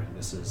murmuring.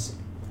 This is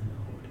an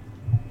ode.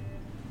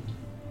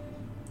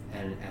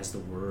 And as the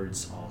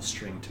words all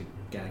string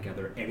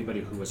together, everybody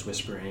who was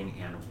whispering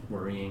and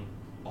worrying,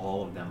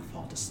 all of them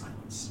fall to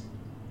silence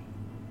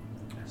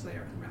as they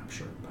are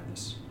enraptured by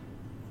this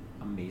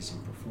amazing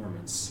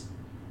performance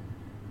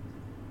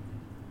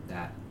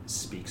that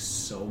speaks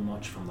so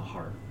much from the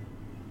heart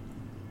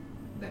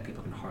that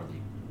people can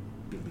hardly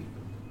believe it.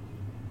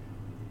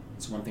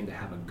 It's one thing to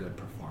have a good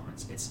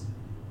performance. It's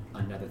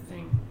another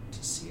thing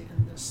to see it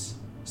in this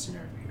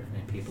scenario here.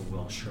 And people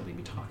will surely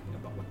be talking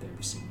about what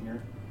they've seen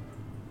here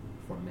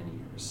for many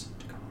years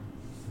to come.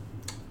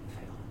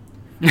 Fail.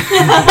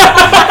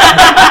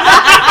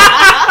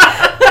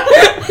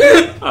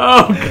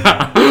 Oh,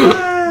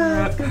 God.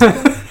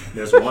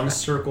 There's one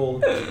circle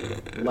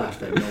left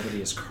that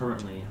nobody is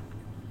currently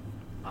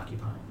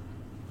occupying.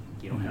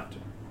 You don't have to,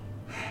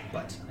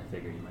 but I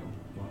figure you might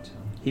want to.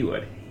 He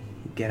would.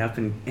 He'd get up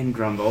and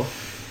grumble.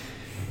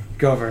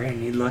 Go over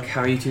and he'd look,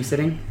 how are you two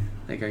sitting?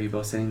 Like, are you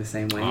both sitting the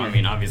same way? Well, I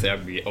mean, obviously,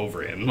 I'd be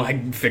over him,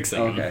 like,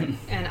 fixing him.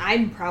 And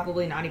I'm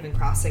probably not even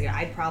crossing it.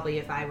 I'd probably,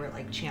 if I were,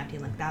 like,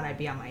 chanting like that, I'd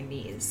be on my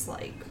knees,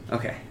 like...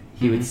 Okay.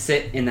 He would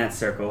sit in that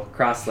circle,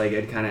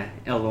 cross-legged, kind of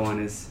elbow on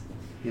his,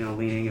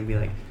 leaning, and be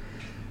like,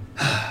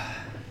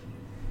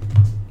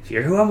 if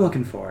you're who I'm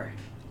looking for,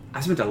 I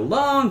spent a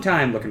long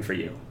time looking for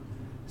you.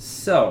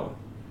 So,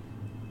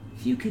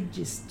 if you could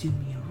just do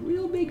me a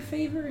real big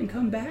favor and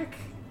come back.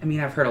 I mean,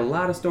 I've heard a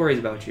lot of stories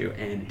about you,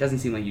 and it doesn't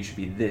seem like you should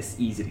be this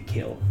easy to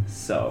kill.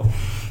 So,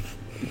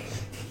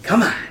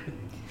 come on.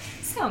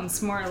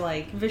 Sounds more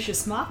like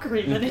vicious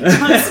mockery than it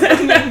does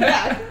coming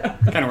back.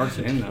 Kind of works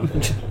for him, though.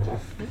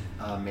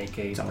 Make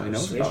a That's all he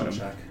knows about him.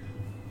 check.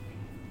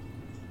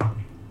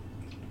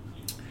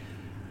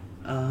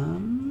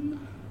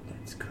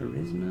 That's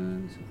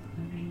charisma. So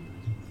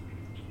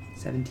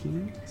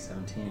 17.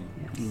 17.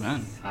 Yes.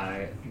 Man.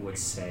 I would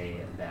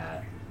say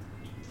that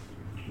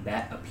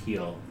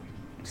appeal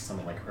to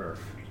someone like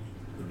Earth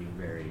would be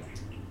very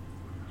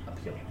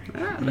appealing.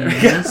 Ah, there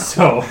we go.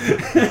 So,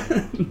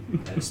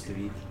 that's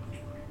 3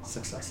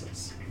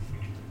 successes.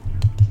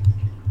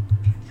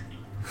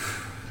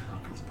 How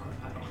comes apart?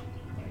 I don't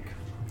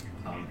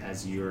like.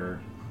 As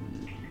your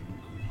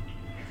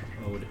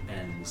ode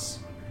ends,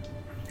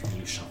 and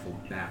you shuffle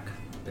back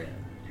a bit,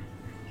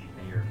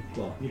 and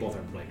you both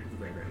are like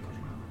very, very close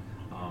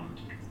now.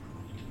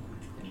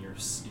 And you're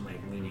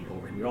like leaning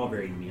over him. You're all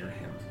very near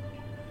him.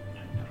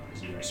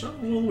 As you're sort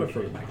of a little bit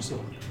further back, just a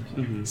little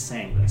bit.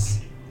 Saying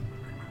this,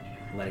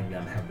 letting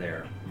them have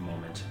their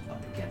moment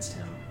up against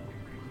him.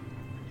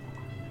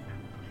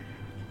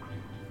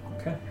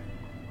 Okay.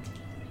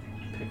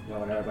 Pick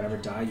whatever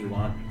die you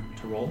want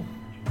to roll.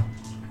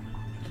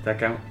 Did that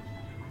count?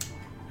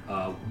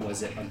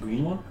 Was it a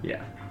green one?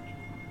 Yeah.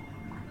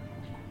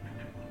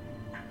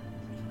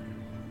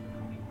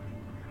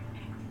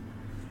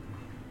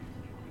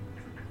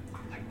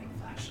 Lightning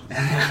flash.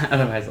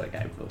 Otherwise, like,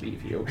 I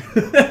believe you.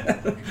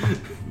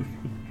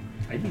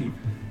 I believe.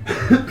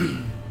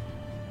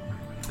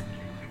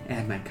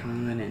 Add my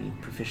con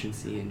and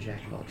proficiency in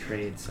jack of all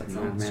trades, so it's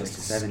No, not it's magic just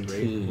a straight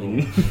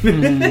 17.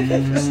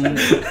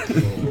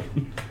 Roll.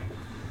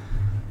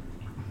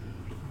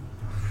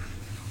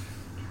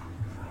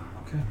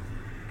 Okay.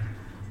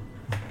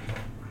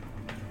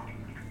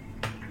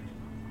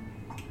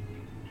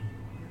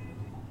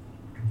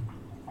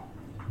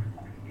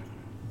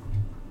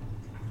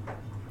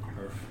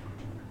 Earth.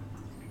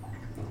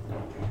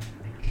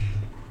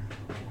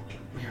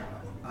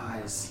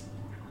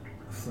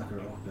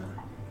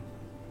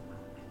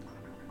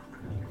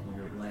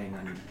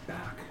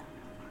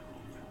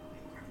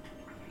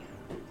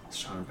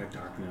 surrounded by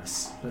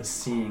darkness, but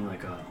seeing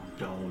like a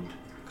domed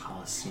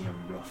Colosseum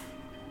roof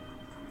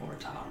over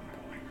top.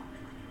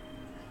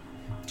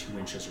 2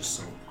 inches or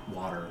so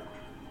water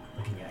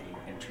looking at you,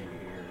 entering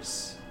your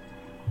ears.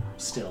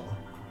 Still,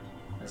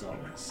 as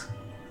always.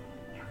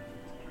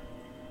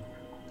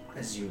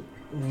 As you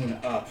lean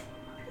up,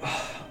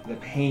 the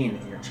pain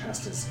in your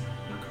chest is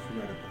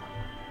incredible.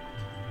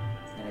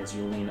 And as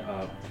you lean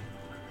up,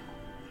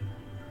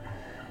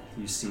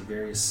 you see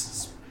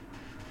various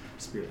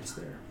spirits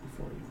there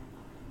before you.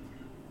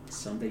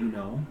 Some that you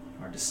know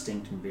are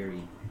distinct and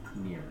very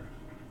near.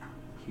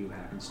 Hugh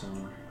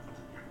Hackenstone,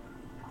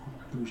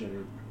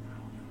 Mujarid.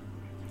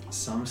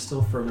 Some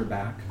still further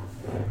back.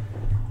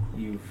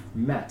 You've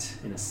met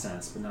in a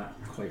sense, but not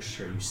quite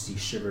sure. You see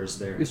Shivers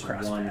there. Who's One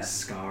crossed-paths.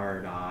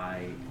 scarred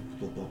eye,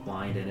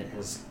 blind in it,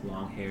 has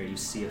long hair. You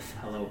see a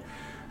fellow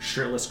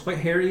shirtless, quite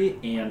hairy,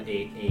 and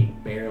a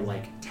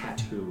bear-like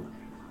tattoo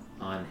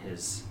on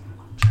his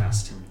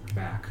chest and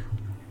back.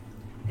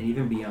 And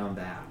even beyond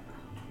that,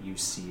 you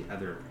see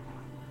other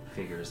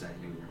figures that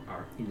you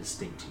are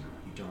indistinct to.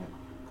 You don't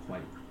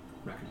quite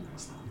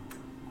recognize them.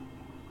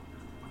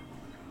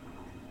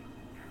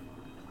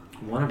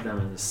 One of them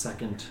in the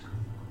second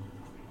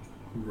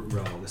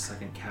row, the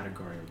second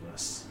category of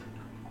this,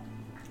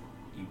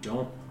 you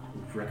don't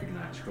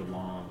recognize her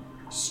long,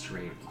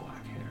 straight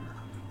black hair.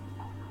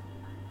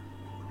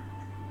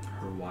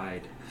 Her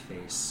wide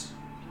face,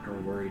 her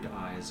worried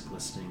eyes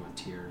glistening with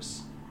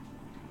tears,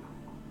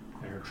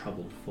 and her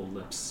troubled, full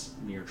lips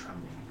near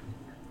trembling.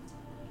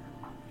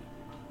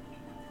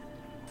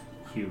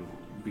 Hugh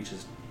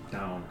reaches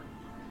down,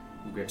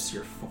 grips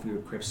your,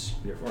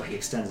 or he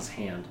extends his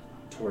hand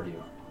toward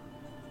you.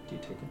 Do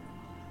you take it?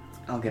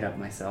 I'll get up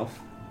myself.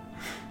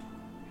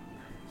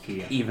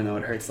 He, Even though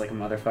it hurts like a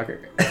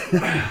motherfucker.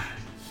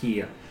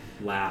 he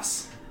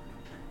laughs.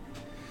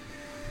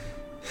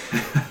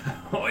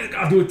 Oh, you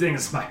gotta do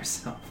things by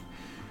yourself.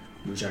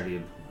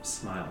 Mujarid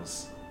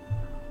smiles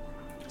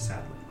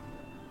sadly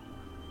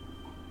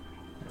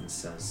and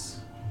says,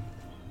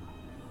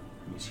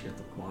 you hear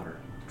the water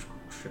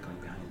trickling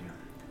behind you.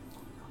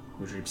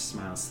 Mujarid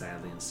smiles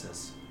sadly and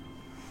says,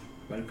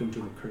 welcome to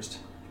the cursed,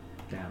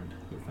 damned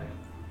Rufaya.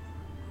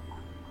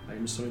 I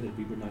am sorry that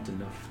we were not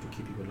enough to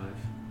keep you alive.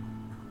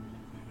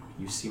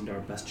 You seemed our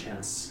best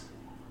chance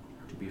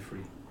to be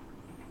free.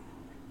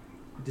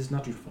 It is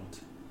not your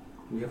fault.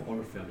 We have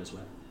all failed as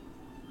well.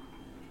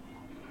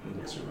 He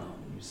looks around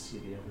and you see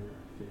the other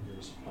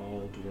figures,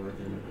 all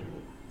dwarven,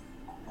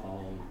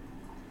 all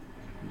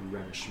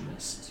reddish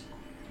mist.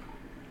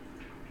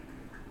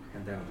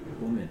 And that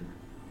woman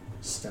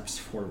steps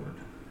forward,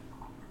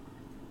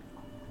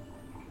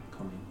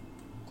 coming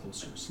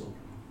closer slowly.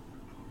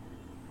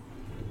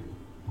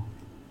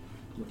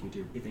 What do you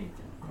do, if anything? You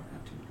don't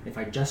have to. If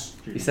I just...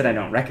 You said I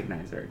don't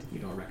recognize her. You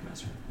don't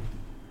recognize her.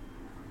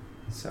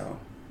 So...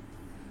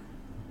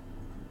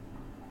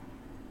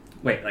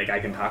 Wait, like I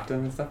can talk to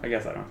them and stuff? I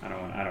guess I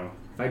don't.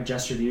 If I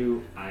gesture to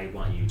you, I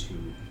want you to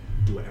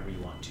do whatever you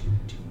want to.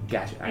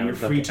 Gotcha. And you're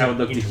free to I would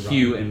look to interrupt.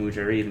 Hugh and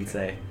Mujarid and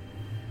say,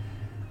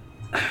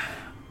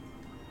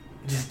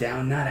 just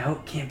down, not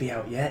out. Can't be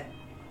out yet.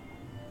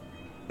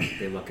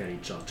 They look at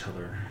each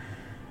other,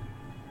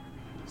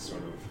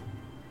 sort of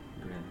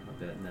grin a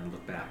bit, and then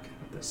look back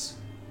at this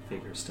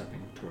figure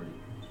stepping toward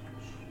you.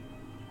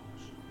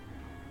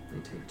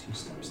 They take 2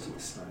 steps to the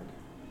side.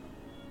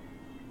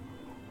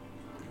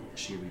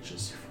 She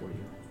reaches for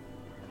you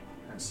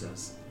and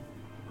says,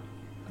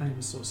 I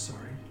am so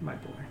sorry, my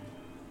boy.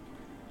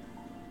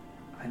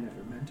 I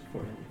never meant for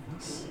any of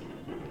this.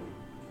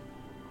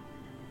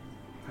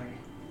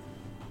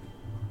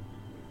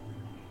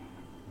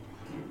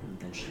 And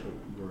then her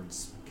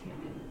words can't.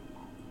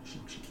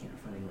 She can't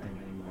find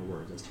any more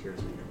words as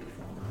tears begin to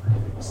fall down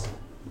her face.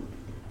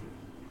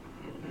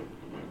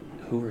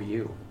 Who are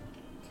you?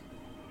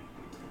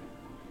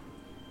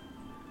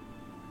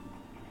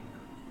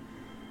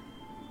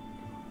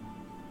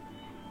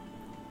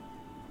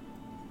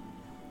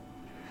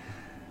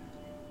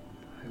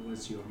 I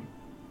was your...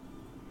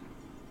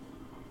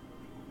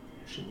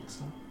 She looks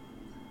up.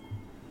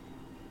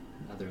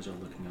 And others are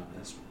looking up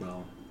as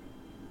well.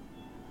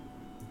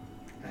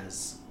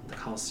 As the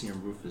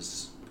Colosseum roof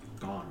is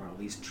gone, or at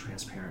least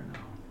transparent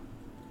now.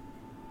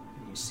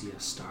 And you see a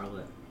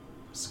starlit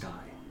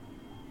sky.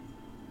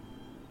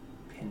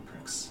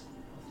 Pinpricks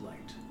of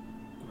light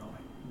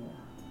growing more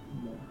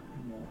and more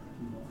and more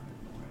and more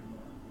and more and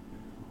more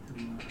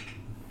and more.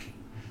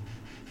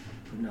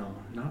 But no,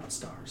 not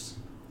stars.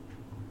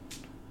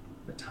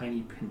 But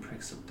tiny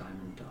pinpricks of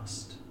diamond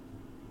dust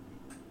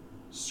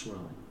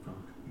swirling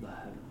from the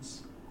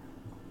heavens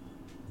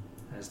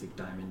as the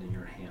diamond in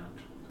your hand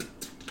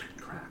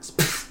cracks,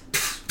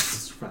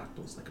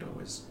 fractals like it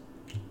always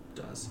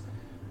does,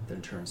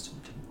 then turns to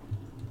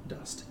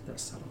dust that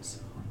settles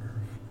on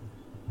earth.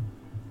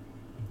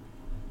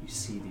 You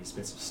see these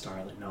bits of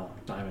starlight, no,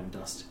 diamond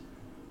dust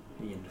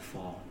begin to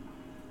fall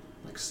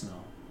like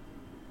snow.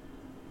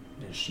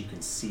 And as you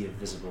can see a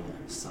visible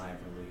sigh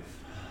of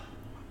relief,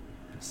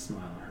 a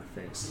smile on her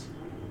face.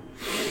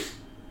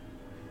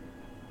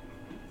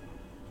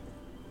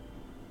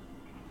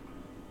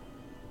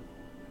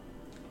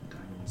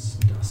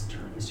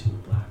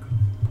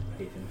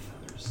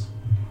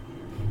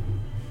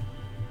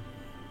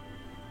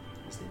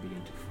 as they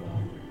begin to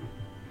fall.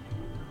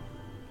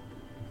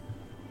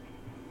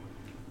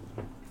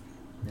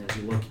 And as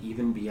you look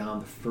even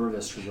beyond the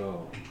furthest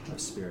row of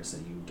spirits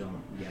that you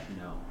don't yet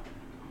know,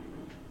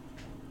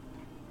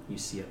 you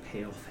see a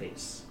pale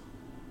face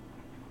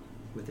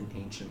with an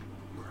ancient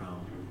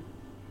crown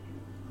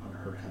on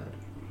her head,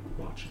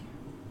 watching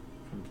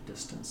from the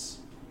distance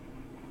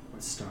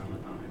with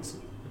starlit eyes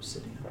of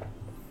obsidian.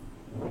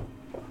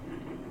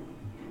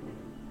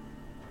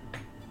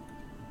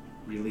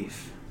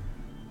 Relief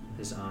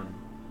is on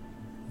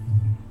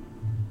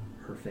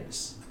her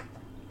face.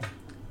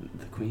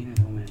 The queen or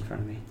the woman in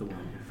front of me? The one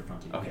in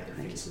front of you. Okay, Yeah, their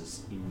thank face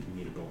is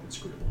immutable,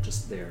 inscrutable,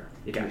 just there.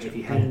 Gotcha. If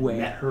you hadn't Way-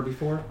 met her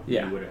before,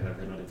 Yeah. you would have had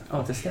another.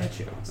 Oh, it's a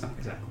statue. Okay. Okay.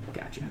 Exactly.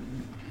 Gotcha.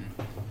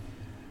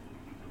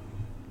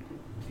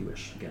 If you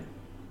wish, again,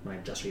 when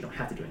I gesture, you don't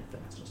have to do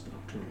anything. It's just an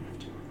opportunity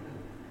to.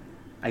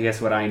 I guess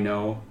what I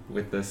know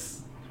with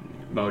this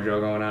mojo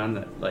going on,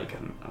 that like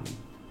I'm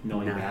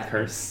Knowing not that,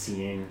 cursed.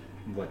 seeing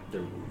what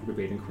the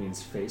Raven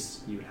Queen's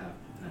face, you would have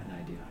an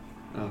idea.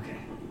 Okay.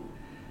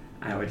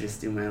 I would just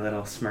do my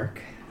little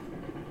smirk.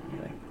 Be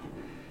like,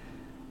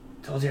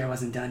 told you I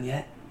wasn't done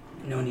yet.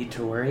 No need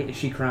to worry. Is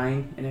she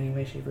crying in any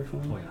way, shape, or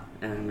form? Oh yeah.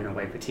 And I'm gonna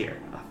wipe a tear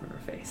off of her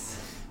face.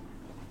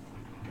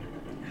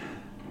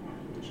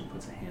 She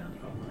puts a hand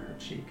up on her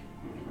cheek.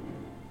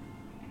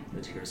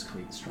 The tears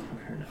coming strong on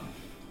her now.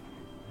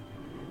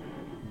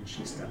 And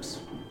she steps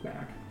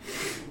back.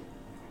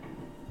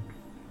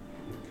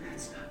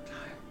 It's not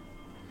time.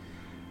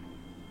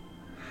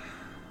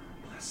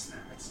 Bless them,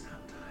 it's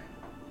not time.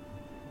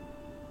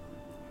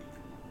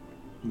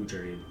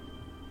 Mujari,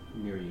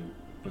 near you,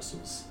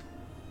 whistles.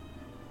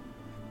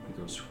 He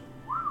goes.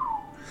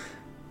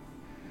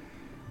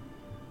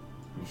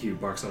 And Hugh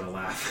barks out a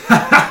laugh.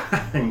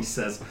 And he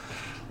says,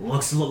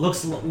 Looks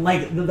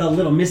like the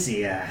little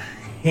missy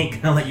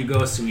ain't gonna let you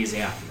go so easy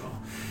after all.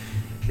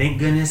 Thank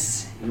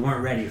goodness you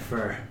weren't ready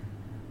for...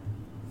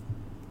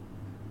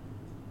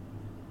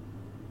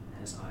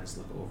 His eyes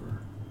look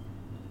over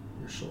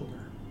your shoulder.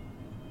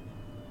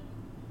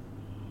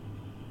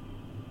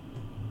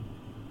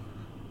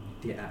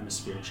 The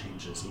atmosphere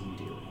changes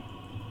immediately.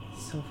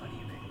 So funny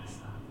you picked this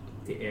up.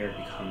 The air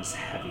becomes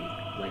heavy,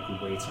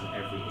 like weights on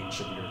every inch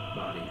of your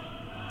body.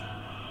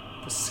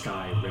 The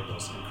sky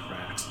ripples and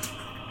cracks,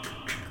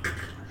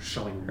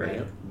 showing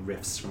red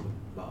rifts from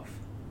above.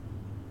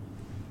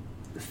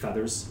 The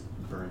feathers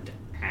burn to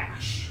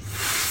ash,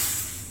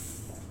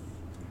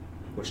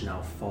 which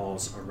now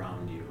falls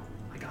around you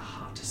like a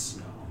hot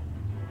snow.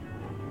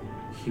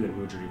 Hugh and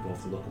Mujari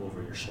both look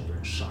over your shoulder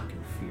in shock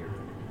and fear,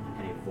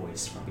 and a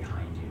voice from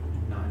behind you,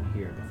 not in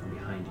here, but from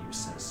behind you,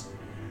 says,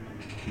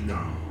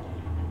 "No."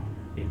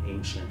 In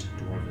ancient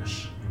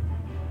Dwarvish,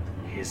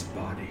 his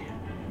body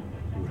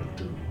will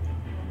do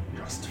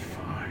just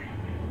fine.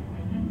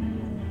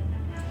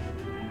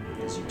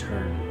 As you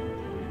turn,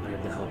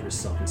 unable to help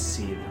yourself and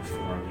see the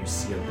form, you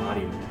see a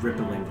body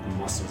rippling with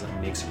muscles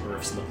that makes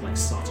Earth's look like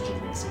sausage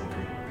links in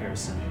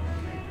comparison.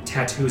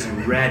 Tattoos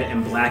in red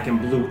and black and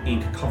blue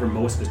ink cover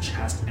most of his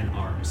chest and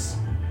arms.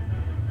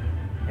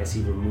 As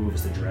he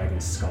removes the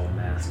dragon's skull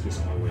mask he's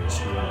always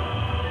worn.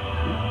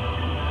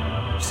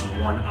 You see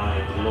one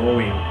eye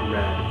glowing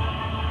red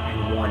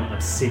and one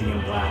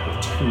obsidian black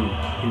with two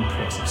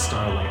pinpricks of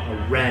starlight,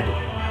 a red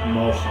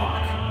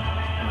mohawk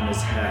on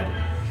his head.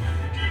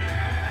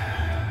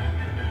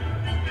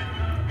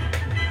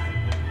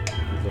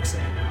 He looks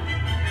at you.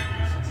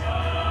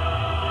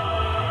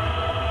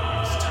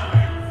 It's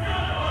time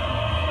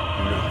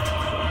not to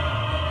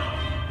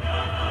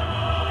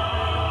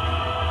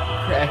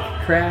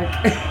cry.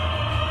 Crack.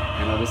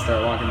 And I'll just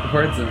start walking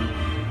towards him.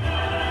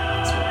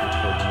 It's walking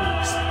towards you.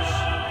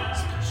 Splash,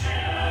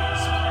 splash,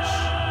 splash.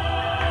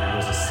 And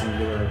there's a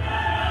singular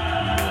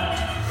moment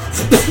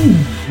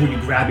when you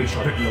grab each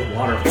other in the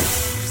water,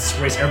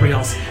 sprays everybody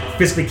else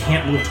physically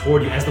can't move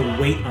toward you as the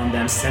weight on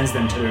them sends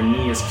them to their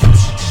knees.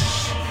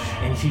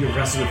 And he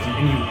wrestles with you,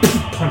 and you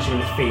punch him in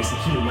the face, and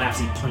he laughs.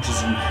 He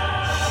punches you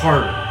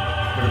harder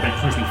than ever been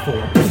punched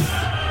before.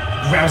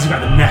 Grabs you by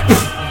the neck,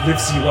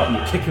 lifts you up, and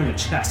you kick him in the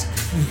chest.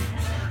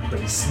 But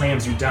he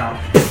slams you down.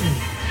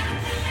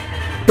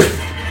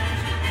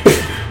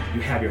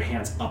 You have your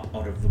hands up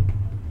out of the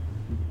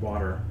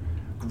water,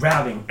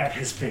 grabbing at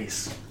his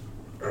face,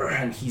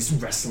 and he's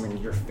wrestling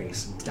your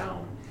face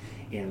down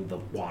in the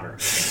water.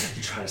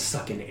 You try to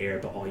suck in air,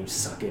 but all you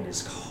suck in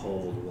is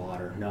cold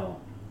water. No.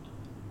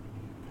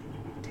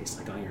 It tastes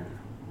like iron,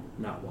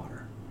 not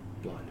water.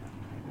 Blood.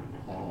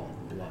 All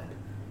blood.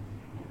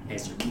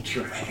 As you reach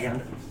your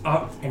hand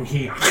up, and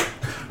he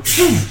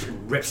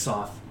rips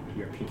off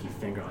your pinky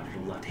finger on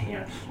your left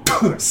hand,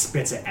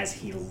 spits it as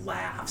he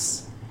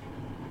laughs.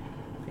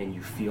 And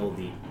you feel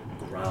the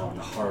ground,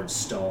 the hard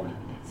stone,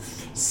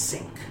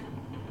 sink.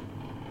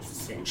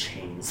 And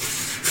chains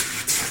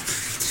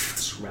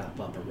wrap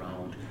up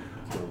around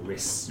your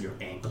wrists, your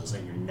ankles,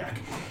 and your neck,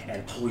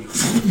 and pull you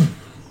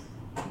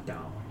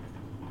down,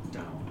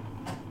 down,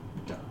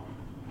 down.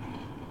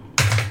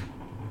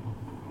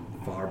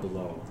 Far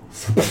below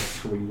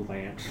where you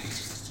land.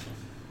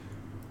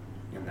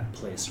 in that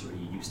place where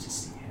you used to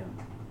see him.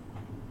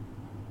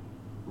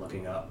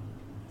 Looking up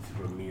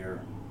through a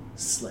mere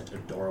slit or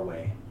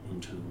doorway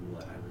into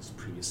what I was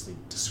previously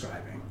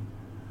describing.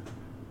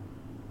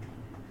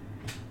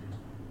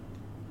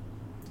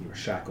 You were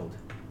shackled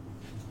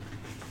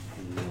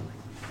and kneeling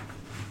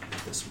at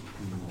this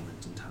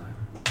moment in time.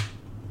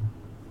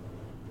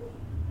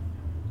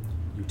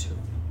 You too.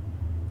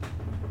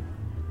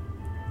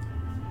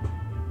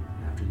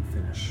 After you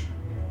finish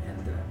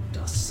and the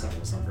dust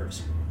settles on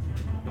Earth's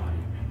body,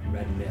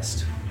 red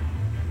mist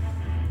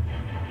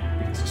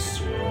begins to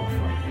swirl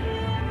from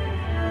him.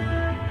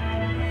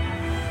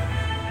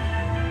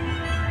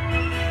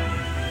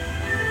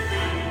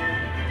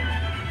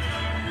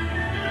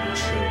 I'm not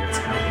sure what's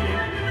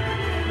happening,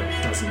 but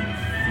it doesn't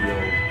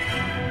feel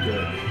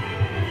good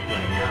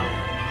right now.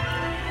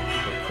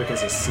 But quick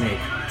as a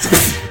snake,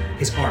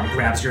 his arm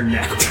grabs your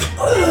neck,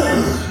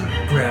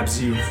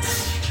 grabs you,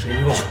 and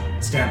you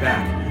all stand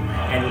back,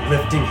 and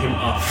lifting him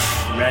up,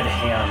 red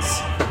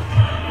hands,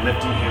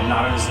 lifting him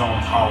not in his own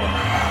power.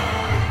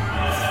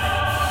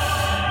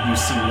 You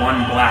see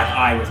one black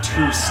eye with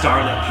two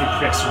starlit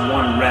pinpricks,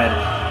 one red,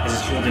 as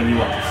he's holding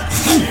you up,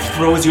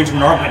 throws you into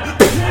an arm.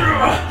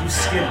 You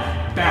skid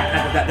back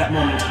at that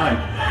moment in time.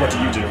 What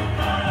do?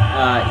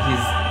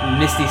 He's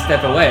misty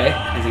step away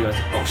as he goes,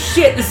 "Oh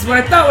shit, this is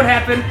what I thought would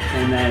happen!"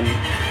 And then,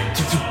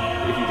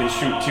 if you can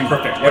shoot two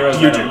Perfect. arrows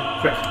What do? at him.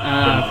 Quick.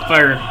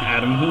 Fire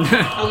at him.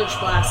 Eldritch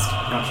Blast.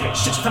 Okay,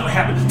 shit, that's not what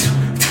happened.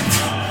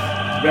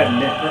 Red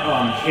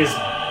his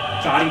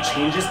body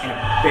changes and a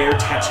bear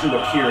tattoo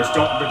appears.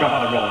 Don't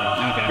bother rolling.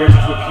 Okay. Bear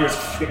tattoo appears,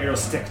 the arrow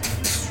stick.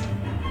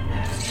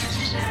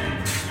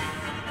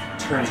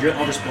 Turns, your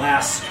Eldritch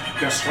Blast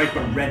gonna strike,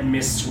 but red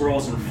mist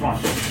swirls in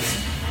front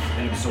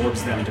and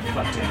absorbs them,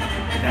 deflecting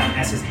them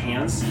as his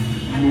hands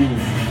move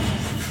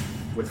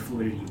with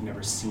fluidity you've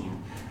never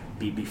seen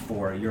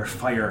before. Your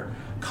fire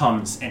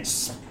comes and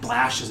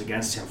splashes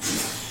against him,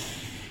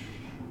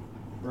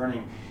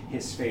 burning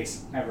his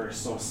face ever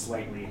so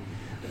slightly.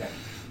 But that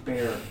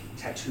bear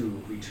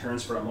tattoo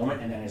returns for a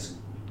moment and then is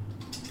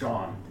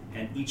gone.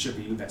 And each of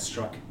you that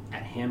struck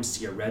at him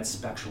see a red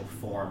spectral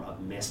form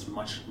of mist,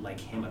 much like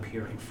him,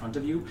 appear in front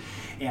of you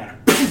and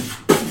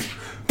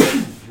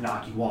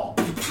knock you all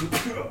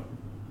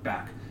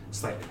back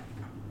slightly.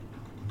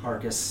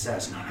 Argus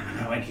says,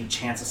 no, and he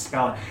chants a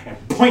spell and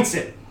points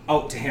it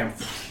out to him.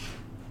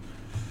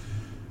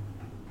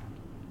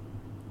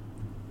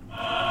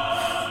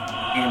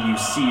 And you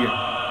see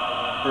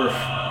Earth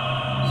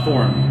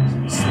form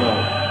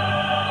slow.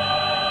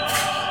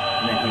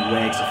 And then he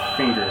wags a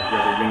finger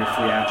where the ring of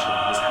free action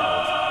is held.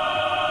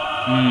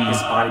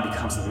 His body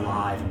becomes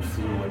alive and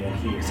fluid, and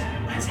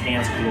his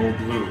hands glow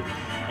blue.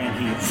 And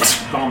he,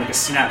 gone like a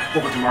snap,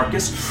 over to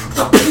Marcus,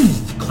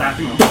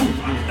 clapping him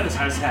on the other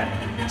side of his head.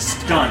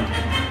 Stunned,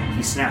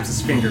 he snaps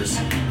his fingers,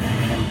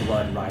 and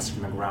blood rises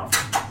from the ground.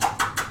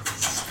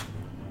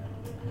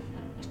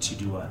 To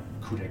do a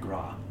coup de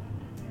grace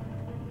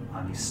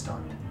on the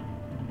stunned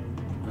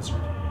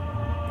wizard.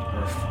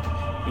 Earth,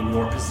 in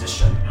your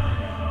position,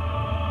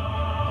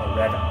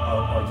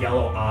 a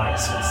yellow eye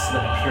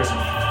slit appears in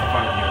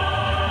front of you.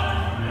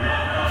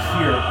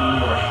 Here in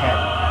your head,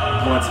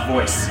 Blood's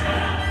voice,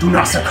 do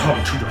not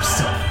succumb to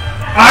yourself.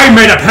 I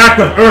made a pact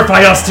with Earth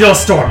via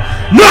Steelstorm,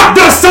 not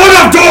the Son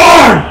of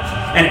Dorn!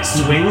 And it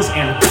swings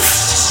and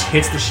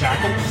hits the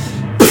shackle.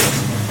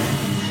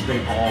 They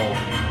all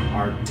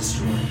are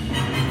destroyed.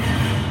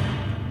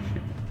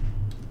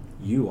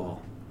 You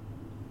all,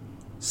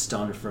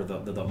 stunned for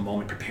the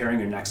moment, preparing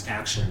your next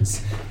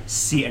actions,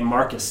 see, and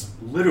Marcus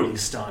literally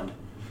stunned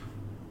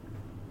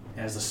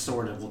as the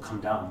sword will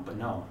come down, but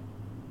no,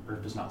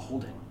 Earth is not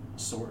holding a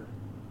sword.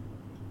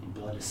 And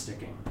blood is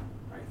sticking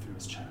right through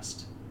his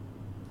chest.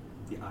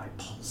 The eye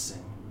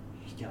pulsing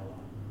yellow.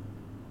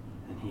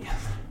 And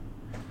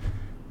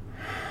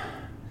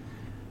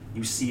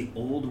you see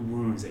old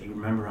wounds that you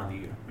remember on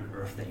the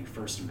Earth that you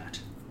first met,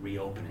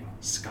 reopening,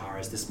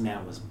 scars. This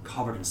man was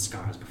covered in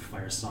scars, but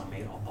Firesong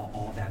made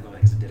all that go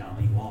as it did on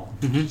you all.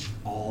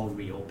 All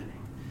reopening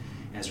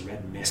as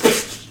red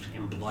mist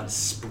and blood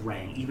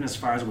spraying, even as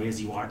far away as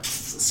you are,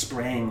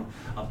 spraying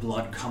of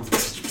blood comes.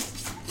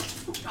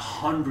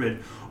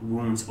 100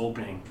 wounds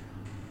opening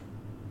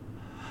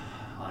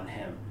on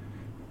him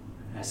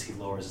as he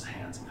lowers his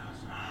hands and goes.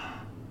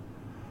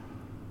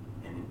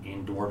 And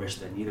in Dwarvish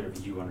that neither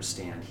of you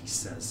understand, he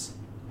says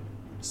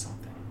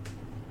something.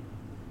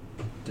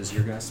 Does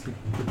your guy speak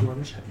good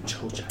Dwarvish? Have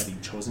you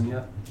chosen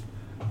yet?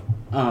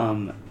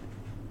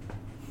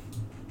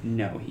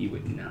 No, he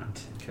would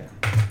not. Okay.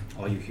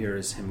 All you hear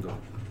is him go,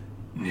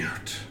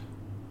 Nert.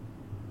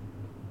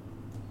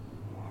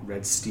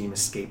 Red steam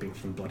escaping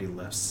from bloody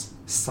lips,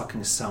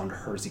 sucking sound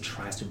heard as he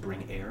tries to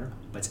bring air,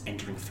 but it's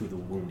entering through the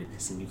wound in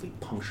his newly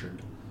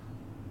punctured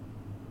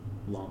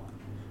lung.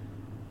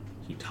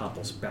 He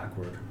topples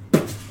backward,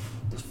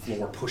 the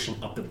floor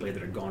pushing up the blade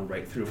that had gone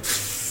right through,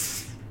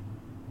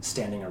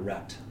 standing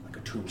erect like a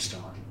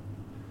tombstone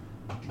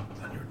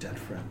on your dead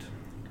friend.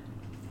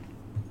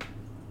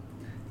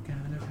 Got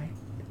it right.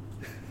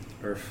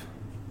 Earth,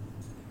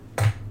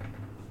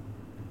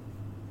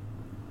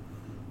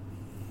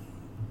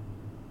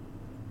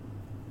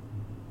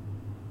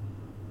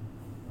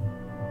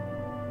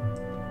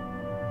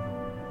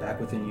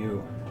 within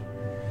you.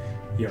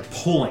 You're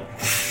pulling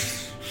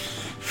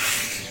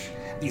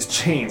these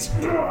chains.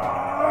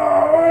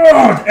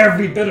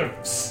 Every bit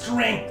of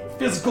strength,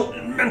 physical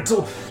and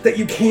mental, that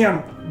you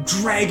can,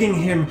 dragging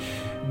him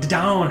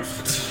down.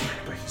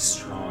 But he's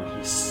strong.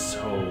 He's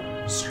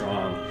so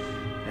strong.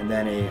 And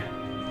then a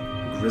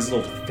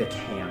grizzled, thick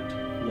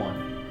hand,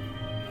 one,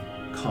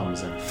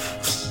 comes and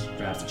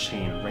grabs the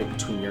chain right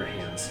between your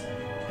hands.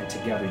 And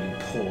together you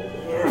pull.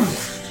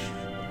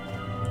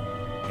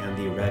 And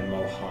the red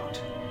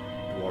mohawked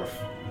dwarf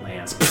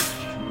lands,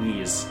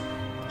 knees,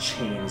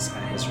 chains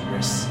at his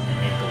wrists and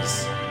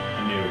ankles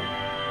anew.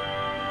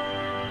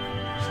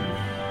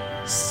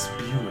 He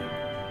spewing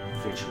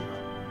vitriol.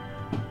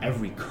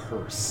 Every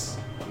curse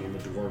in the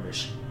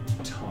dwarvish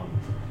tongue,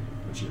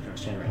 which you can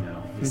understand right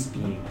now, is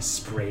being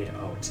sprayed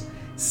out.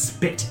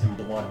 Spit and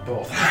blood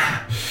both.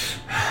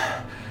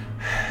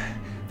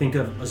 Think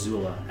of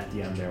Azula at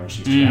the end there when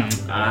she's trapped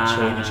in that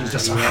chain, and she's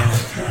just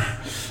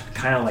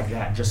kind of like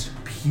that, just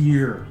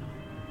pure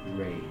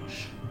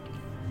rage.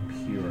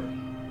 Pure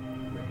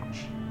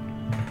rage.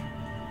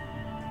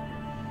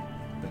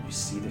 But you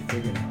see the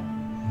figure now,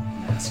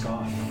 mask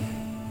off.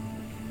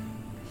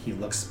 He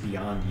looks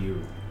beyond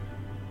you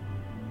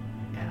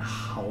and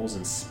howls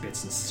and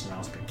spits and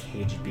snarls like a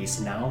caged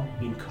beast, now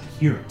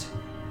incoherent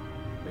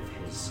with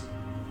his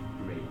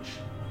rage,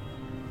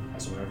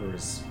 as whatever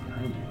is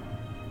behind you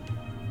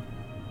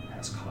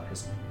has caught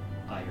his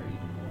ire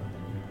even more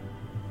than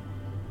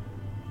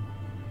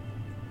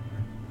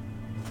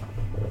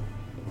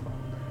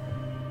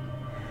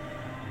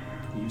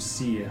you. You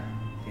see a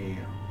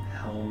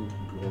helmed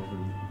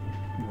dwarven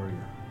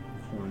warrior,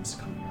 horns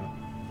coming up.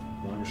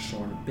 One is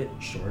shorn a bit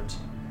short,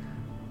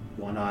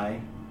 one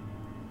eye,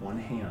 one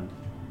hand.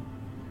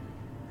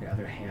 The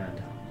other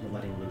hand, you're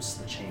letting loose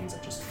the chains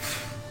that just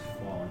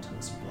fall into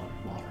this blood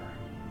water.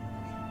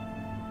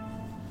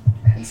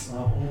 Hence,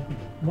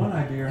 one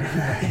eye beer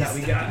that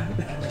we got.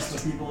 So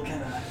people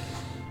can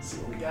see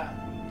what we got.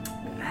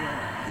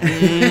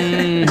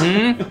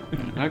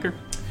 Okay.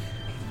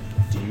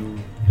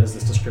 Does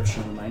this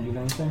description remind you of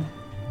anything?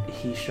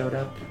 He showed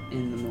up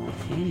in the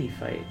Multani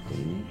fight,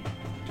 didn't he?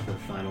 The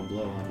final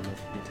blow on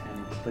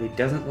Multani. But he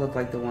doesn't look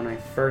like the one I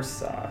first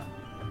saw.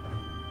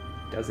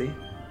 Does he?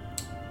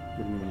 What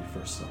do you mean when you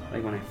first saw it?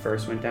 Like when I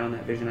first went down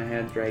that vision I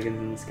had, dragons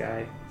in the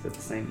sky. Is it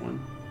the same one?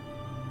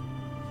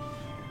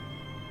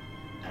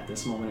 At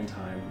this moment in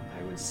time,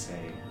 I would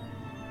say,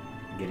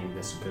 getting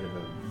this good of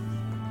a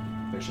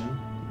vision,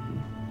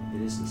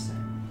 it is the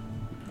same.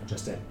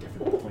 Just at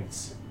different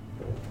points.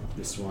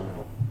 This one,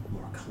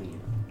 more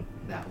clean.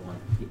 That one,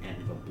 the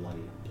end of a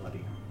bloody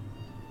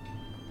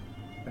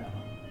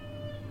battle.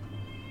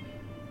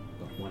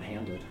 But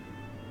one-handed.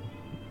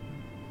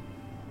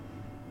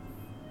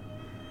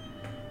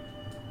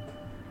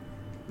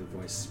 The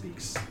voice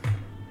speaks.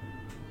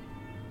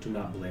 Do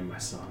not blame my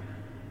son.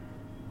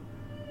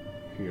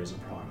 He is a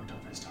product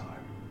of his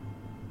time.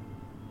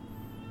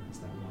 As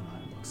that one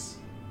eye looks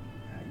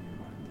at you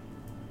and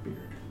the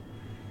beard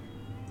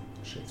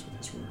shakes with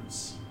his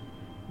words,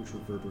 which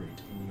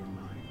reverberate in your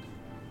mind.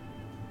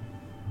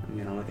 I'm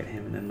gonna look at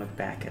him and then look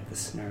back at the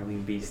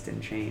snarling beast in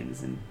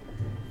chains, and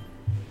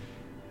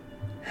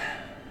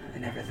I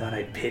never thought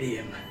I'd pity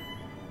him.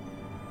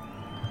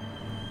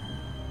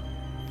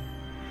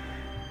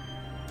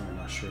 I'm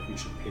not sure if you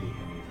should pity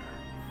him either.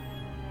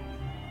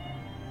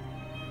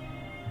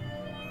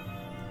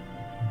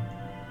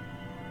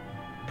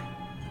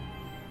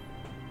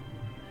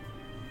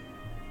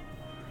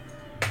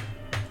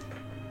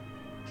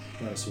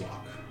 Let us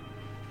walk.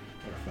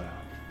 Or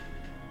file.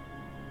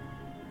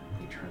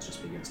 He turns,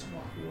 just begins to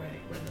walk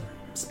away with the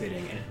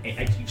spitting, and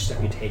at each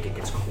step you take, it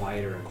gets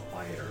quieter and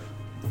quieter,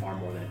 far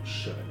more than it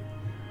should,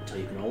 until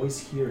you can always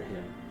hear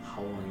him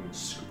howling,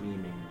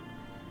 screaming,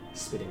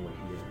 spitting what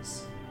he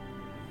is.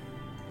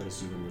 But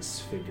as you and this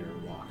figure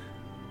walk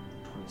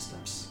 20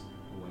 steps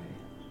away,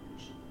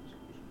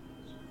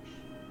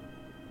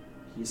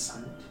 he is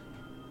silent.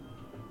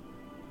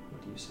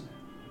 What do you say?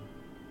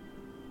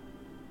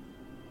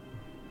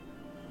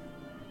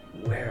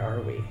 Where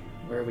are we?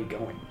 Where are we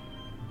going?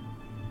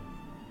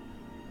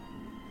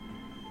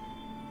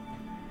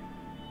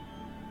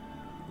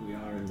 We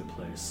are in the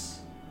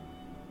place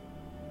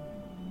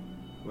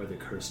where the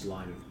cursed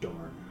line of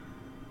Dorn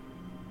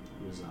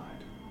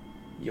reside.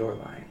 Your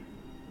line.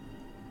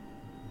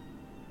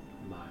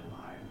 My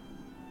line.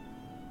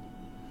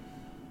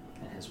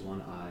 And his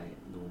one eye,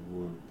 the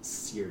wound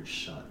seared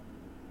shut,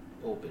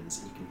 opens,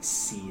 and you can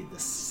see the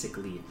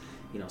sickly,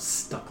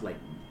 stuck like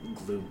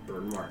glue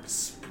burn mark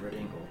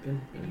spreading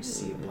open, and you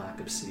see a black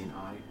obsidian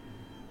eye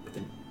with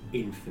an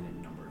infinite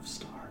number of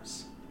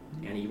stars.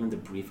 And even the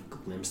brief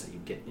glimpse that you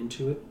get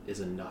into it is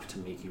enough to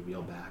make you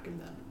reel back, and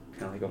then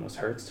Kind of like almost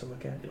hurts to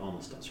look at. it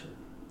almost does hurt.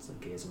 It's like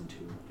gazing into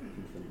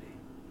infinity.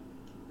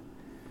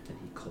 And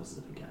he closes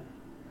it again.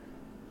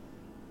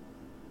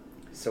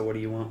 So what do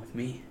you want with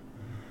me?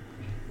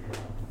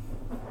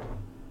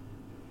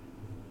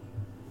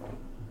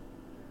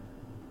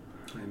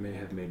 I may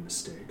have made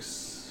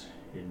mistakes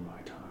in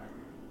my time.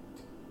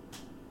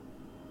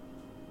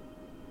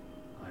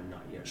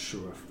 yet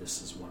sure if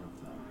this is one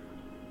of them.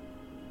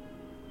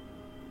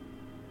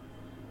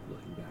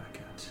 Looking back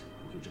at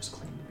who he just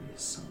claimed to be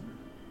his son.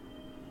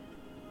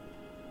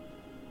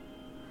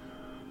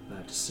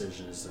 That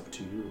decision is up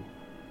to you.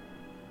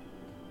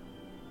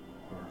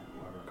 Or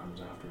whoever comes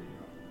after you.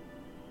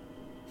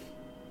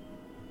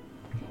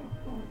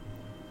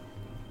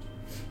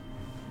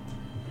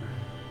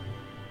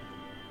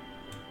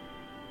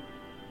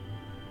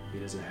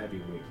 It is a heavy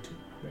weight to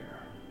bear.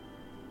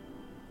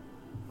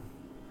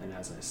 And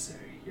as I say,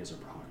 he is a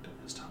product of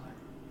his time.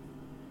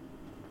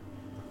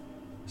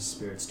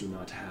 Spirits do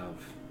not have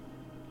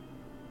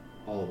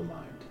all the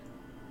mind,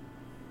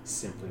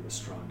 simply the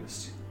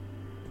strongest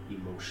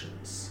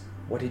emotions.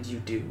 What did you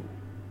do?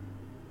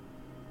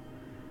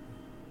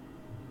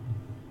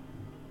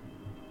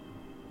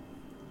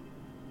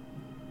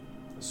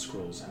 The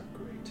scrolls have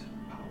great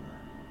power,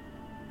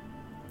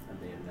 and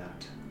they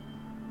enact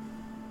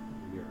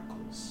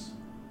miracles.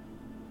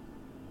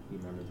 You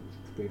remember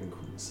the Raven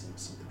Queen saying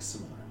something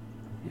similar?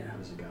 Yeah.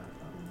 There's a god of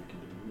that that can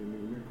do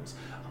miracles.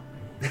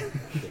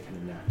 They can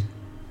enact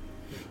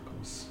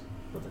miracles,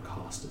 but the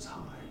cost is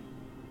high,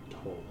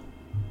 toll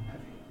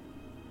heavy.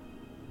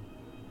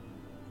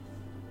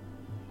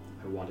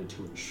 I wanted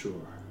to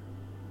ensure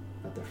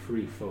that the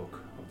free folk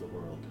of the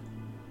world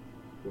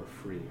were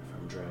free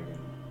from dragon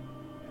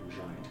and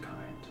giant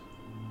kind.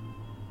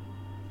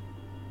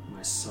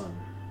 My son,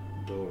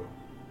 Dor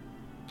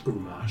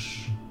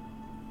Brumash,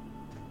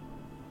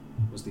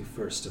 was the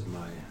first of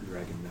my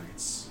dragon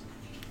knights.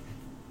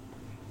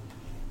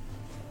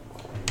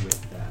 And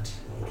with that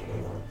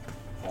came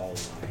all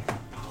my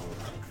power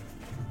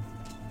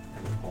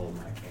and all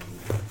my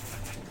anger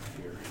and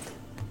fear.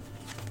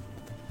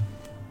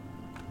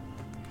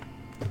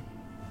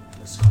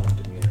 This calm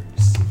demeanor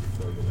you see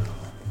before you now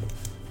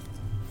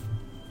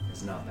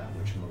is not that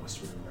which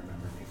most would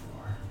remember me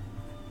for.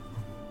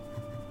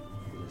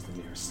 It is the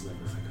mere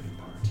sliver I could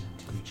impart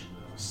to each of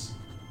those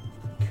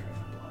who carry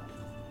my blood.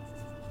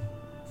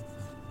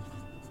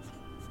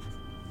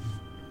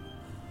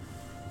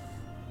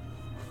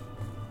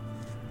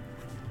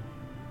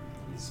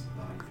 His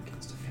body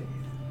begins to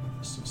fade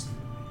so slowly.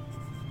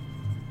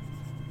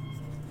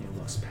 He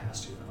looks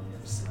past you on the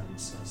other side and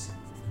says,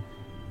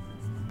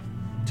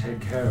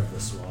 "Take care of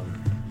this one."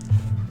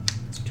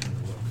 As you turn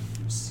to look,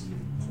 you see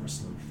the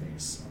porcelain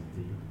face of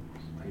the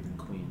Raven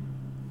Queen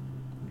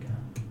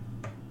again.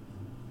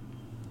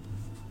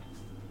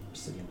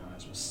 Obsidian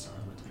eyes with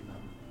starlit in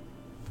them.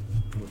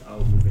 And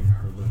without moving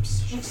her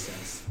lips, she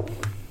says,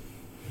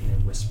 in a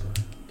whisper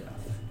of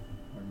death,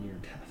 or near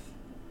death,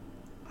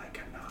 "I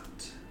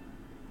cannot.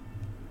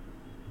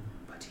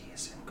 But he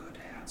is in good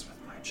hands with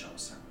my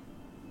chosen.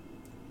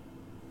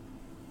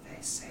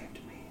 They saved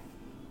me.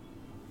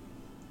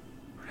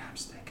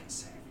 Perhaps they can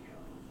save you."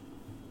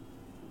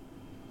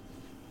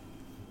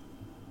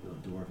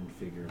 The dwarven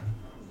figure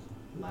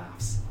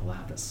laughs, a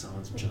laugh that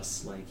sounds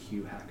just like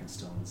Hugh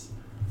Hackenstone's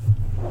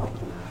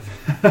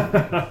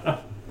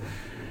laugh.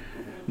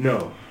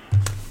 No,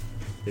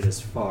 it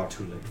is far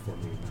too late for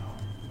me now.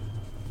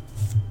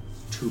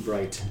 Too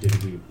bright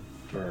did we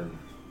burn,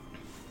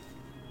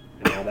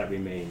 and all that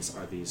remains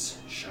are these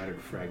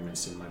shattered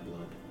fragments in my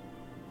blood.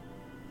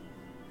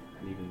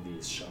 And even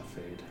these shall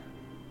fade.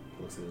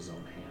 He looks at his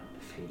own hand,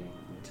 fading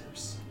from the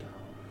tips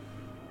down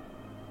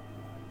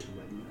to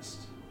red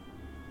mist.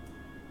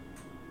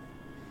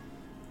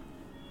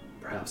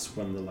 Perhaps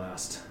when the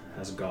last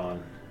has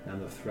gone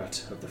and the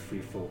threat of the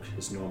free folk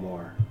is no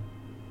more,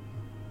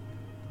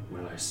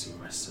 will I see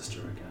my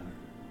sister again?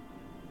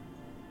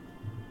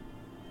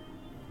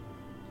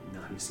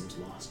 Now he seems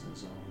lost in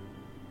his own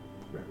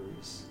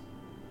reveries.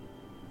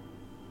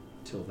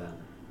 Till then,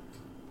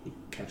 he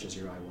catches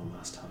your eye one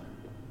last time.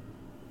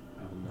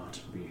 I will not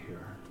be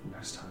here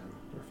next time,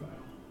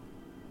 Raphael.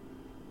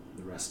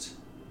 The rest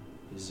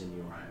is in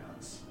your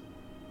hands,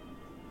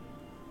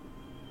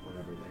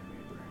 whatever they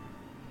may bring.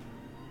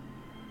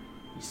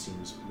 He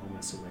seems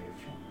moments away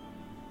from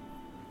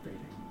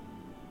fading.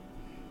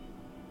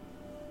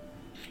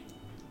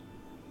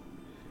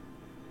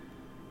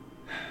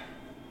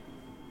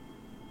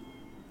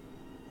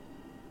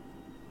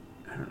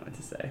 I don't know what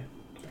to say.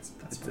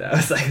 That's That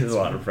was like, there's a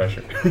lot of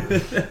pressure.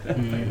 I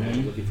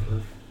imagine looking for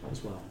her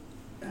as well.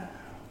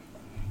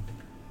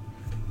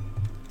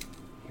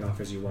 He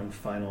offers you one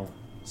final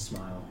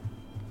smile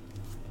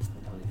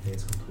until he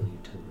fades completely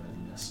to the red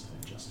mist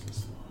and just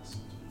is lost.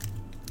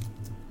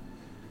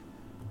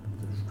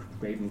 The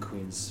Raven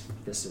Queen's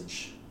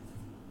visage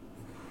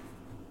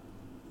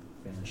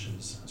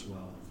vanishes as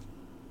well,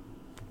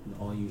 and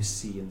all you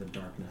see in the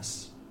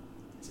darkness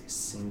is a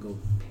single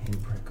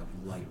pinprick of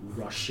light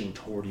rushing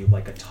toward you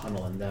like a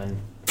tunnel, and then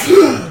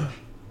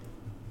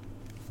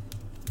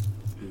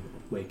you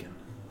awaken.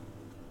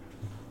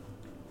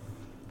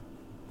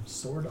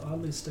 Sword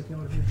oddly sticking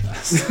out of your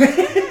chest.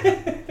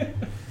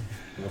 And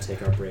we'll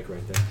take our break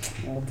right there.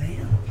 Well,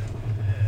 damn.